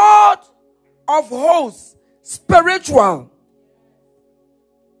the Lord of hosts, spiritual.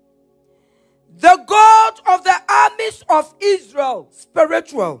 The God of the armies of Israel,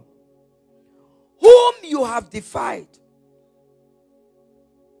 spiritual. Whom you have defied.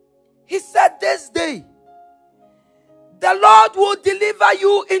 He said, this day, the Lord will deliver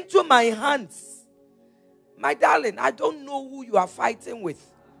you into my hands. My darling, I don't know who you are fighting with.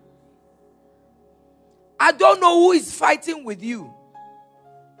 I don't know who is fighting with you.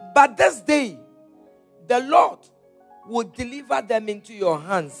 But this day, the Lord will deliver them into your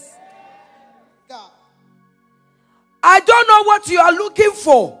hands. God. I don't know what you are looking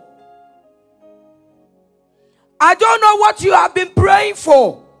for. I don't know what you have been praying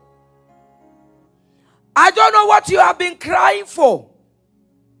for. I don't know what you have been crying for.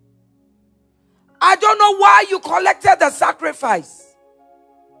 I don't know why you collected the sacrifice,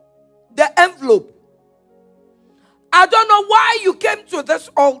 the envelope. I don't know why you came to this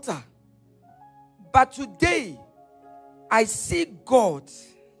altar. But today, I see God,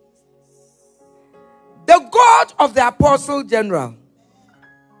 the God of the Apostle General,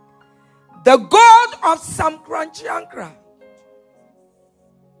 The God of some Korankye-Ankrah.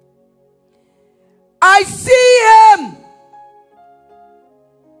 I see him.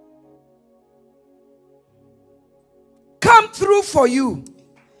 Come through for you.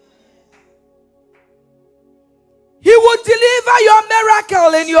 He will deliver your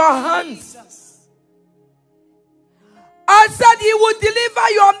miracle in your hands. I said he will deliver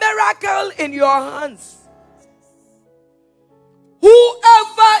your miracle in your hands.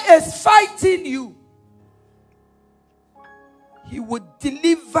 Whoever is fighting you, he will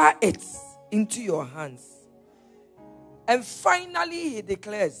deliver it into your hands. And finally he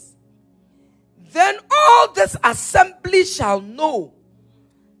declares, then all this assembly shall know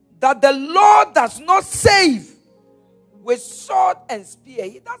that the Lord does not save with sword and spear.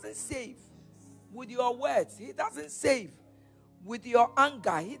 He doesn't save with your words. He doesn't save with your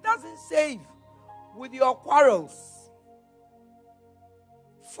anger. He doesn't save with your quarrels.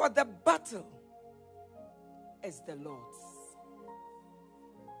 For the battle is the Lord's.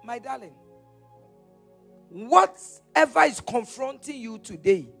 My darling, whatever is confronting you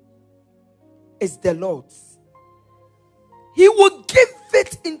today is the Lord's. He will give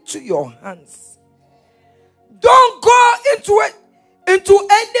it into your hands. Don't go into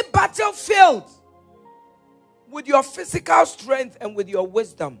any battlefield with your physical strength and with your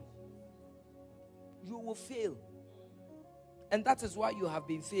wisdom. You will fail. And that is why you have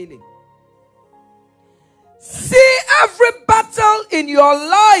been failing. See every battle in your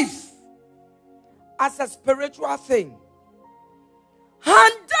life as a spiritual thing.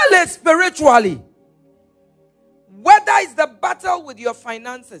 Handle it spiritually. Whether it's the battle with your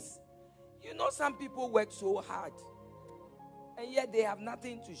finances. You know, some people work so hard and yet they have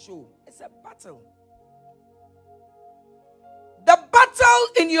nothing to show. It's a battle. The battle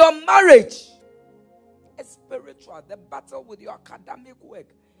in your marriage is spiritual. The battle with your academic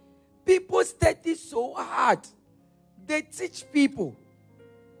work. People study so hard. They teach people.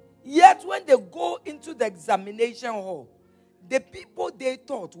 Yet when they go into the examination hall, the people they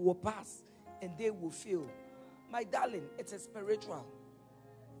thought will pass and they will fail. My darling, it's a spiritual.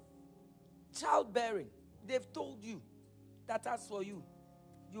 Childbearing, they've told you that as for you,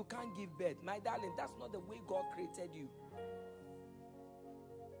 you can't give birth. My darling, that's not the way God created you.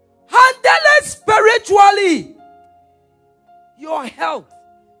 Handle it spiritually. Your health.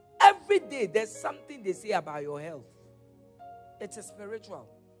 Every day there's something they say about your health. It's a spiritual.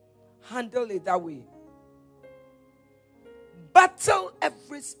 Handle it that way. Battle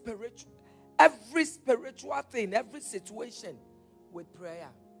every spiritual thing, every situation with prayer.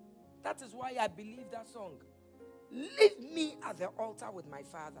 That is why I believe that song. Leave me at the altar with my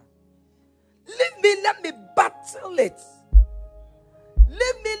Father. Leave me, let me battle it.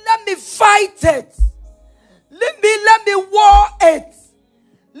 Leave me, let me fight it. Leave me, let me war it.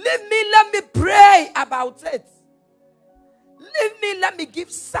 Leave me, let me pray about it. Leave me, let me give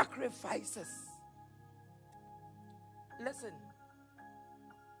sacrifices. Listen.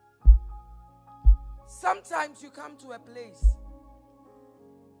 Sometimes you come to a place.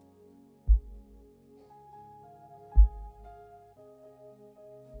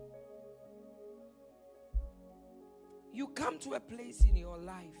 You come to a place in your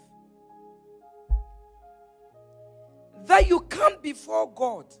life that you come before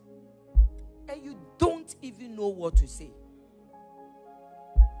God and you don't even know what to say.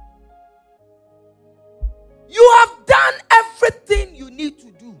 You have done everything you need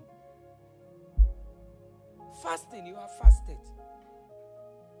to do. Fasting, you have fasted.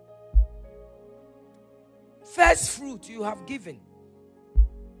 First fruit, you have given.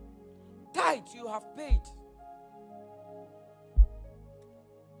 Tithe, you have paid.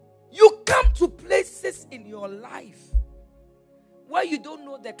 You come to places in your life where you don't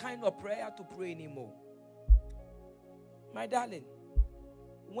know the kind of prayer to pray anymore. My darling,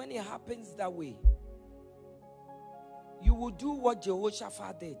 when it happens that way, you will do what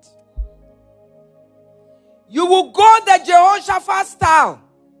Jehoshaphat did. You will go the Jehoshaphat style.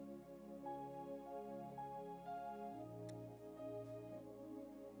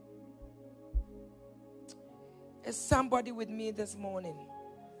 Is somebody with me this morning?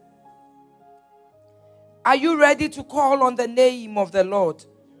 Are you ready to call on the name of the Lord?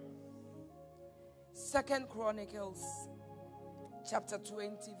 2 Chronicles chapter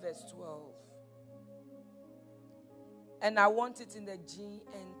 20 verse 12. And I want it in the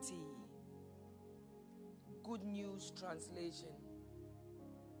GNT, Good News Translation.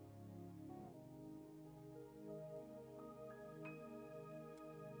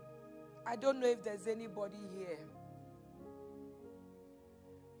 I don't know if there's anybody here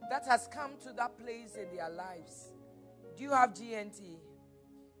that has come to that place in their lives. Do you have GNT?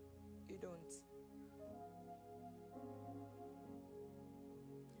 You don't.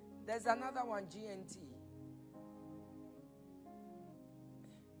 There's another one, GNT.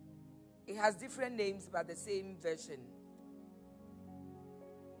 It has different names, but the same version.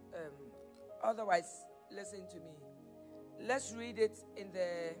 Otherwise, listen to me. Let's read it in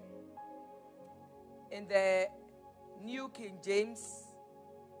the New King James,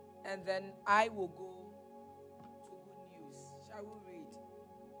 and then I will go to good news. Shall we read?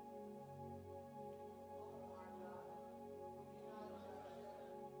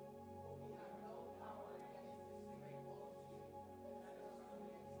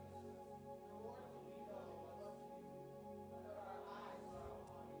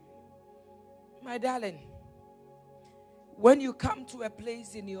 My darling, when you come to a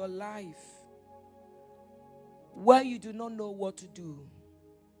place in your life where you do not know what to do,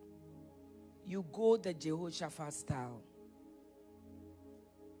 you go the Jehoshaphat style.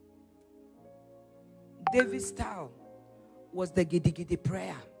 David's style was the giddy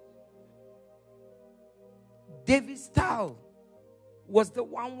prayer. David's style was the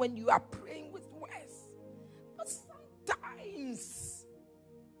one when you are praying with words. But sometimes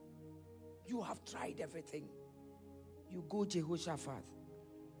you have tried everything. You go Jehoshaphat.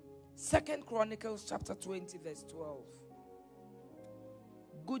 2 Chronicles chapter 20 verse 12.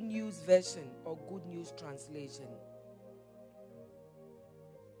 Good News version or Good News translation.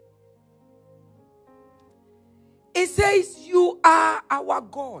 It says, you are our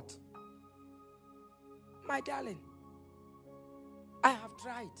God. My darling, I have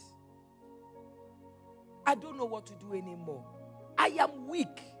tried. I don't know what to do anymore. I am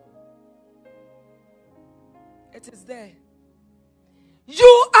weak. It is there.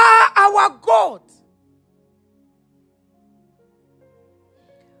 You are our God.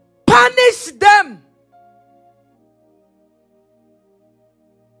 Punish them.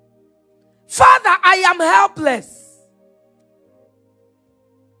 Father, I am helpless.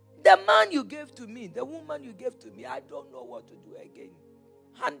 The man you gave to me, the woman you gave to me, I don't know what to do again.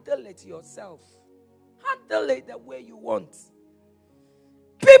 Handle it yourself. Handle it the way you want.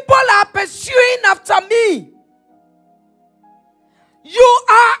 People are pursuing after me. You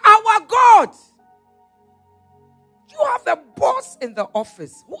are our God. You have a boss in the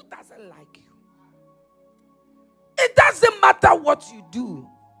office who doesn't like you. It doesn't matter what you do.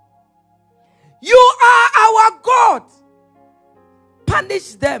 You are our God.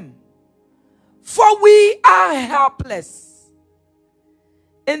 Punish them, for we are helpless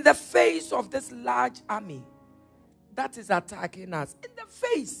in the face of this large army that is attacking us. In the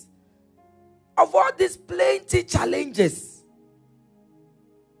face of all these plenty challenges.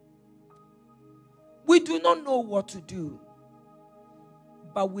 We do not know what to do,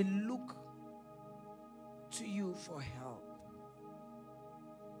 but we look to you for help.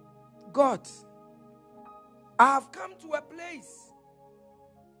 God, I have come to a place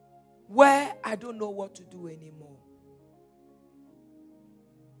where I don't know what to do anymore.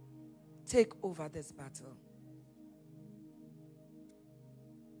 Take over this battle.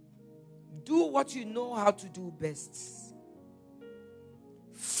 Do what you know how to do best.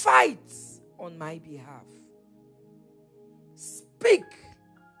 Fight on my behalf. Speak,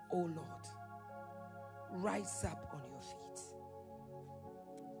 O Lord. Rise up on your feet.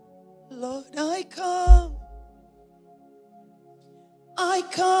 Lord, I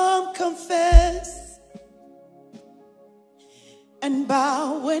come confess and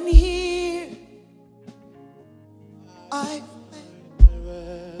bow and hear. I find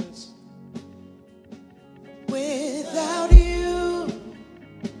rest. Without you,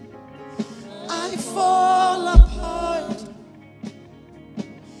 I fall apart.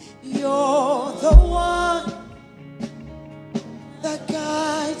 You're the one that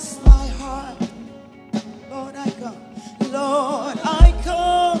guides my heart. Lord, I come. Lord,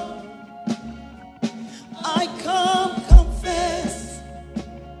 I come confess,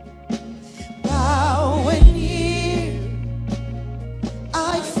 bow and hear.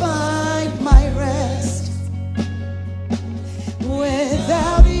 I find my rest.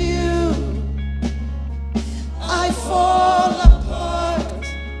 Without you, I fall apart.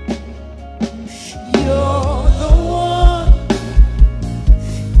 You're the one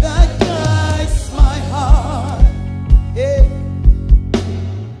that guides my heart. Yeah.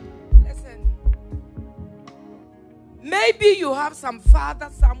 Listen. Maybe you have some father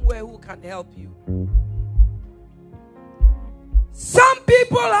somewhere who can help you. Some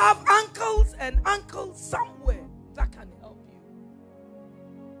people have uncles and uncles somewhere that can help you.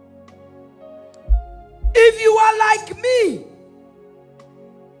 If you are like me,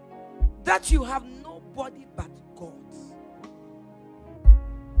 that you have nobody but God,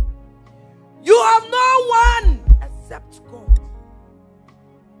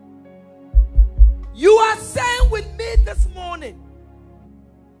 this morning,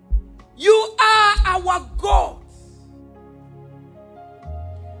 you are our God.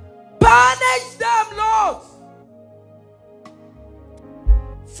 Punish them, Lord,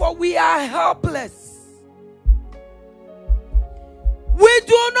 for we are helpless. We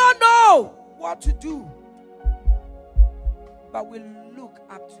do not know what to do, but we look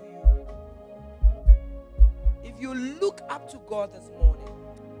up to you. If you look up to God this morning,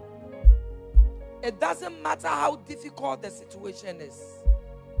 it doesn't matter how difficult the situation is,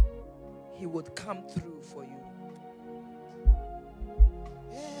 He would come through for you.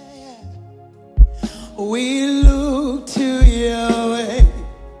 We look to Yahweh.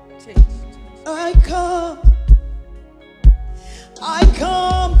 I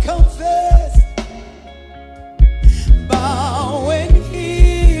come confess, bowing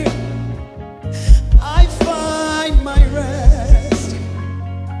here, I find my rest.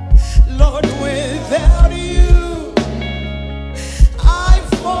 Lord, without you, I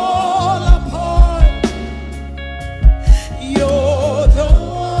fall apart. You're the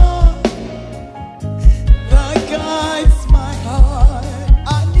one that guides my heart.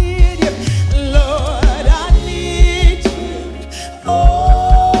 I need you, Lord, I need you.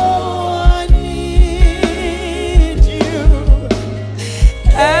 Oh, I need you.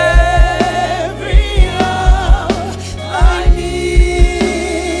 Every hour I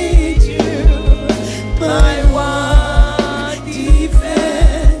need you. My one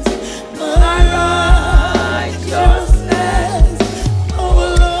defense, my righteousness.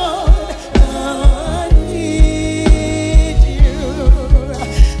 Oh Lord, I need you.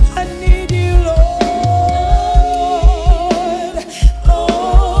 I need you, Lord.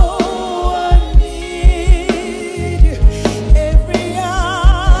 Oh, I need you. Every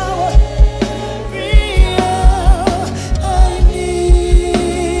hour, I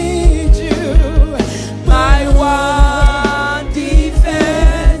need you. My one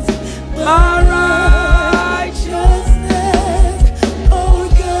defense, my righteousness. Oh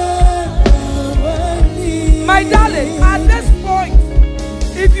God, I need My darling, at this point,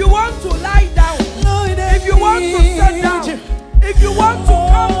 if you want to lie down, if you want to sit down, if you want to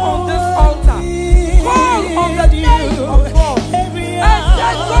come on this altar, call on the name of God and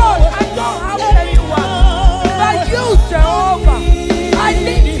say, God, I don't have anyone but you, Jehovah. I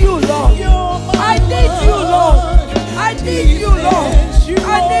need you, Lord. I need you, Lord. I need you, Lord. I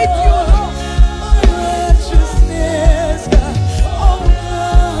need you, Lord. righteousness, God. Oh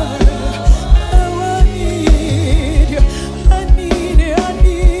God, I need you. I need you. I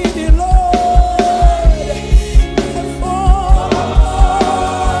need you, Lord. I fall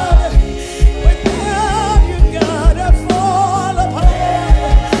apart. Without you, God, I fall apart.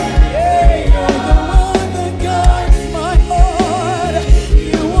 Yeah, you're the one that guides my heart.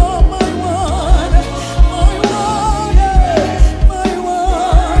 You are my one, my one, my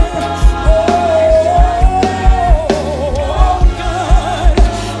one. Oh God,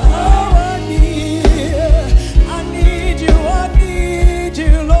 oh I need you,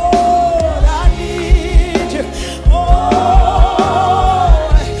 Lord, I need you. Oh,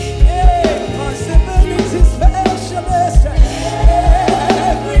 yeah, possibility specialist.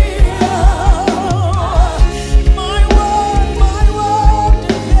 Every hour, my one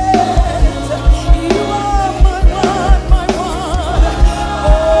defense. You are my one, my one.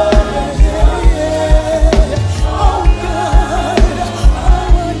 Oh yeah. Oh God, I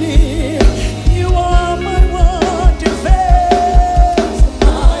need you. Are my one defense.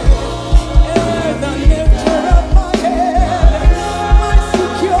 The lifter of my head, my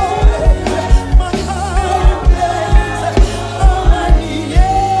security, my hiding place. Oh, I need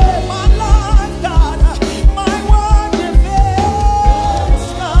my life, God, my one defense,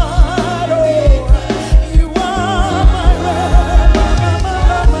 God. Oh, you are my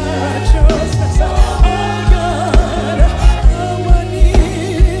righteousness. Oh God, oh I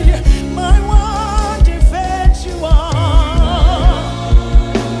need my one defense. You are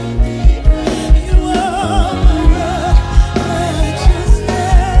my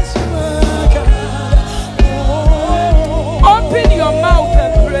righteousness. You are God. Open your mouth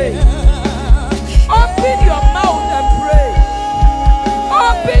and pray. Open your mouth and pray.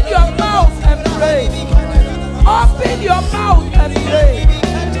 Open your mouth and pray. Open your mouth and pray.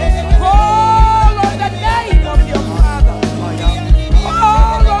 Call on the name of your Father.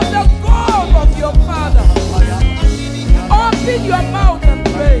 Call on the God of your Father. Open your mouth and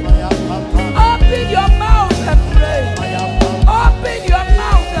pray. Open your mouth and pray. Open your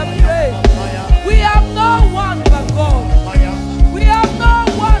mouth and pray. We have no one but God. We have no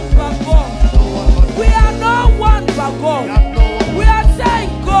one but God. We are no one but God. We are saying,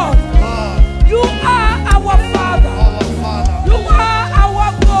 God, you are our Father.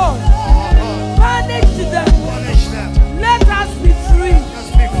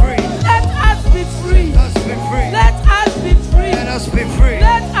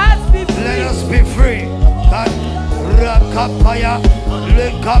 Let us be free. Rakapaya,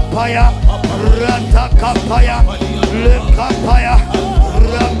 Lekapaya, Ratakapaya, Lekapaya,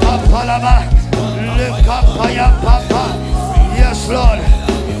 Rakapalama, Lekapaya, Papa. Yes, Lord.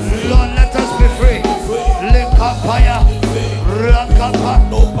 Lord, let us be free. Lekapaya, Rakapa,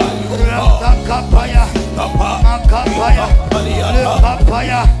 Ratakapaya, Makapaya,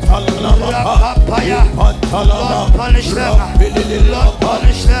 Lekapaya, Rakapaya. Lord, punish them. Lord,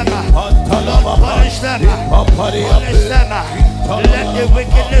 punish them. Lord, punish them. Punish them. Let the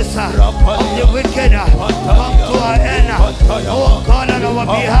wickedness of the wicked come to our end. Oh God, on our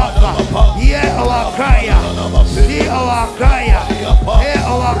behalf, hear our cry, see our cry, hear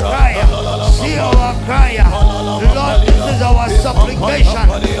our cry, see our cry. Lord, this is our supplication,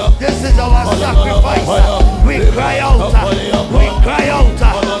 this is our sacrifice. We cry out, we cry out,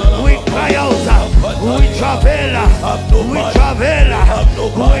 we cry out, we travel, we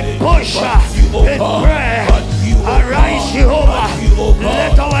push in prayer. Arise, Jehovah.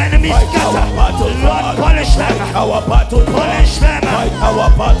 Let our enemies scatter. Lord, punish them. Punish them.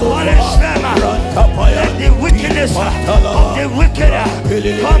 Punish them. Let the wickedness of the wicked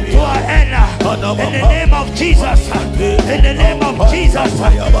come to our end. In the name of Jesus. In the name of Jesus.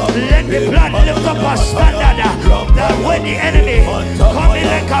 Let the blood lift up a standard that when the enemy come in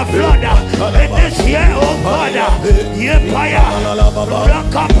like a flood in this year, oh God,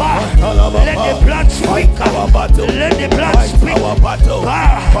 let the blood speak. Let the blood speak.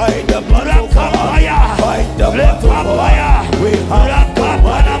 Fight the battle for us. Fight the battle for us. We have the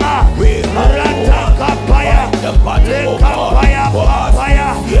battle. We have the battle for us.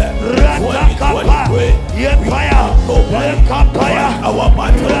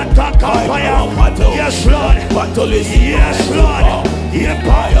 Yes, Lord. Yes, Lord.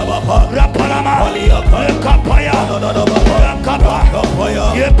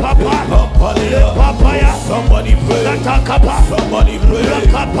 Somebody pray. Somebody pray.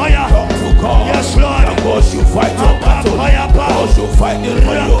 Yes, Lord. Because you fight your battle. Because you fight it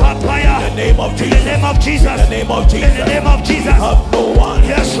for you. In the name of Jesus. In the name of Jesus. In the name of Jesus. In the name of Jesus. You have no one.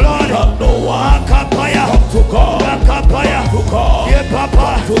 Yes, Lord. You have no one. Come to God. Come to God. Yeah,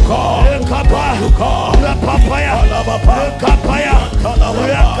 Papa. To God. To God.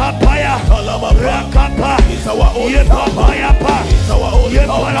 It's our only help. It's our only help.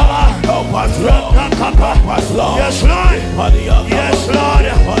 Help us, Lord. Help us, Lord. Yes, Lord. Yes, Lord.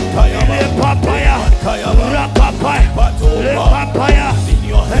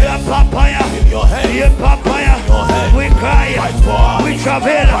 We cry, we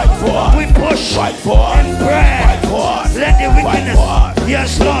travel, we push, in prayer. Let the wickedness,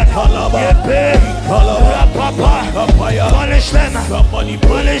 yes, Lord, punish them,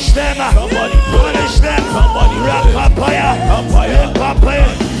 punish them, punish them.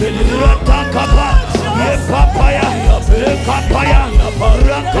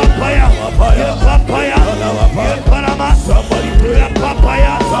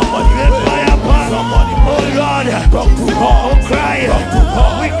 Oh Lord, oh cry,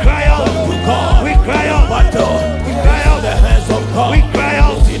 we cry out, we cry out, we cry out, the hands of God, we cry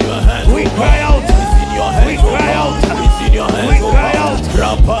out, we cry out, we cry out, we cry out, we cry out,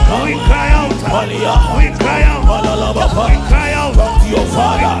 we cry out, we cry out, talk to your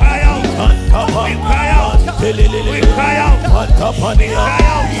father, we cry out, we cry out, we cry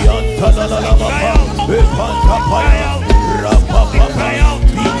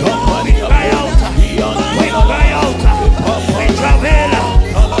out, we travel,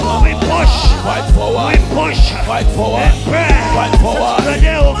 we push, fight forward, we push, fight forward, pray, fight forward,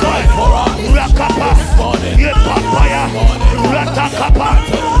 today, oh God, Rakapa, Yepapaya, Ratakapa,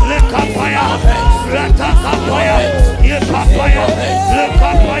 Lekapaya, Ratakapaya, Yepapaya,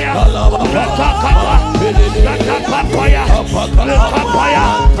 Lekapaya, Ratakapa, Ratakapaya, Lekapaya,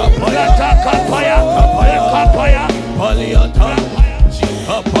 Ratakapaya, Lekapaya, Paliata,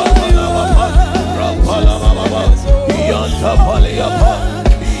 Chikapalama, Rapalama, Yanta Paliapa,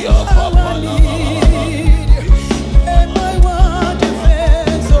 Yapapalama.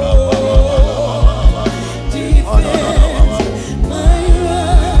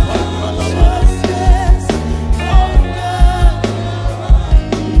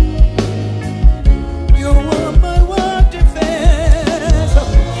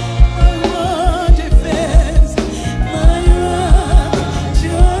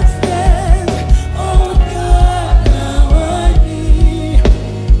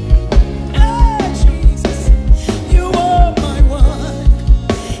 Oh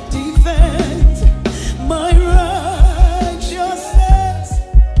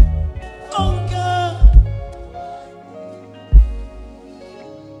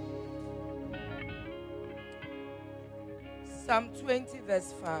Psalm 20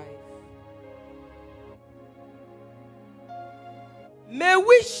 verse 5. May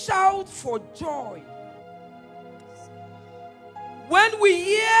we shout for joy when we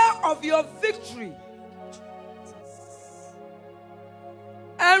hear of your victory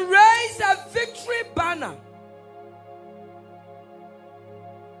and raise a victory banner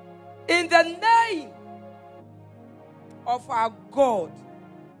in the name of our God.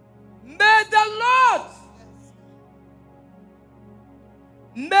 May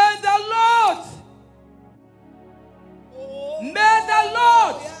the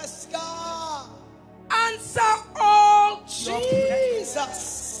Lord Yes, God. answer all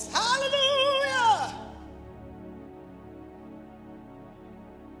Jesus. Hallelujah.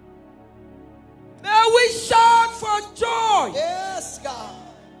 May we shout for joy Yes, God.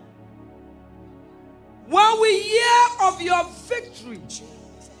 when we hear of your victory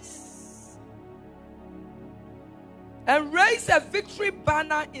Jesus. and raise a victory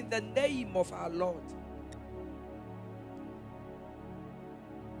banner in the name of our Lord.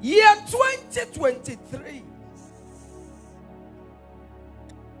 Year 2023,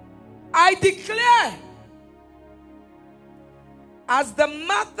 I declare as the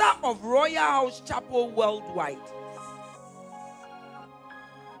mother of Royalhouse Chapel worldwide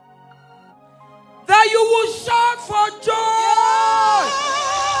that you will shout for joy.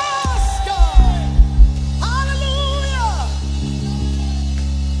 Yes, God. Hallelujah.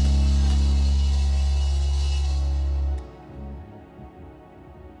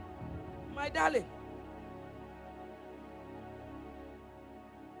 My darling,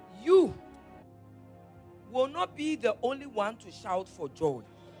 you will not be the only one to shout for joy.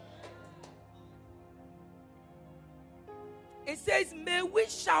 It says, may we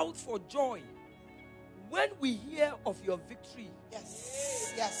shout for joy when we hear of your victory.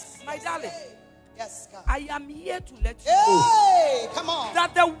 Yes, yes. My darling, Yes, God. I am here to let you know Hey, come on.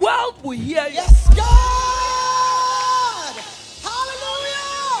 that the world will hear you. Yes, God.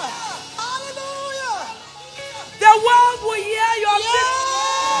 Hallelujah. Hallelujah. The world will hear your victory.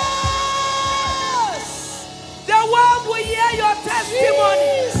 Yes. The world will hear your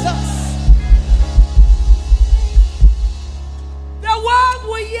testimony. Jesus. The world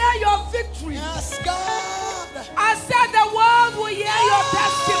will hear your victory. Yes, God. I said the world will hear your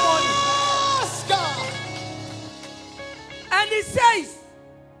testimony. Yes, God. And it says,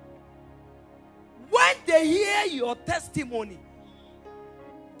 when they hear your testimony,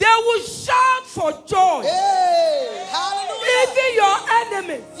 they will shout for joy. Hey, hallelujah. Even your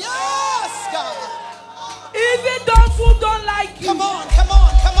enemies, Yes, God. even those who don't like you, Come on, come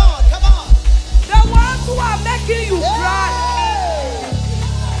on, come on, come on. the ones who are making you cry, Hey.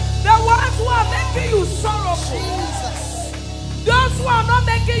 the ones who are making you sorrowful, Jesus. those who are not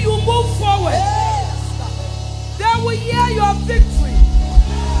making you move forward, Yes, God. they will hear your victory.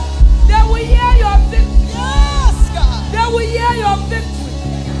 They will hear your victory. Yes, God. They will hear your victory.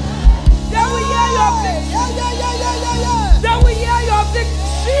 They will hear your victory. Yeah. They will hear your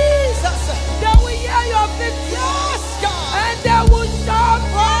victory. Jesus. They will hear your victory. Yes, God. And they will shout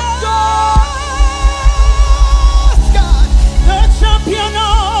for joy. Yes, God. The champion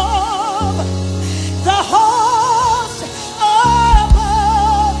of the host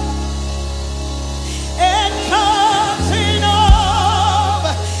above.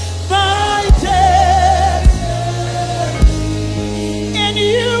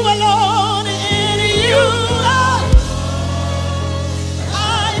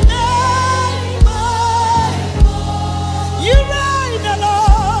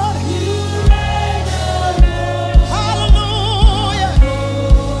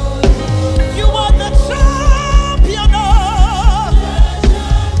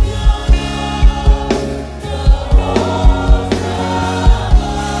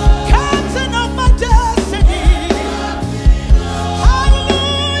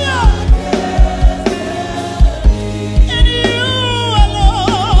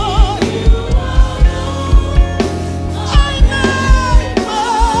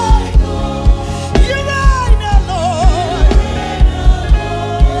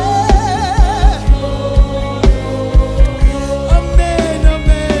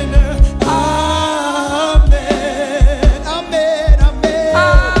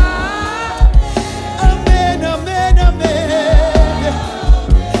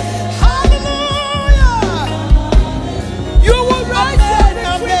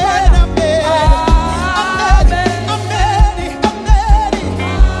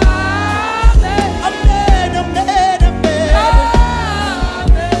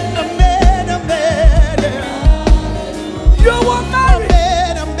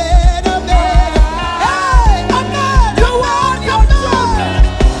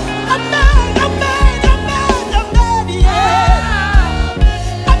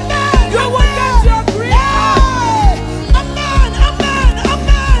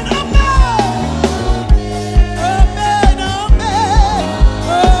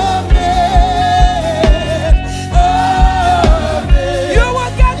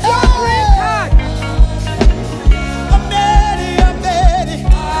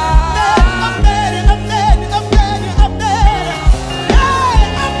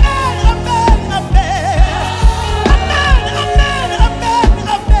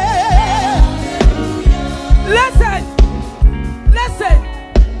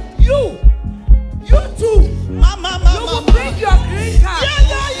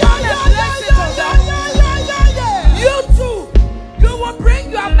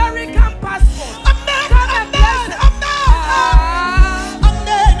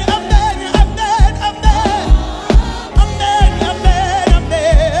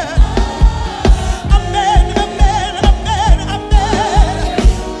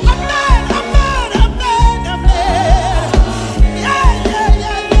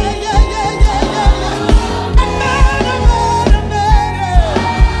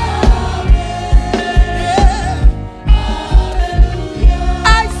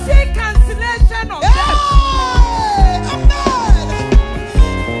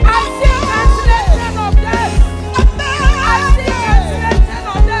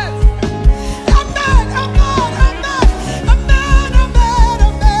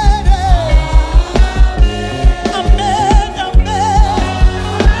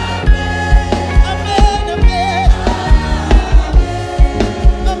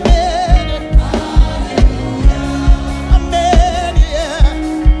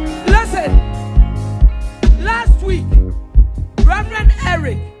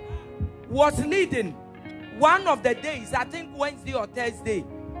 was leading one of the days, I think Wednesday or Thursday,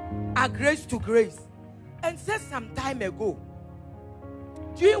 at Grace to Grace, and said some time ago,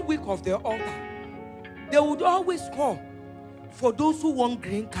 during week of the altar, they would always call for those who want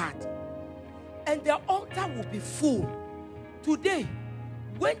green card, and the altar will be full. Today,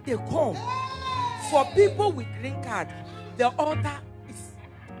 when they call for people with green card, the altar is,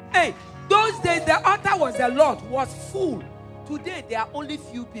 hey, those days the altar was a lot, was full. Today there are only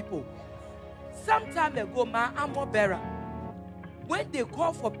few people. Some time ago, my armor bearer, when they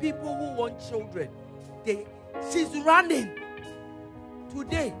call for people who want children, she's running.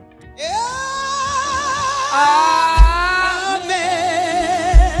 Today, Amen.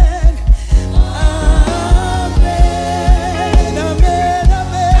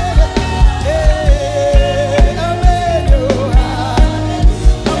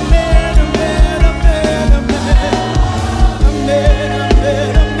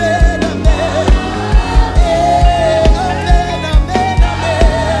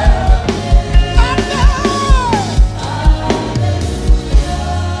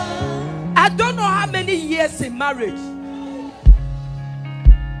 In marriage,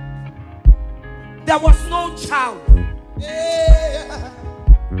 there was no child.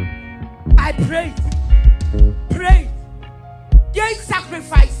 I prayed, gave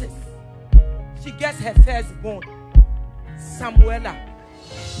sacrifices. She gets her firstborn, Samuela,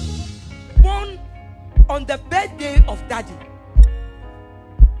 born on the birthday of Daddy.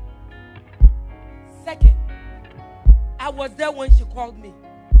 Second, I was there when she called me,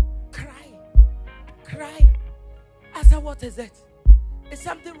 cry. I said, what is it? Is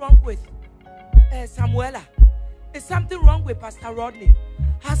something wrong with Samuela? Is something wrong with Pastor Rodney?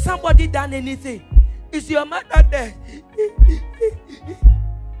 Has somebody done anything? Is your mother dead?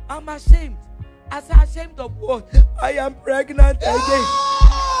 I'm ashamed. I said, ashamed of what? I am pregnant again.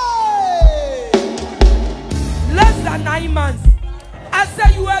 Less than 9 months. I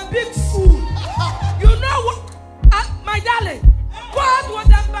said, you are a big fool. You know what? My darling, God will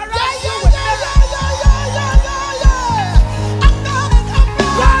embarrass you with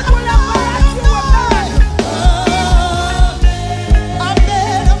God will embarrass you with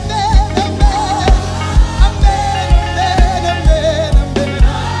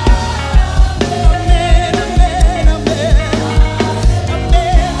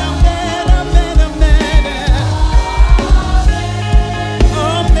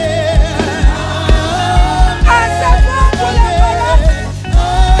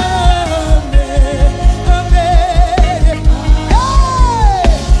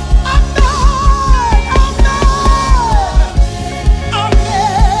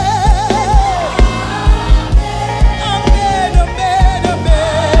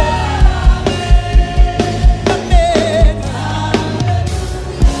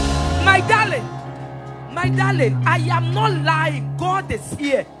I am not lying. God is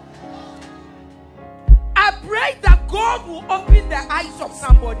here. I pray that God will open the eyes of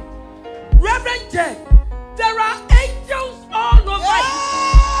somebody. Reverend Jeff, there are angels all over here.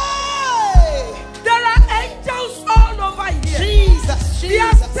 There are angels all over here. Jesus. They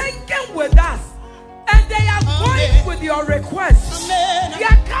are taken with us. And they are going with your request. They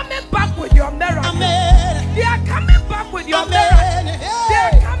are coming back with your miracle. They are coming back with your miracle. They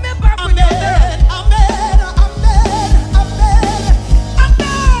are coming back with your miracle.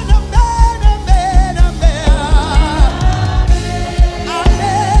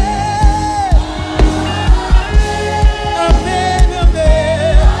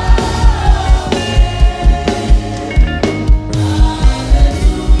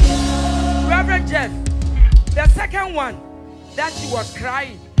 The second one that she was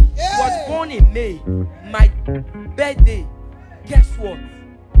crying was born in May, my birthday. Guess what?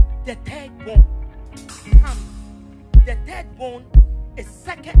 The third born comes. The third born is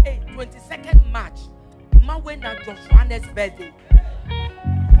 22nd March. Mawena Joshua's birthday.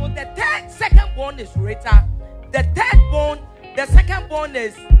 So the second born is Rita. The second born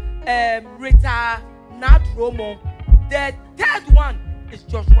is Rita Nadromo. The third one is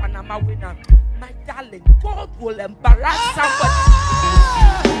Joshua Namawena. My darling, God will embarrass somebody.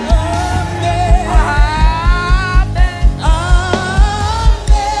 Amen.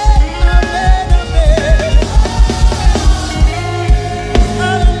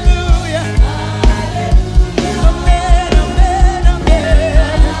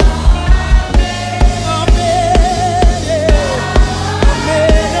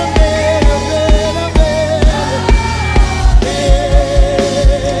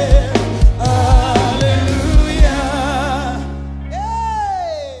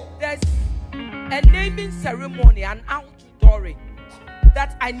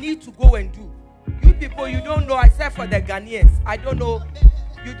 need to go and do. You people, you don't know, except for the Ghanaians. I don't know.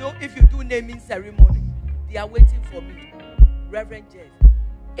 You don't. If you do naming ceremony, they are waiting for me. Reverend Jeff,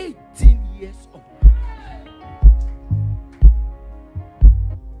 18 years of marriage.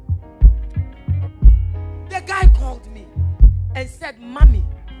 The guy called me and said, "Mommy,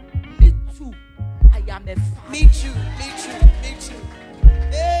 me too. I am a father." Me too.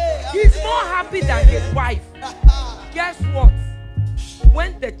 Hey, he's more happy than his wife. Guess what?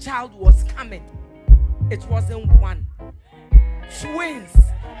 When the child was coming, it wasn't one. Twins,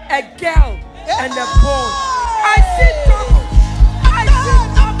 a girl and a boy. I see double. I see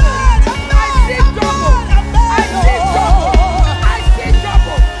double. I see double. I see double. I see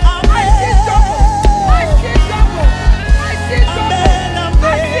double. I see double. I see double. I see double. I see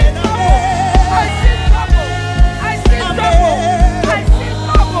double. I see double. I see double. I see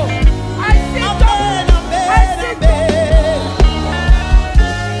double. I see double. I see double.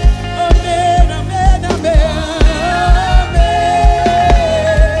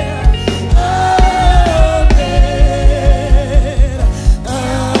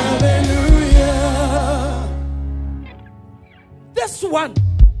 This one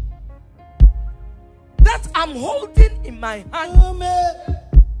that I'm holding in my hand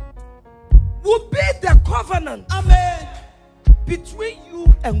will be the covenant between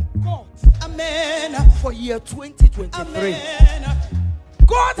you and God for year 2023.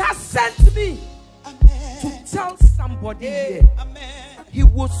 God has sent me to tell somebody here he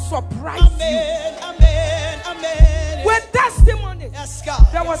will surprise you with testimonies.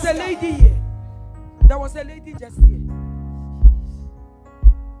 There was a lady here. There was a lady just here.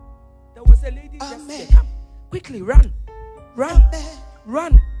 There was a lady just here. Come, quickly, run. Run.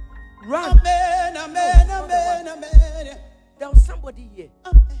 Run. Run. There was somebody here.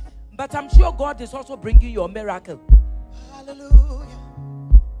 But I'm sure God is also bringing your miracle. Hallelujah.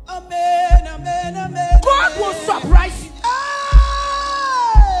 Amen, amen, amen. God will surprise you.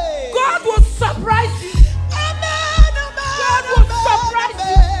 God will surprise you. Amen, amen. God will surprise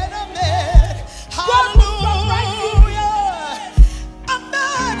you. Amen. God will surprise you.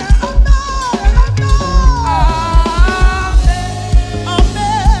 Amen, amen,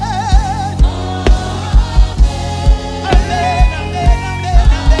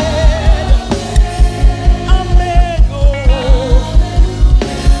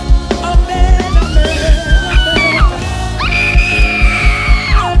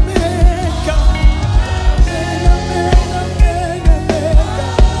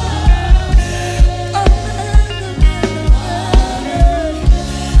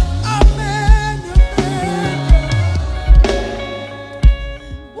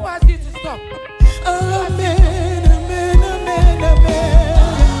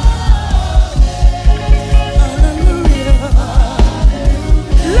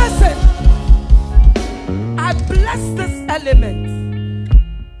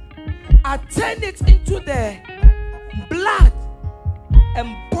 I turn it into the blood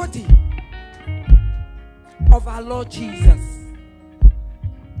and body of our Lord Jesus.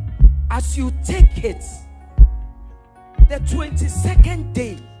 As you take it, the 22nd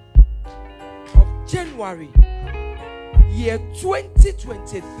day of January, year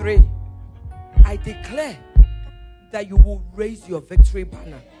 2023, I declare that you will raise your victory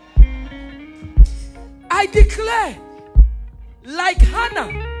banner. I declare, like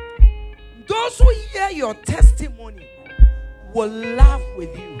Hannah, those who hear your testimony will laugh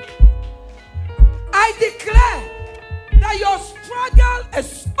with you. I declare that your struggle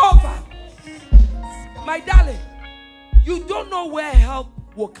is over. My darling, you don't know where help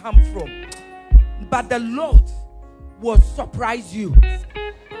will come from, but the Lord will surprise you.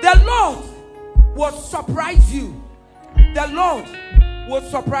 The Lord will surprise you. The Lord will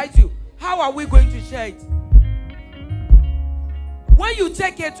surprise you. How are we going to share it? When you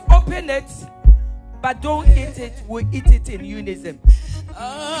take it, open it, but don't eat it. We'll eat it in unison.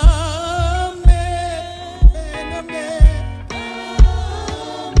 Amen, amen.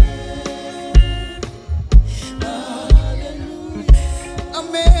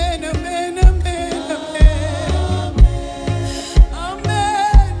 Amen, amen, amen, amen.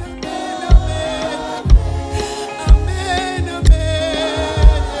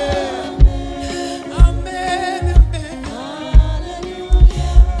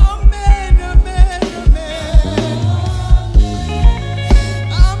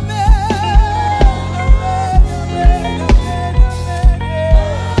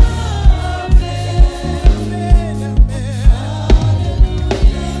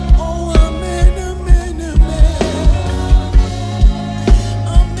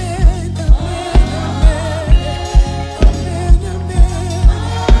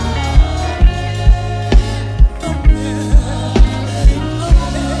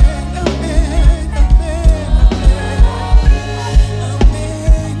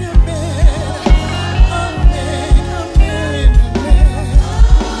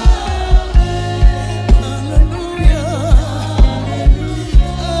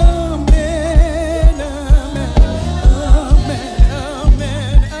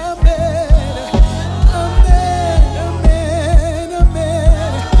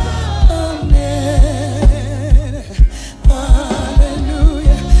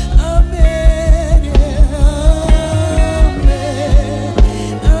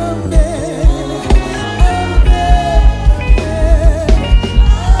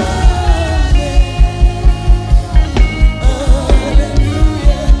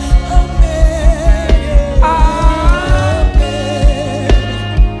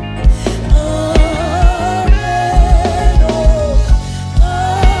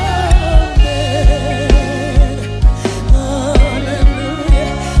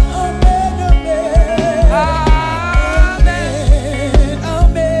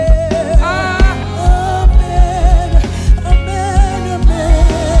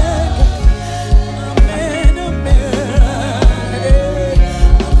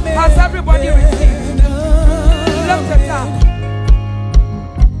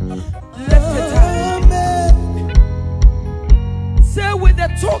 with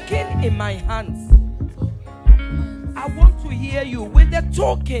the token in my hands. I want to hear you. With the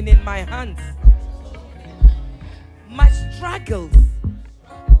token in my hands, my struggles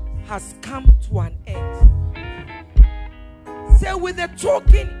has come to an end. Say, with the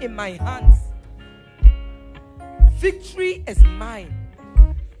token in my hands, victory is mine.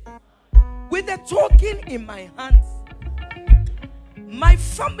 With the token in my hands, my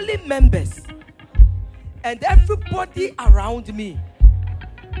family members and everybody around me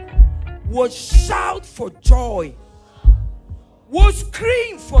will shout for joy, will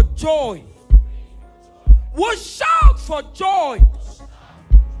scream for joy, will shout for joy,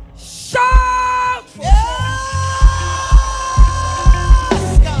 shout for joy.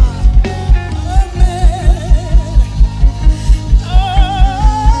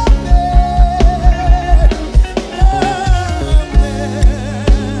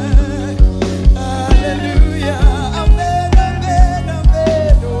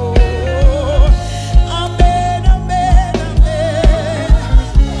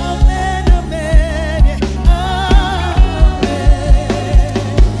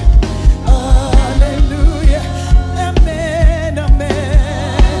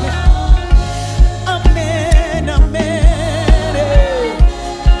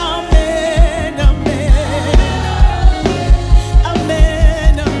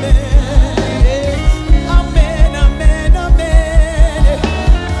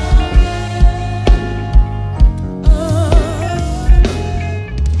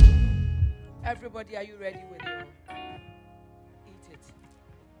 Everybody, are you ready with your eat it?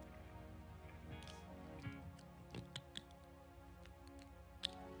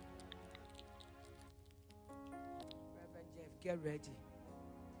 Reverend Jeff, get ready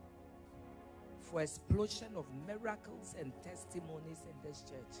for explosion of miracles and testimonies in this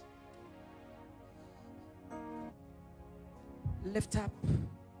church. Lift up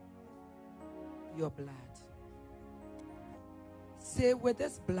your blood. Say, with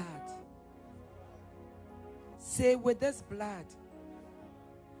this blood. Say, with this blood,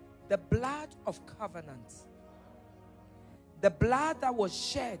 the blood of covenant, the blood that was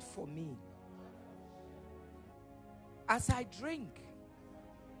shed for me, as I drink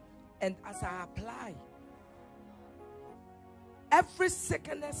and as I apply, every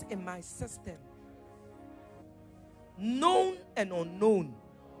sickness in my system, known and unknown,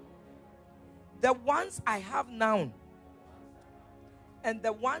 the ones I have now and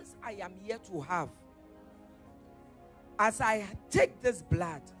the ones I am yet to have, as I take this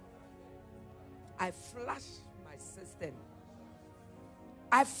blood, I flush my system.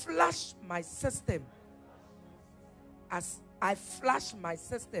 I flush my system. As I flush my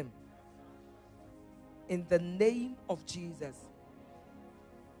system in the name of Jesus.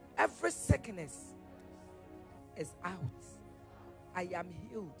 Every sickness is out. I am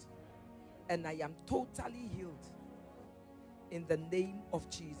healed. And I am totally healed in the name of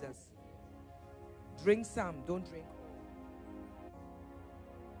Jesus. Drink some, don't drink all.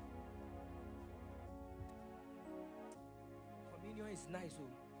 Is nice.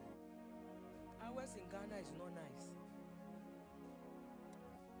 Ours in Ghana is not nice.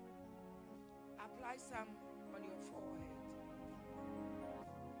 Apply some on your forehead.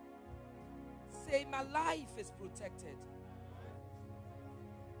 Say, my life is protected.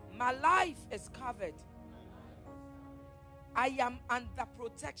 My life is covered. I am under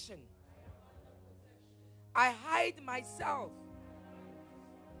protection. I hide myself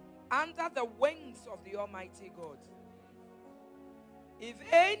under the wings of the Almighty God. If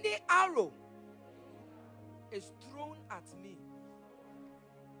any arrow is thrown at me,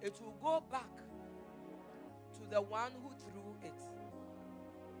 it will go back to the one who threw it.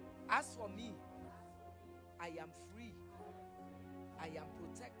 As for me, I am free. I am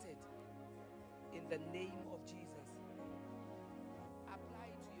protected in the name of Jesus. Apply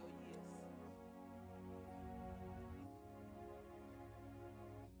it to your ears.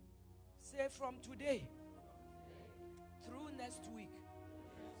 Say, from today through next week,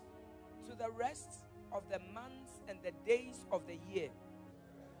 to the rest of the months and the days of the year,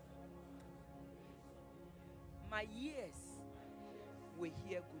 my ears will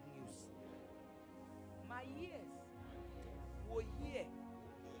hear good news. My ears will hear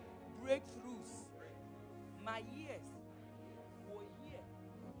breakthroughs. My ears will hear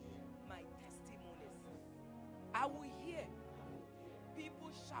my testimonies. I will hear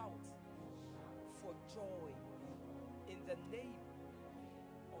people shout for joy in the name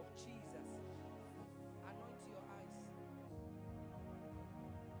of Jesus. Anoint your eyes.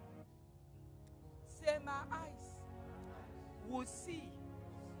 Say, my eyes will see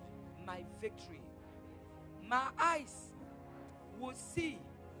my victory. My eyes will see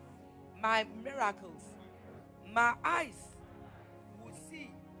my miracles. My eyes will see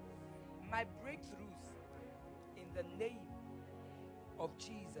my breakthroughs in the name of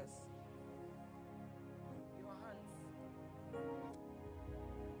Jesus. Your hands.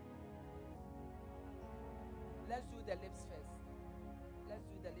 Let's do the lips first. Let's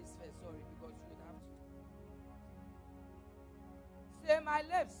do the lips first. Sorry, because you would have to. Say,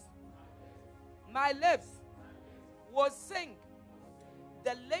 my lips will sing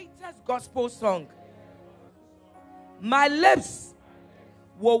the latest gospel song. My lips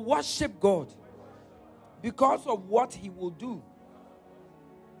will worship God because of what He will do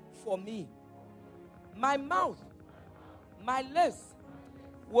for me. My mouth, my lips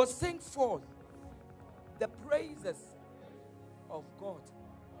will sing forth the praises of God.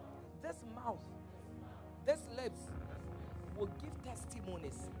 This mouth, this lips will give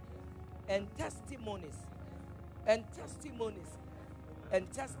testimonies and testimonies and testimonies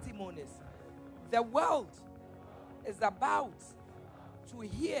and testimonies. The world is about to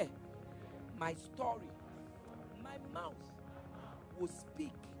hear my story. My mouth will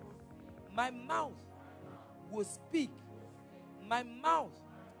speak. My mouth will speak. My mouth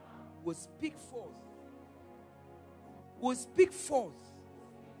will speak forth. Will speak forth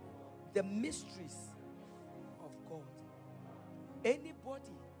the mysteries of God.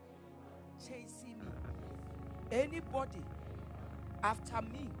 Anybody chasing me, anybody after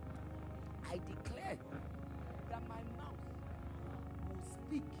me, I declare that my mouth will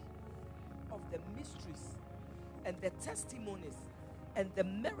speak of the mysteries and the testimonies and the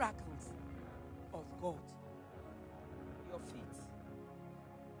miracles of God. Your feet.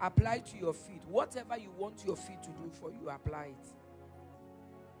 Apply to your feet. Whatever you want your feet to do for you, apply it.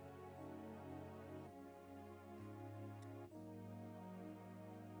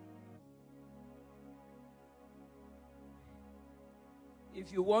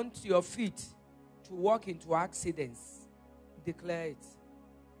 If you want your feet to walk into accidents, declare it.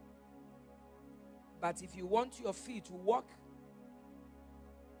 But if you want your feet to walk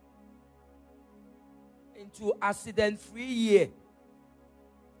into accident-free year,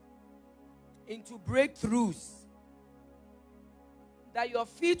 into breakthroughs, that your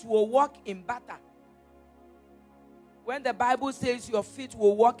feet will walk in butter. When the Bible says your feet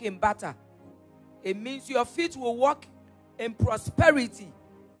will walk in butter, it means your feet will walk in prosperity.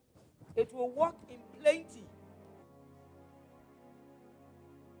 It will walk in plenty.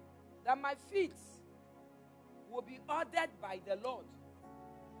 That my feet will be ordered by the Lord.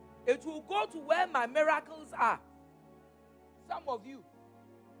 It will go to where my miracles are. Some of you,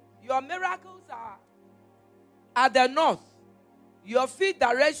 your miracles are at the north. Your feet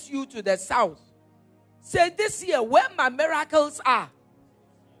direct you to the south. Say, this year, where my miracles are,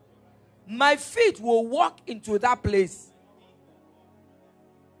 my feet will walk into that place.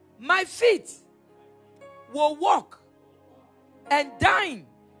 My feet will walk and dine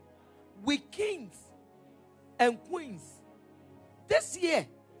with kings and queens. This year,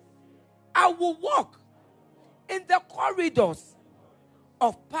 I will walk in the corridors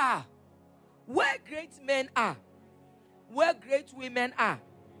of power, where great men are, where great women are,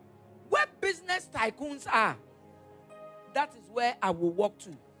 where business tycoons are. That is where I will walk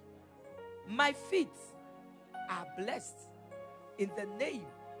to. My feet are blessed in the name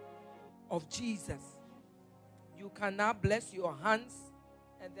of Jesus. You can now bless your hands,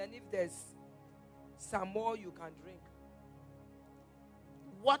 and then if there's some more, you can drink.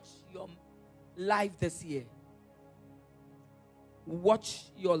 Watch your life this year.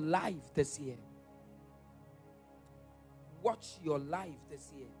 Watch your life this year. Watch your life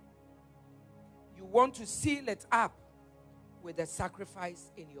this year. You want to seal it up with a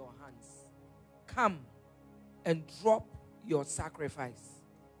sacrifice in your hands. Come and drop your sacrifice.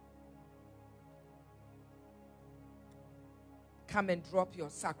 Come and drop your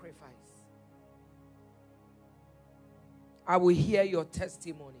sacrifice. I will hear your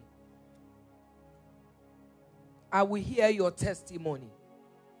testimony. I will hear your testimony.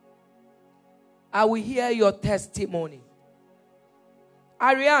 I will hear your testimony.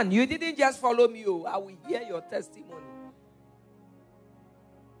 Ariane, you didn't just follow me. Oh, I will hear your testimony.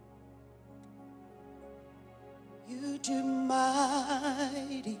 You do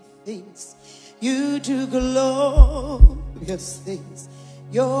mighty things. You do glorious things.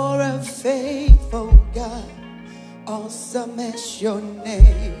 You're a faithful God. Awesome is your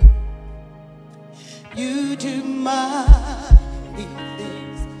name. You do mighty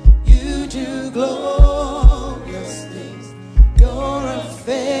things. You do glorious things. You're a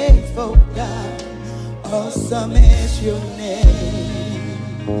faithful God. Awesome is your name.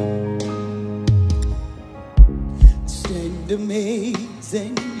 Stand amazed is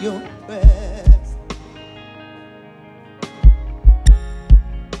in your presence.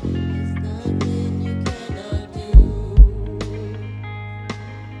 There's nothing you cannot do.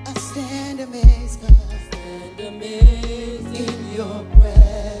 I stand amazed, God. I stand amazed in your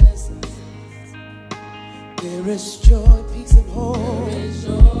presence. There is joy, peace, and hope. There is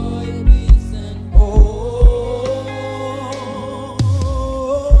joy, peace, and hope.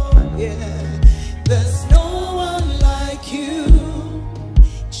 Yeah. There's no one like you,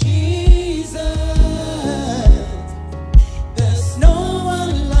 Jesus. There's no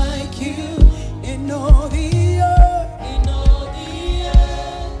one like you in all the earth. In all the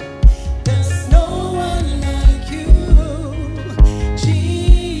earth. There's no one like you,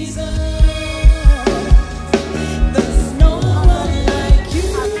 Jesus. There's no one like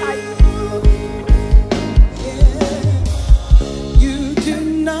you. Yeah. You do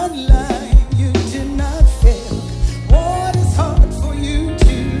not lie, you do not fail. What is hard for you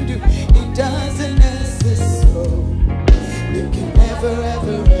to do? It doesn't exist, so you can never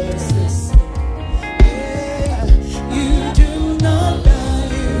ever exist. Yeah. You do not lie,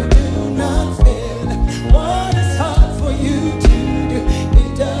 you do not fail. What is hard for you to do?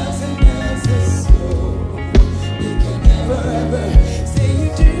 It doesn't exist, so you can never ever say you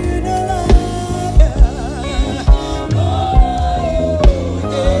do not lie. Oh,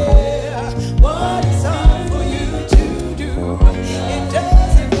 yeah. What is hard for you to do? It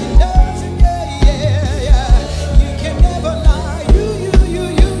doesn't, yeah, yeah, yeah. You can never lie.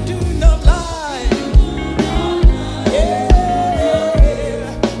 You do not lie. Yeah.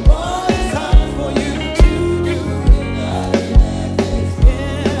 What is hard for you to do?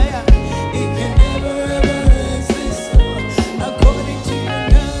 Yeah. It can never ever exist. According to your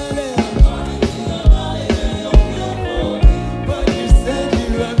knowledge. But you said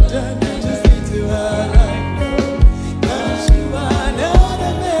you have done, you just need to highlight. 'Cause you are not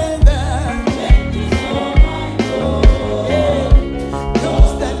a man that changes your mind. Yeah.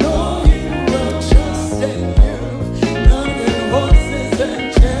 Those that know you will trust in you. Not in horses and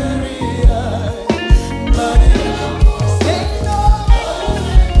chariots, but in say no.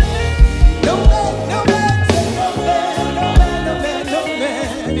 No man, no man, say no man, no man, no man, no man.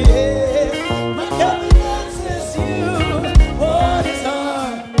 Yeah. My covenant says you. What is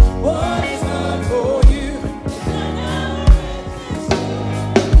hard? What is hard for you?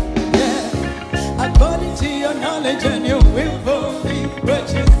 Yeah. According to your knowledge and your will for me, what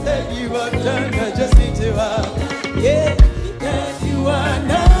you said you have done, I just need to yeah. That you are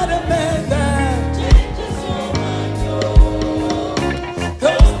not a man that changes your mind.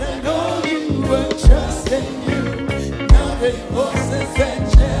 Those that know you will trust in you, not in horses and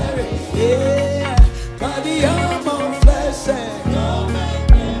chariots. Yeah. By the arm of flesh and no man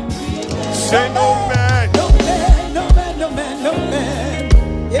can be. Say no man. No man, no man, no man, no man.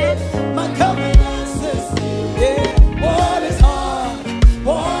 Yeah, my covenant says, yeah. What is hard?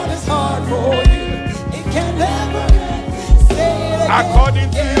 What is hard for you? It can never say it again. According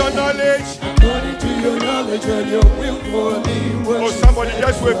to your knowledge. According to your knowledge and your will for me. Oh, somebody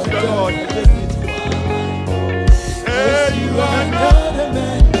just wave to the Lord. Hey, You are not a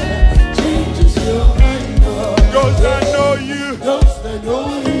man that changes your mind. those that know you. Those that know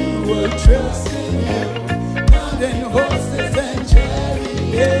you will trust in you. Not in horses and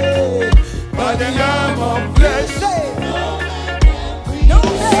chariots, by the arm of flesh. Say no man.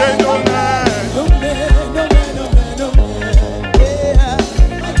 Say no man. No man, no man, no man, no man. Yeah.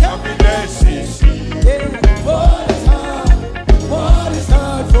 My Confidence is yeah. What is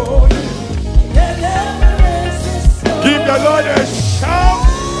hard for you? Can never resist. Give the Lord a shout.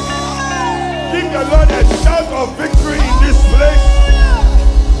 Give the Lord a shout of victory in this place.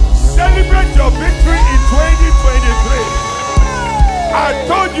 Celebrate your victory in 2023. I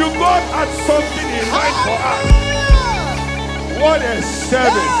told you God had something in mind for us. What a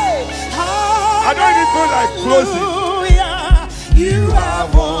service. I don't even feel like closing. You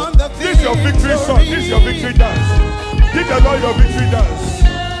have won the victory. This is your victory song. This is your victory dance. Give the Lord your victory dance.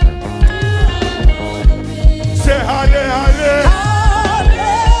 Say halle, halle.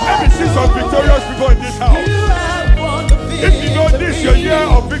 Let me see some victorious people in this house. If you know this is your year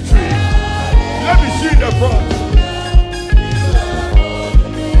of victory, let me see the front.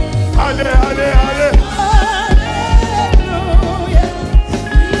 Halle, halle, halle.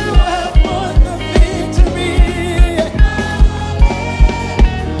 You have won the victory.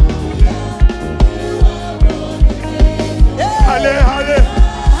 Halle, halle.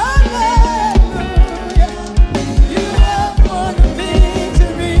 You have won the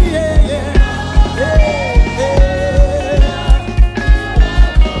victory.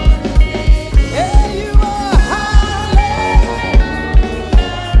 You are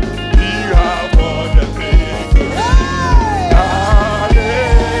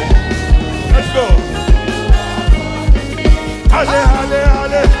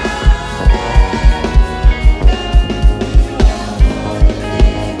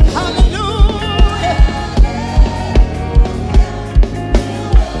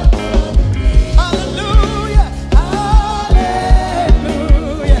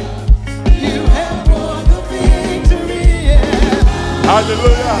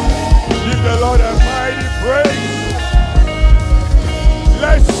Give the Lord a mighty praise.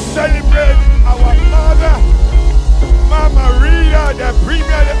 Let's celebrate our mother, Mama Rita, the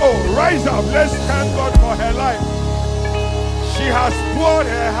premier. Oh, rise up. Let's thank God for her life. She has poured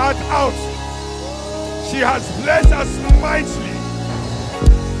her heart out. She has blessed us mightily.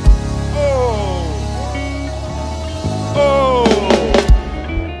 Oh.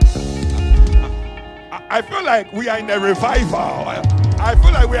 I feel like we are in a revival. I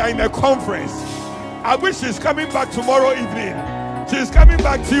feel like we are in a conference. I wish she's coming back tomorrow evening. She's coming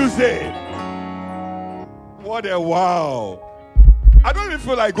back Tuesday. What a wow. I don't even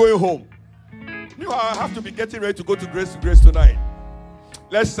feel like going home. You know, I have to be getting ready to go to Grace tonight.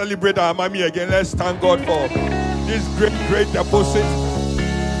 Let's celebrate our mommy again. Let's thank God for this great deposit.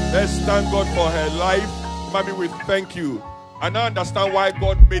 Let's thank God for her life. Mommy, we thank you. I now understand why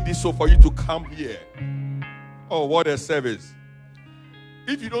God made this so for you to come here. Oh, what a service.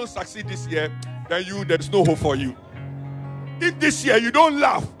 If you don't succeed this year, then there's no hope for you. If this year you don't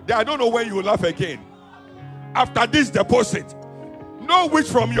laugh, then I don't know when you will laugh again. After this deposit, no witch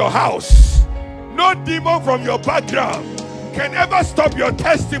from your house, no demon from your background can ever stop your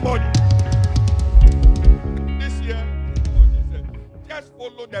testimony. This year, just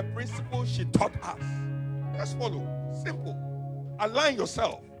follow the principle she taught us. Just follow. Simple. Align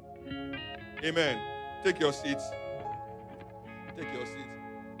yourself. Amen. Take your seats. Take your seats.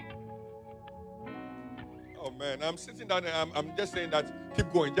 Oh man, I'm sitting down and I'm just saying that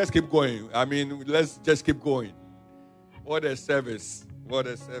keep going. Just keep going. I mean, let's just keep going. What a service. What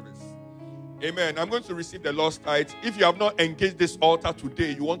a service. Amen. I'm going to receive the Lord's tithe. If you have not engaged this altar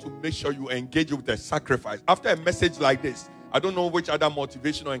today, you want to make sure you engage with the sacrifice. After a message like this, I don't know which other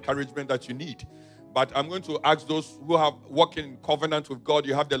motivation or encouragement that you need. But I'm going to ask those who have walking in covenant with God,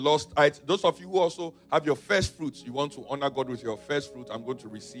 you have the lost tithe. Those of you who also have your first fruits, you want to honor God with your first fruit, I'm going to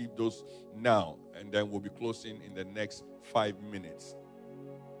receive those now. And then we'll be closing in the next 5 minutes.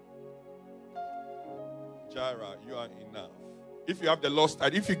 Jara, you are enough. If you have the lost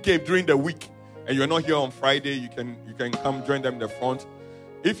tithe, if you gave during the week and you're not here on Friday, you can come join them in the front.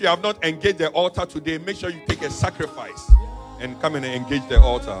 If you have not engaged the altar today, make sure you take a sacrifice and come and engage the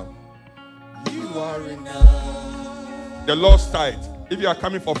altar. You are enough. The lost tithe. If you are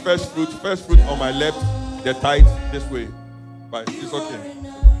coming for first fruit on my left, the tithe this way. But it's okay.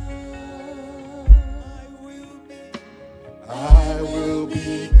 I will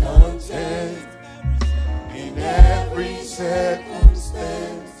be content in every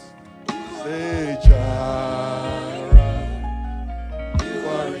circumstance. Say, Jireh, you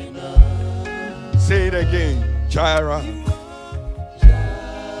are enough. Say it again, Jireh.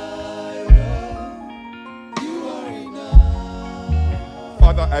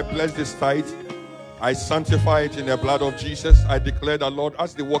 Father, I bless this tithe. I sanctify it in the blood of Jesus. I declare that, Lord,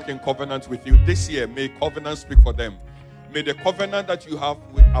 as they walk in covenant with you this year, may covenant speak for them. May the covenant that you have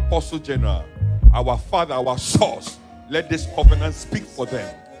with Apostle General, our Father, our source, let this covenant speak for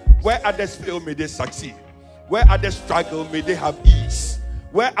them. Where others fail, may they succeed. Where others struggle, may they have ease.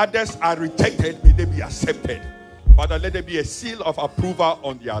 Where others are rejected, may they be accepted. Father, let there be a seal of approval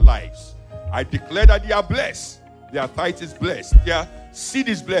on their lives. I declare that they are blessed. Their tithe is blessed. Their seed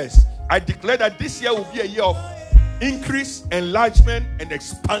is blessed. I declare that this year will be a year of increase, enlargement, and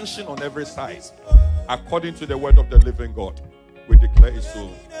expansion on every side. According to the word of the living God, we declare it so.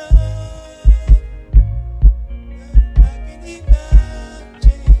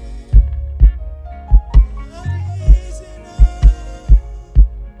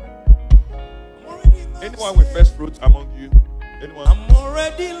 Anyone with first fruits among you? Anyone? I'm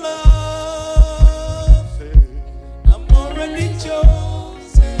already loved. Say, I'm already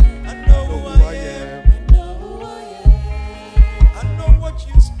chosen. I know who I am. I know who I am. I know what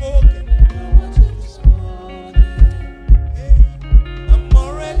you've spoken. I know what you've spoken. Hey, I'm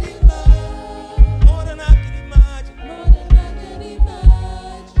already loved. More than I can imagine. More than I can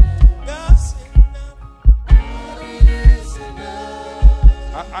imagine. God's enough. God is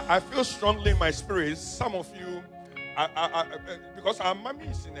enough. I feel strongly in my spirit. Some of you, because our mommy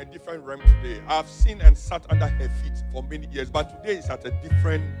is in a different realm today. I've seen and sat under her feet for many years, but today is at a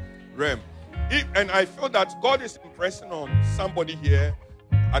different realm. And I feel that God is impressing on somebody here.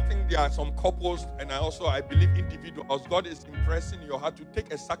 I think there are some couples, and I believe individuals. God is impressing your heart to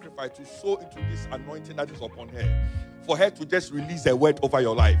take a sacrifice to sow into this anointing that is upon her, for her to just release a word over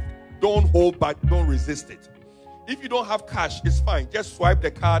your life. Don't hold back. Don't resist it. If you don't have cash, it's fine. Just swipe the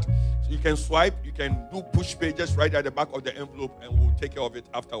card. So you can swipe, you can do push pay, just right at the back of the envelope, and we'll take care of it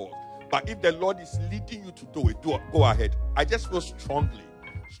afterwards. But if the Lord is leading you to do it, go ahead. I just feel strongly.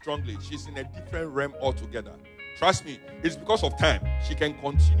 She's in a different realm altogether. Trust me, it's because of time. She can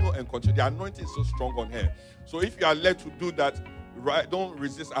continue and continue. The anointing is so strong on her. So if you are led to do that, right, don't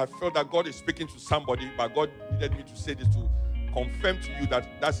resist. I felt that God is speaking to somebody, but God needed me to say this to confirm to you that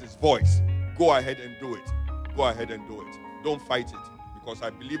that's his voice. Go ahead and do it. Go ahead and do it. Don't fight it. Because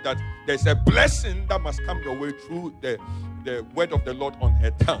I believe that there's a blessing that must come your way through the word of the Lord on her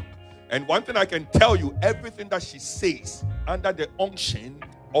tongue. And one thing I can tell you, everything that she says under the unction,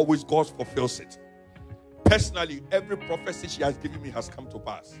 always God fulfills it. Personally, every prophecy she has given me has come to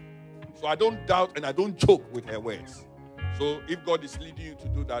pass. So I don't doubt and I don't joke with her words. So if God is leading you to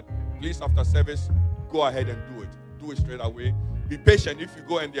do that, please after service, go ahead and do it. Do it straight away. Be patient. If you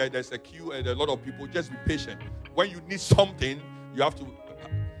go and there's a queue and a lot of people, just be patient. When you need something, you have to.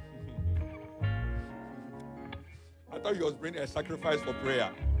 I thought he was bringing a sacrifice for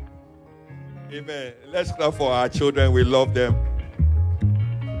prayer. Amen. Let's clap for our children. We love them.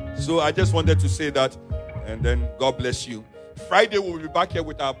 So I just wanted to say that, and then God bless you. Friday we'll be back here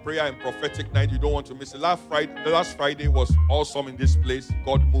with our prayer and prophetic night. You don't want to miss it. The last Friday was awesome in this place.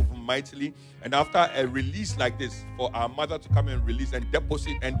 God moved mightily. And after a release like this, for our mother to come and release and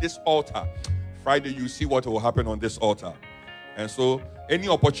deposit and this altar, Friday you see what will happen on this altar. And so, any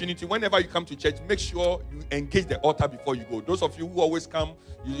opportunity, whenever you come to church, make sure you engage the altar before you go. Those of you who always come,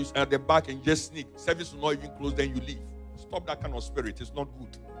 you just at the back and just sneak. Service will not even close, then you leave. Stop that kind of spirit. It's not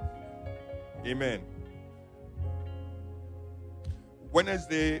good. Amen.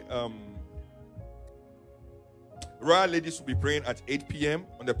 Wednesday, Royal Ladies will be praying at 8 p.m.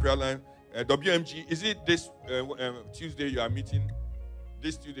 on the prayer line. WMG, is it this Tuesday you are meeting?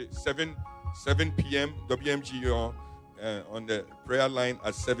 This Tuesday, 7 p.m. WMG, you're on the prayer line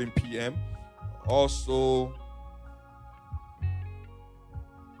at 7 p.m. Also,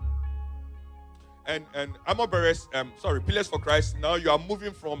 and Amo Beres, Pillars for Christ, now you are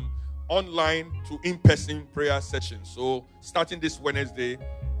moving from online to in-person prayer sessions. So starting this Wednesday,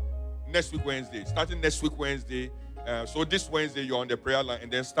 starting next week Wednesday, so this Wednesday you're on the prayer line,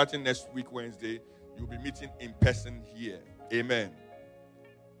 and then starting next week Wednesday, you'll be meeting in person here. Amen.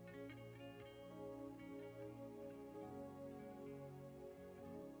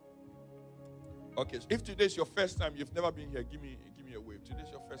 Okay, so if today's your first time, you've never been here, give me a wave. Today's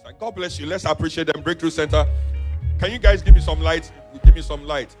your first time. God bless you. Let's appreciate them. Breakthrough Center. Can you guys give me some light? Give me some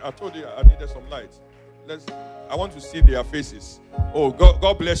light. I told you I needed some light. I want to see their faces. Oh,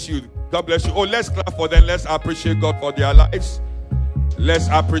 God bless you. God bless you. Oh, let's clap for them. Let's appreciate God for their lives. Let's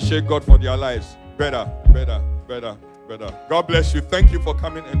appreciate God for their lives. Better. God bless you. Thank you for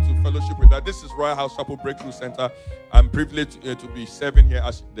coming into fellowship with us. This is Royalhouse Chapel Breakthrough Center. I'm privileged to be serving here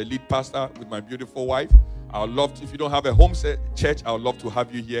as the lead pastor with my beautiful wife. I would love to, if you don't have a home church, I would love to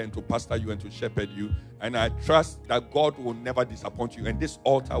have you here and to pastor you and to shepherd you. And I trust that God will never disappoint you, and this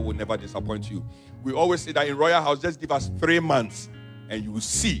altar will never disappoint you. We always say that in Royalhouse, just give us 3 months and you will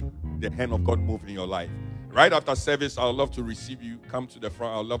see the hand of God move in your life. Right after service, I would love to receive you. Come to the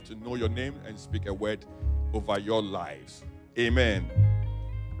front. I would love to know your name and speak a word over your lives. Amen.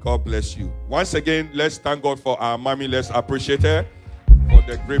 God bless you. Once again, let's thank God for our mommy. Let's appreciate her for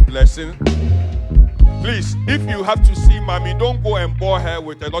the great blessing. Please, if you have to see mommy, don't go and bore her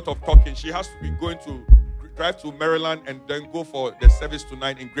with a lot of talking. She has to be going to drive to Maryland and then go for the service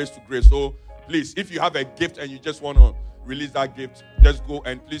tonight in Grace to Grace. So please, if you have a gift and you just want to release that gift, just go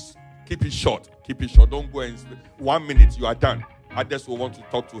and please keep it short. Keep it short. Don't go and 1 minute, you are done. Others will want to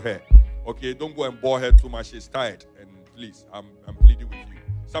talk to her. Okay, don't go and bore her too much. She's tired. And please, I'm pleading with you.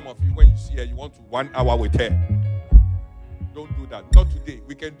 Some of you, when you see her, you want to 1 hour with her. Don't do that. Not today.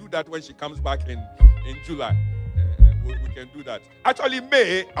 We can do that when she comes back in July. We can do that. Actually,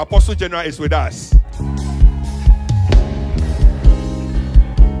 May, Apostle General is with us.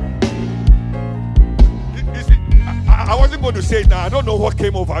 You see, I wasn't going to say it now. I don't know what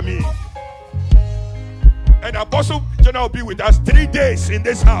came over me. And Apostle General will be with us 3 days in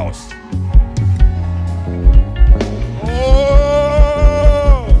this house.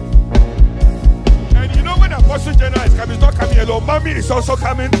 Oh! And you know when Apostle General is coming, it's not coming alone. Mommy is also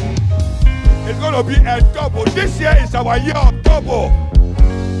coming. It's going to be a double. This year is our year of double.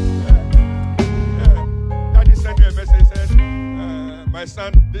 Daddy sent me a message and said, my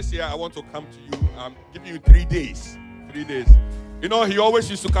son, this year I want to come to you. I'm giving you 3 days. 3 days. You know, he always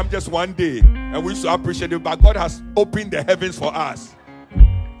used to come just 1 day. And we used to appreciate it. But God has opened the heavens for us.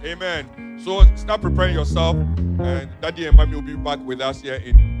 Amen. So start preparing yourself. And Daddy and Mommy will be back with us here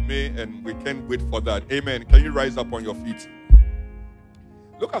in May. And we can't wait for that. Amen. Can you rise up on your feet?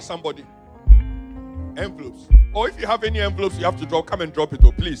 Look at somebody. Envelopes. Or if you have any envelopes you have to drop, come and drop it.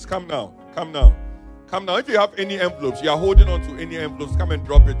 Oh, please, come now. Come now. Come now. If you have any envelopes, you are holding on to any envelopes, come and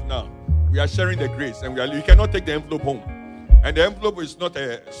drop it now. We are sharing the grace, and you cannot take the envelope home. And the envelope is not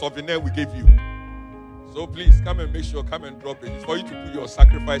a souvenir we gave you. So please come and make sure, come and drop it. It's for you to put your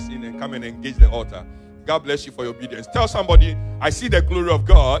sacrifice in and come and engage the altar. God bless you for your obedience. Tell somebody, I see the glory of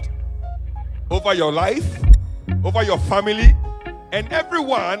God over your life, over your family, and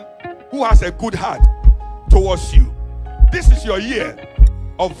everyone who has a good heart towards you. This is your year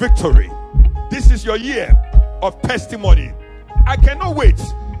of victory. This is your year of testimony. I cannot wait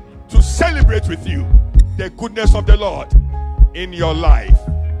to celebrate with you the goodness of the Lord in your life.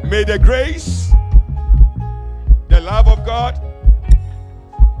 May the grace, the love of God,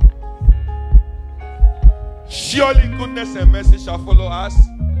 surely goodness and mercy shall follow us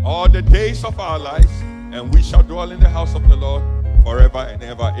all the days of our lives, and we shall dwell in the house of the Lord forever and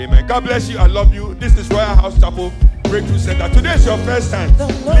ever. Amen. God bless you. I love you. This is Royalhouse Chapel Breakthrough Center. Today is your first time.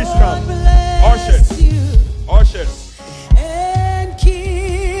 Please come. Ushers. Ushers. And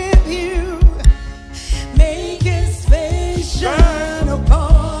keep you. Make his face shine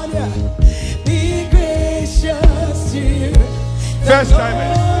upon you. Be gracious to you. First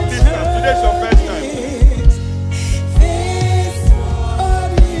timers. Please come. Today's your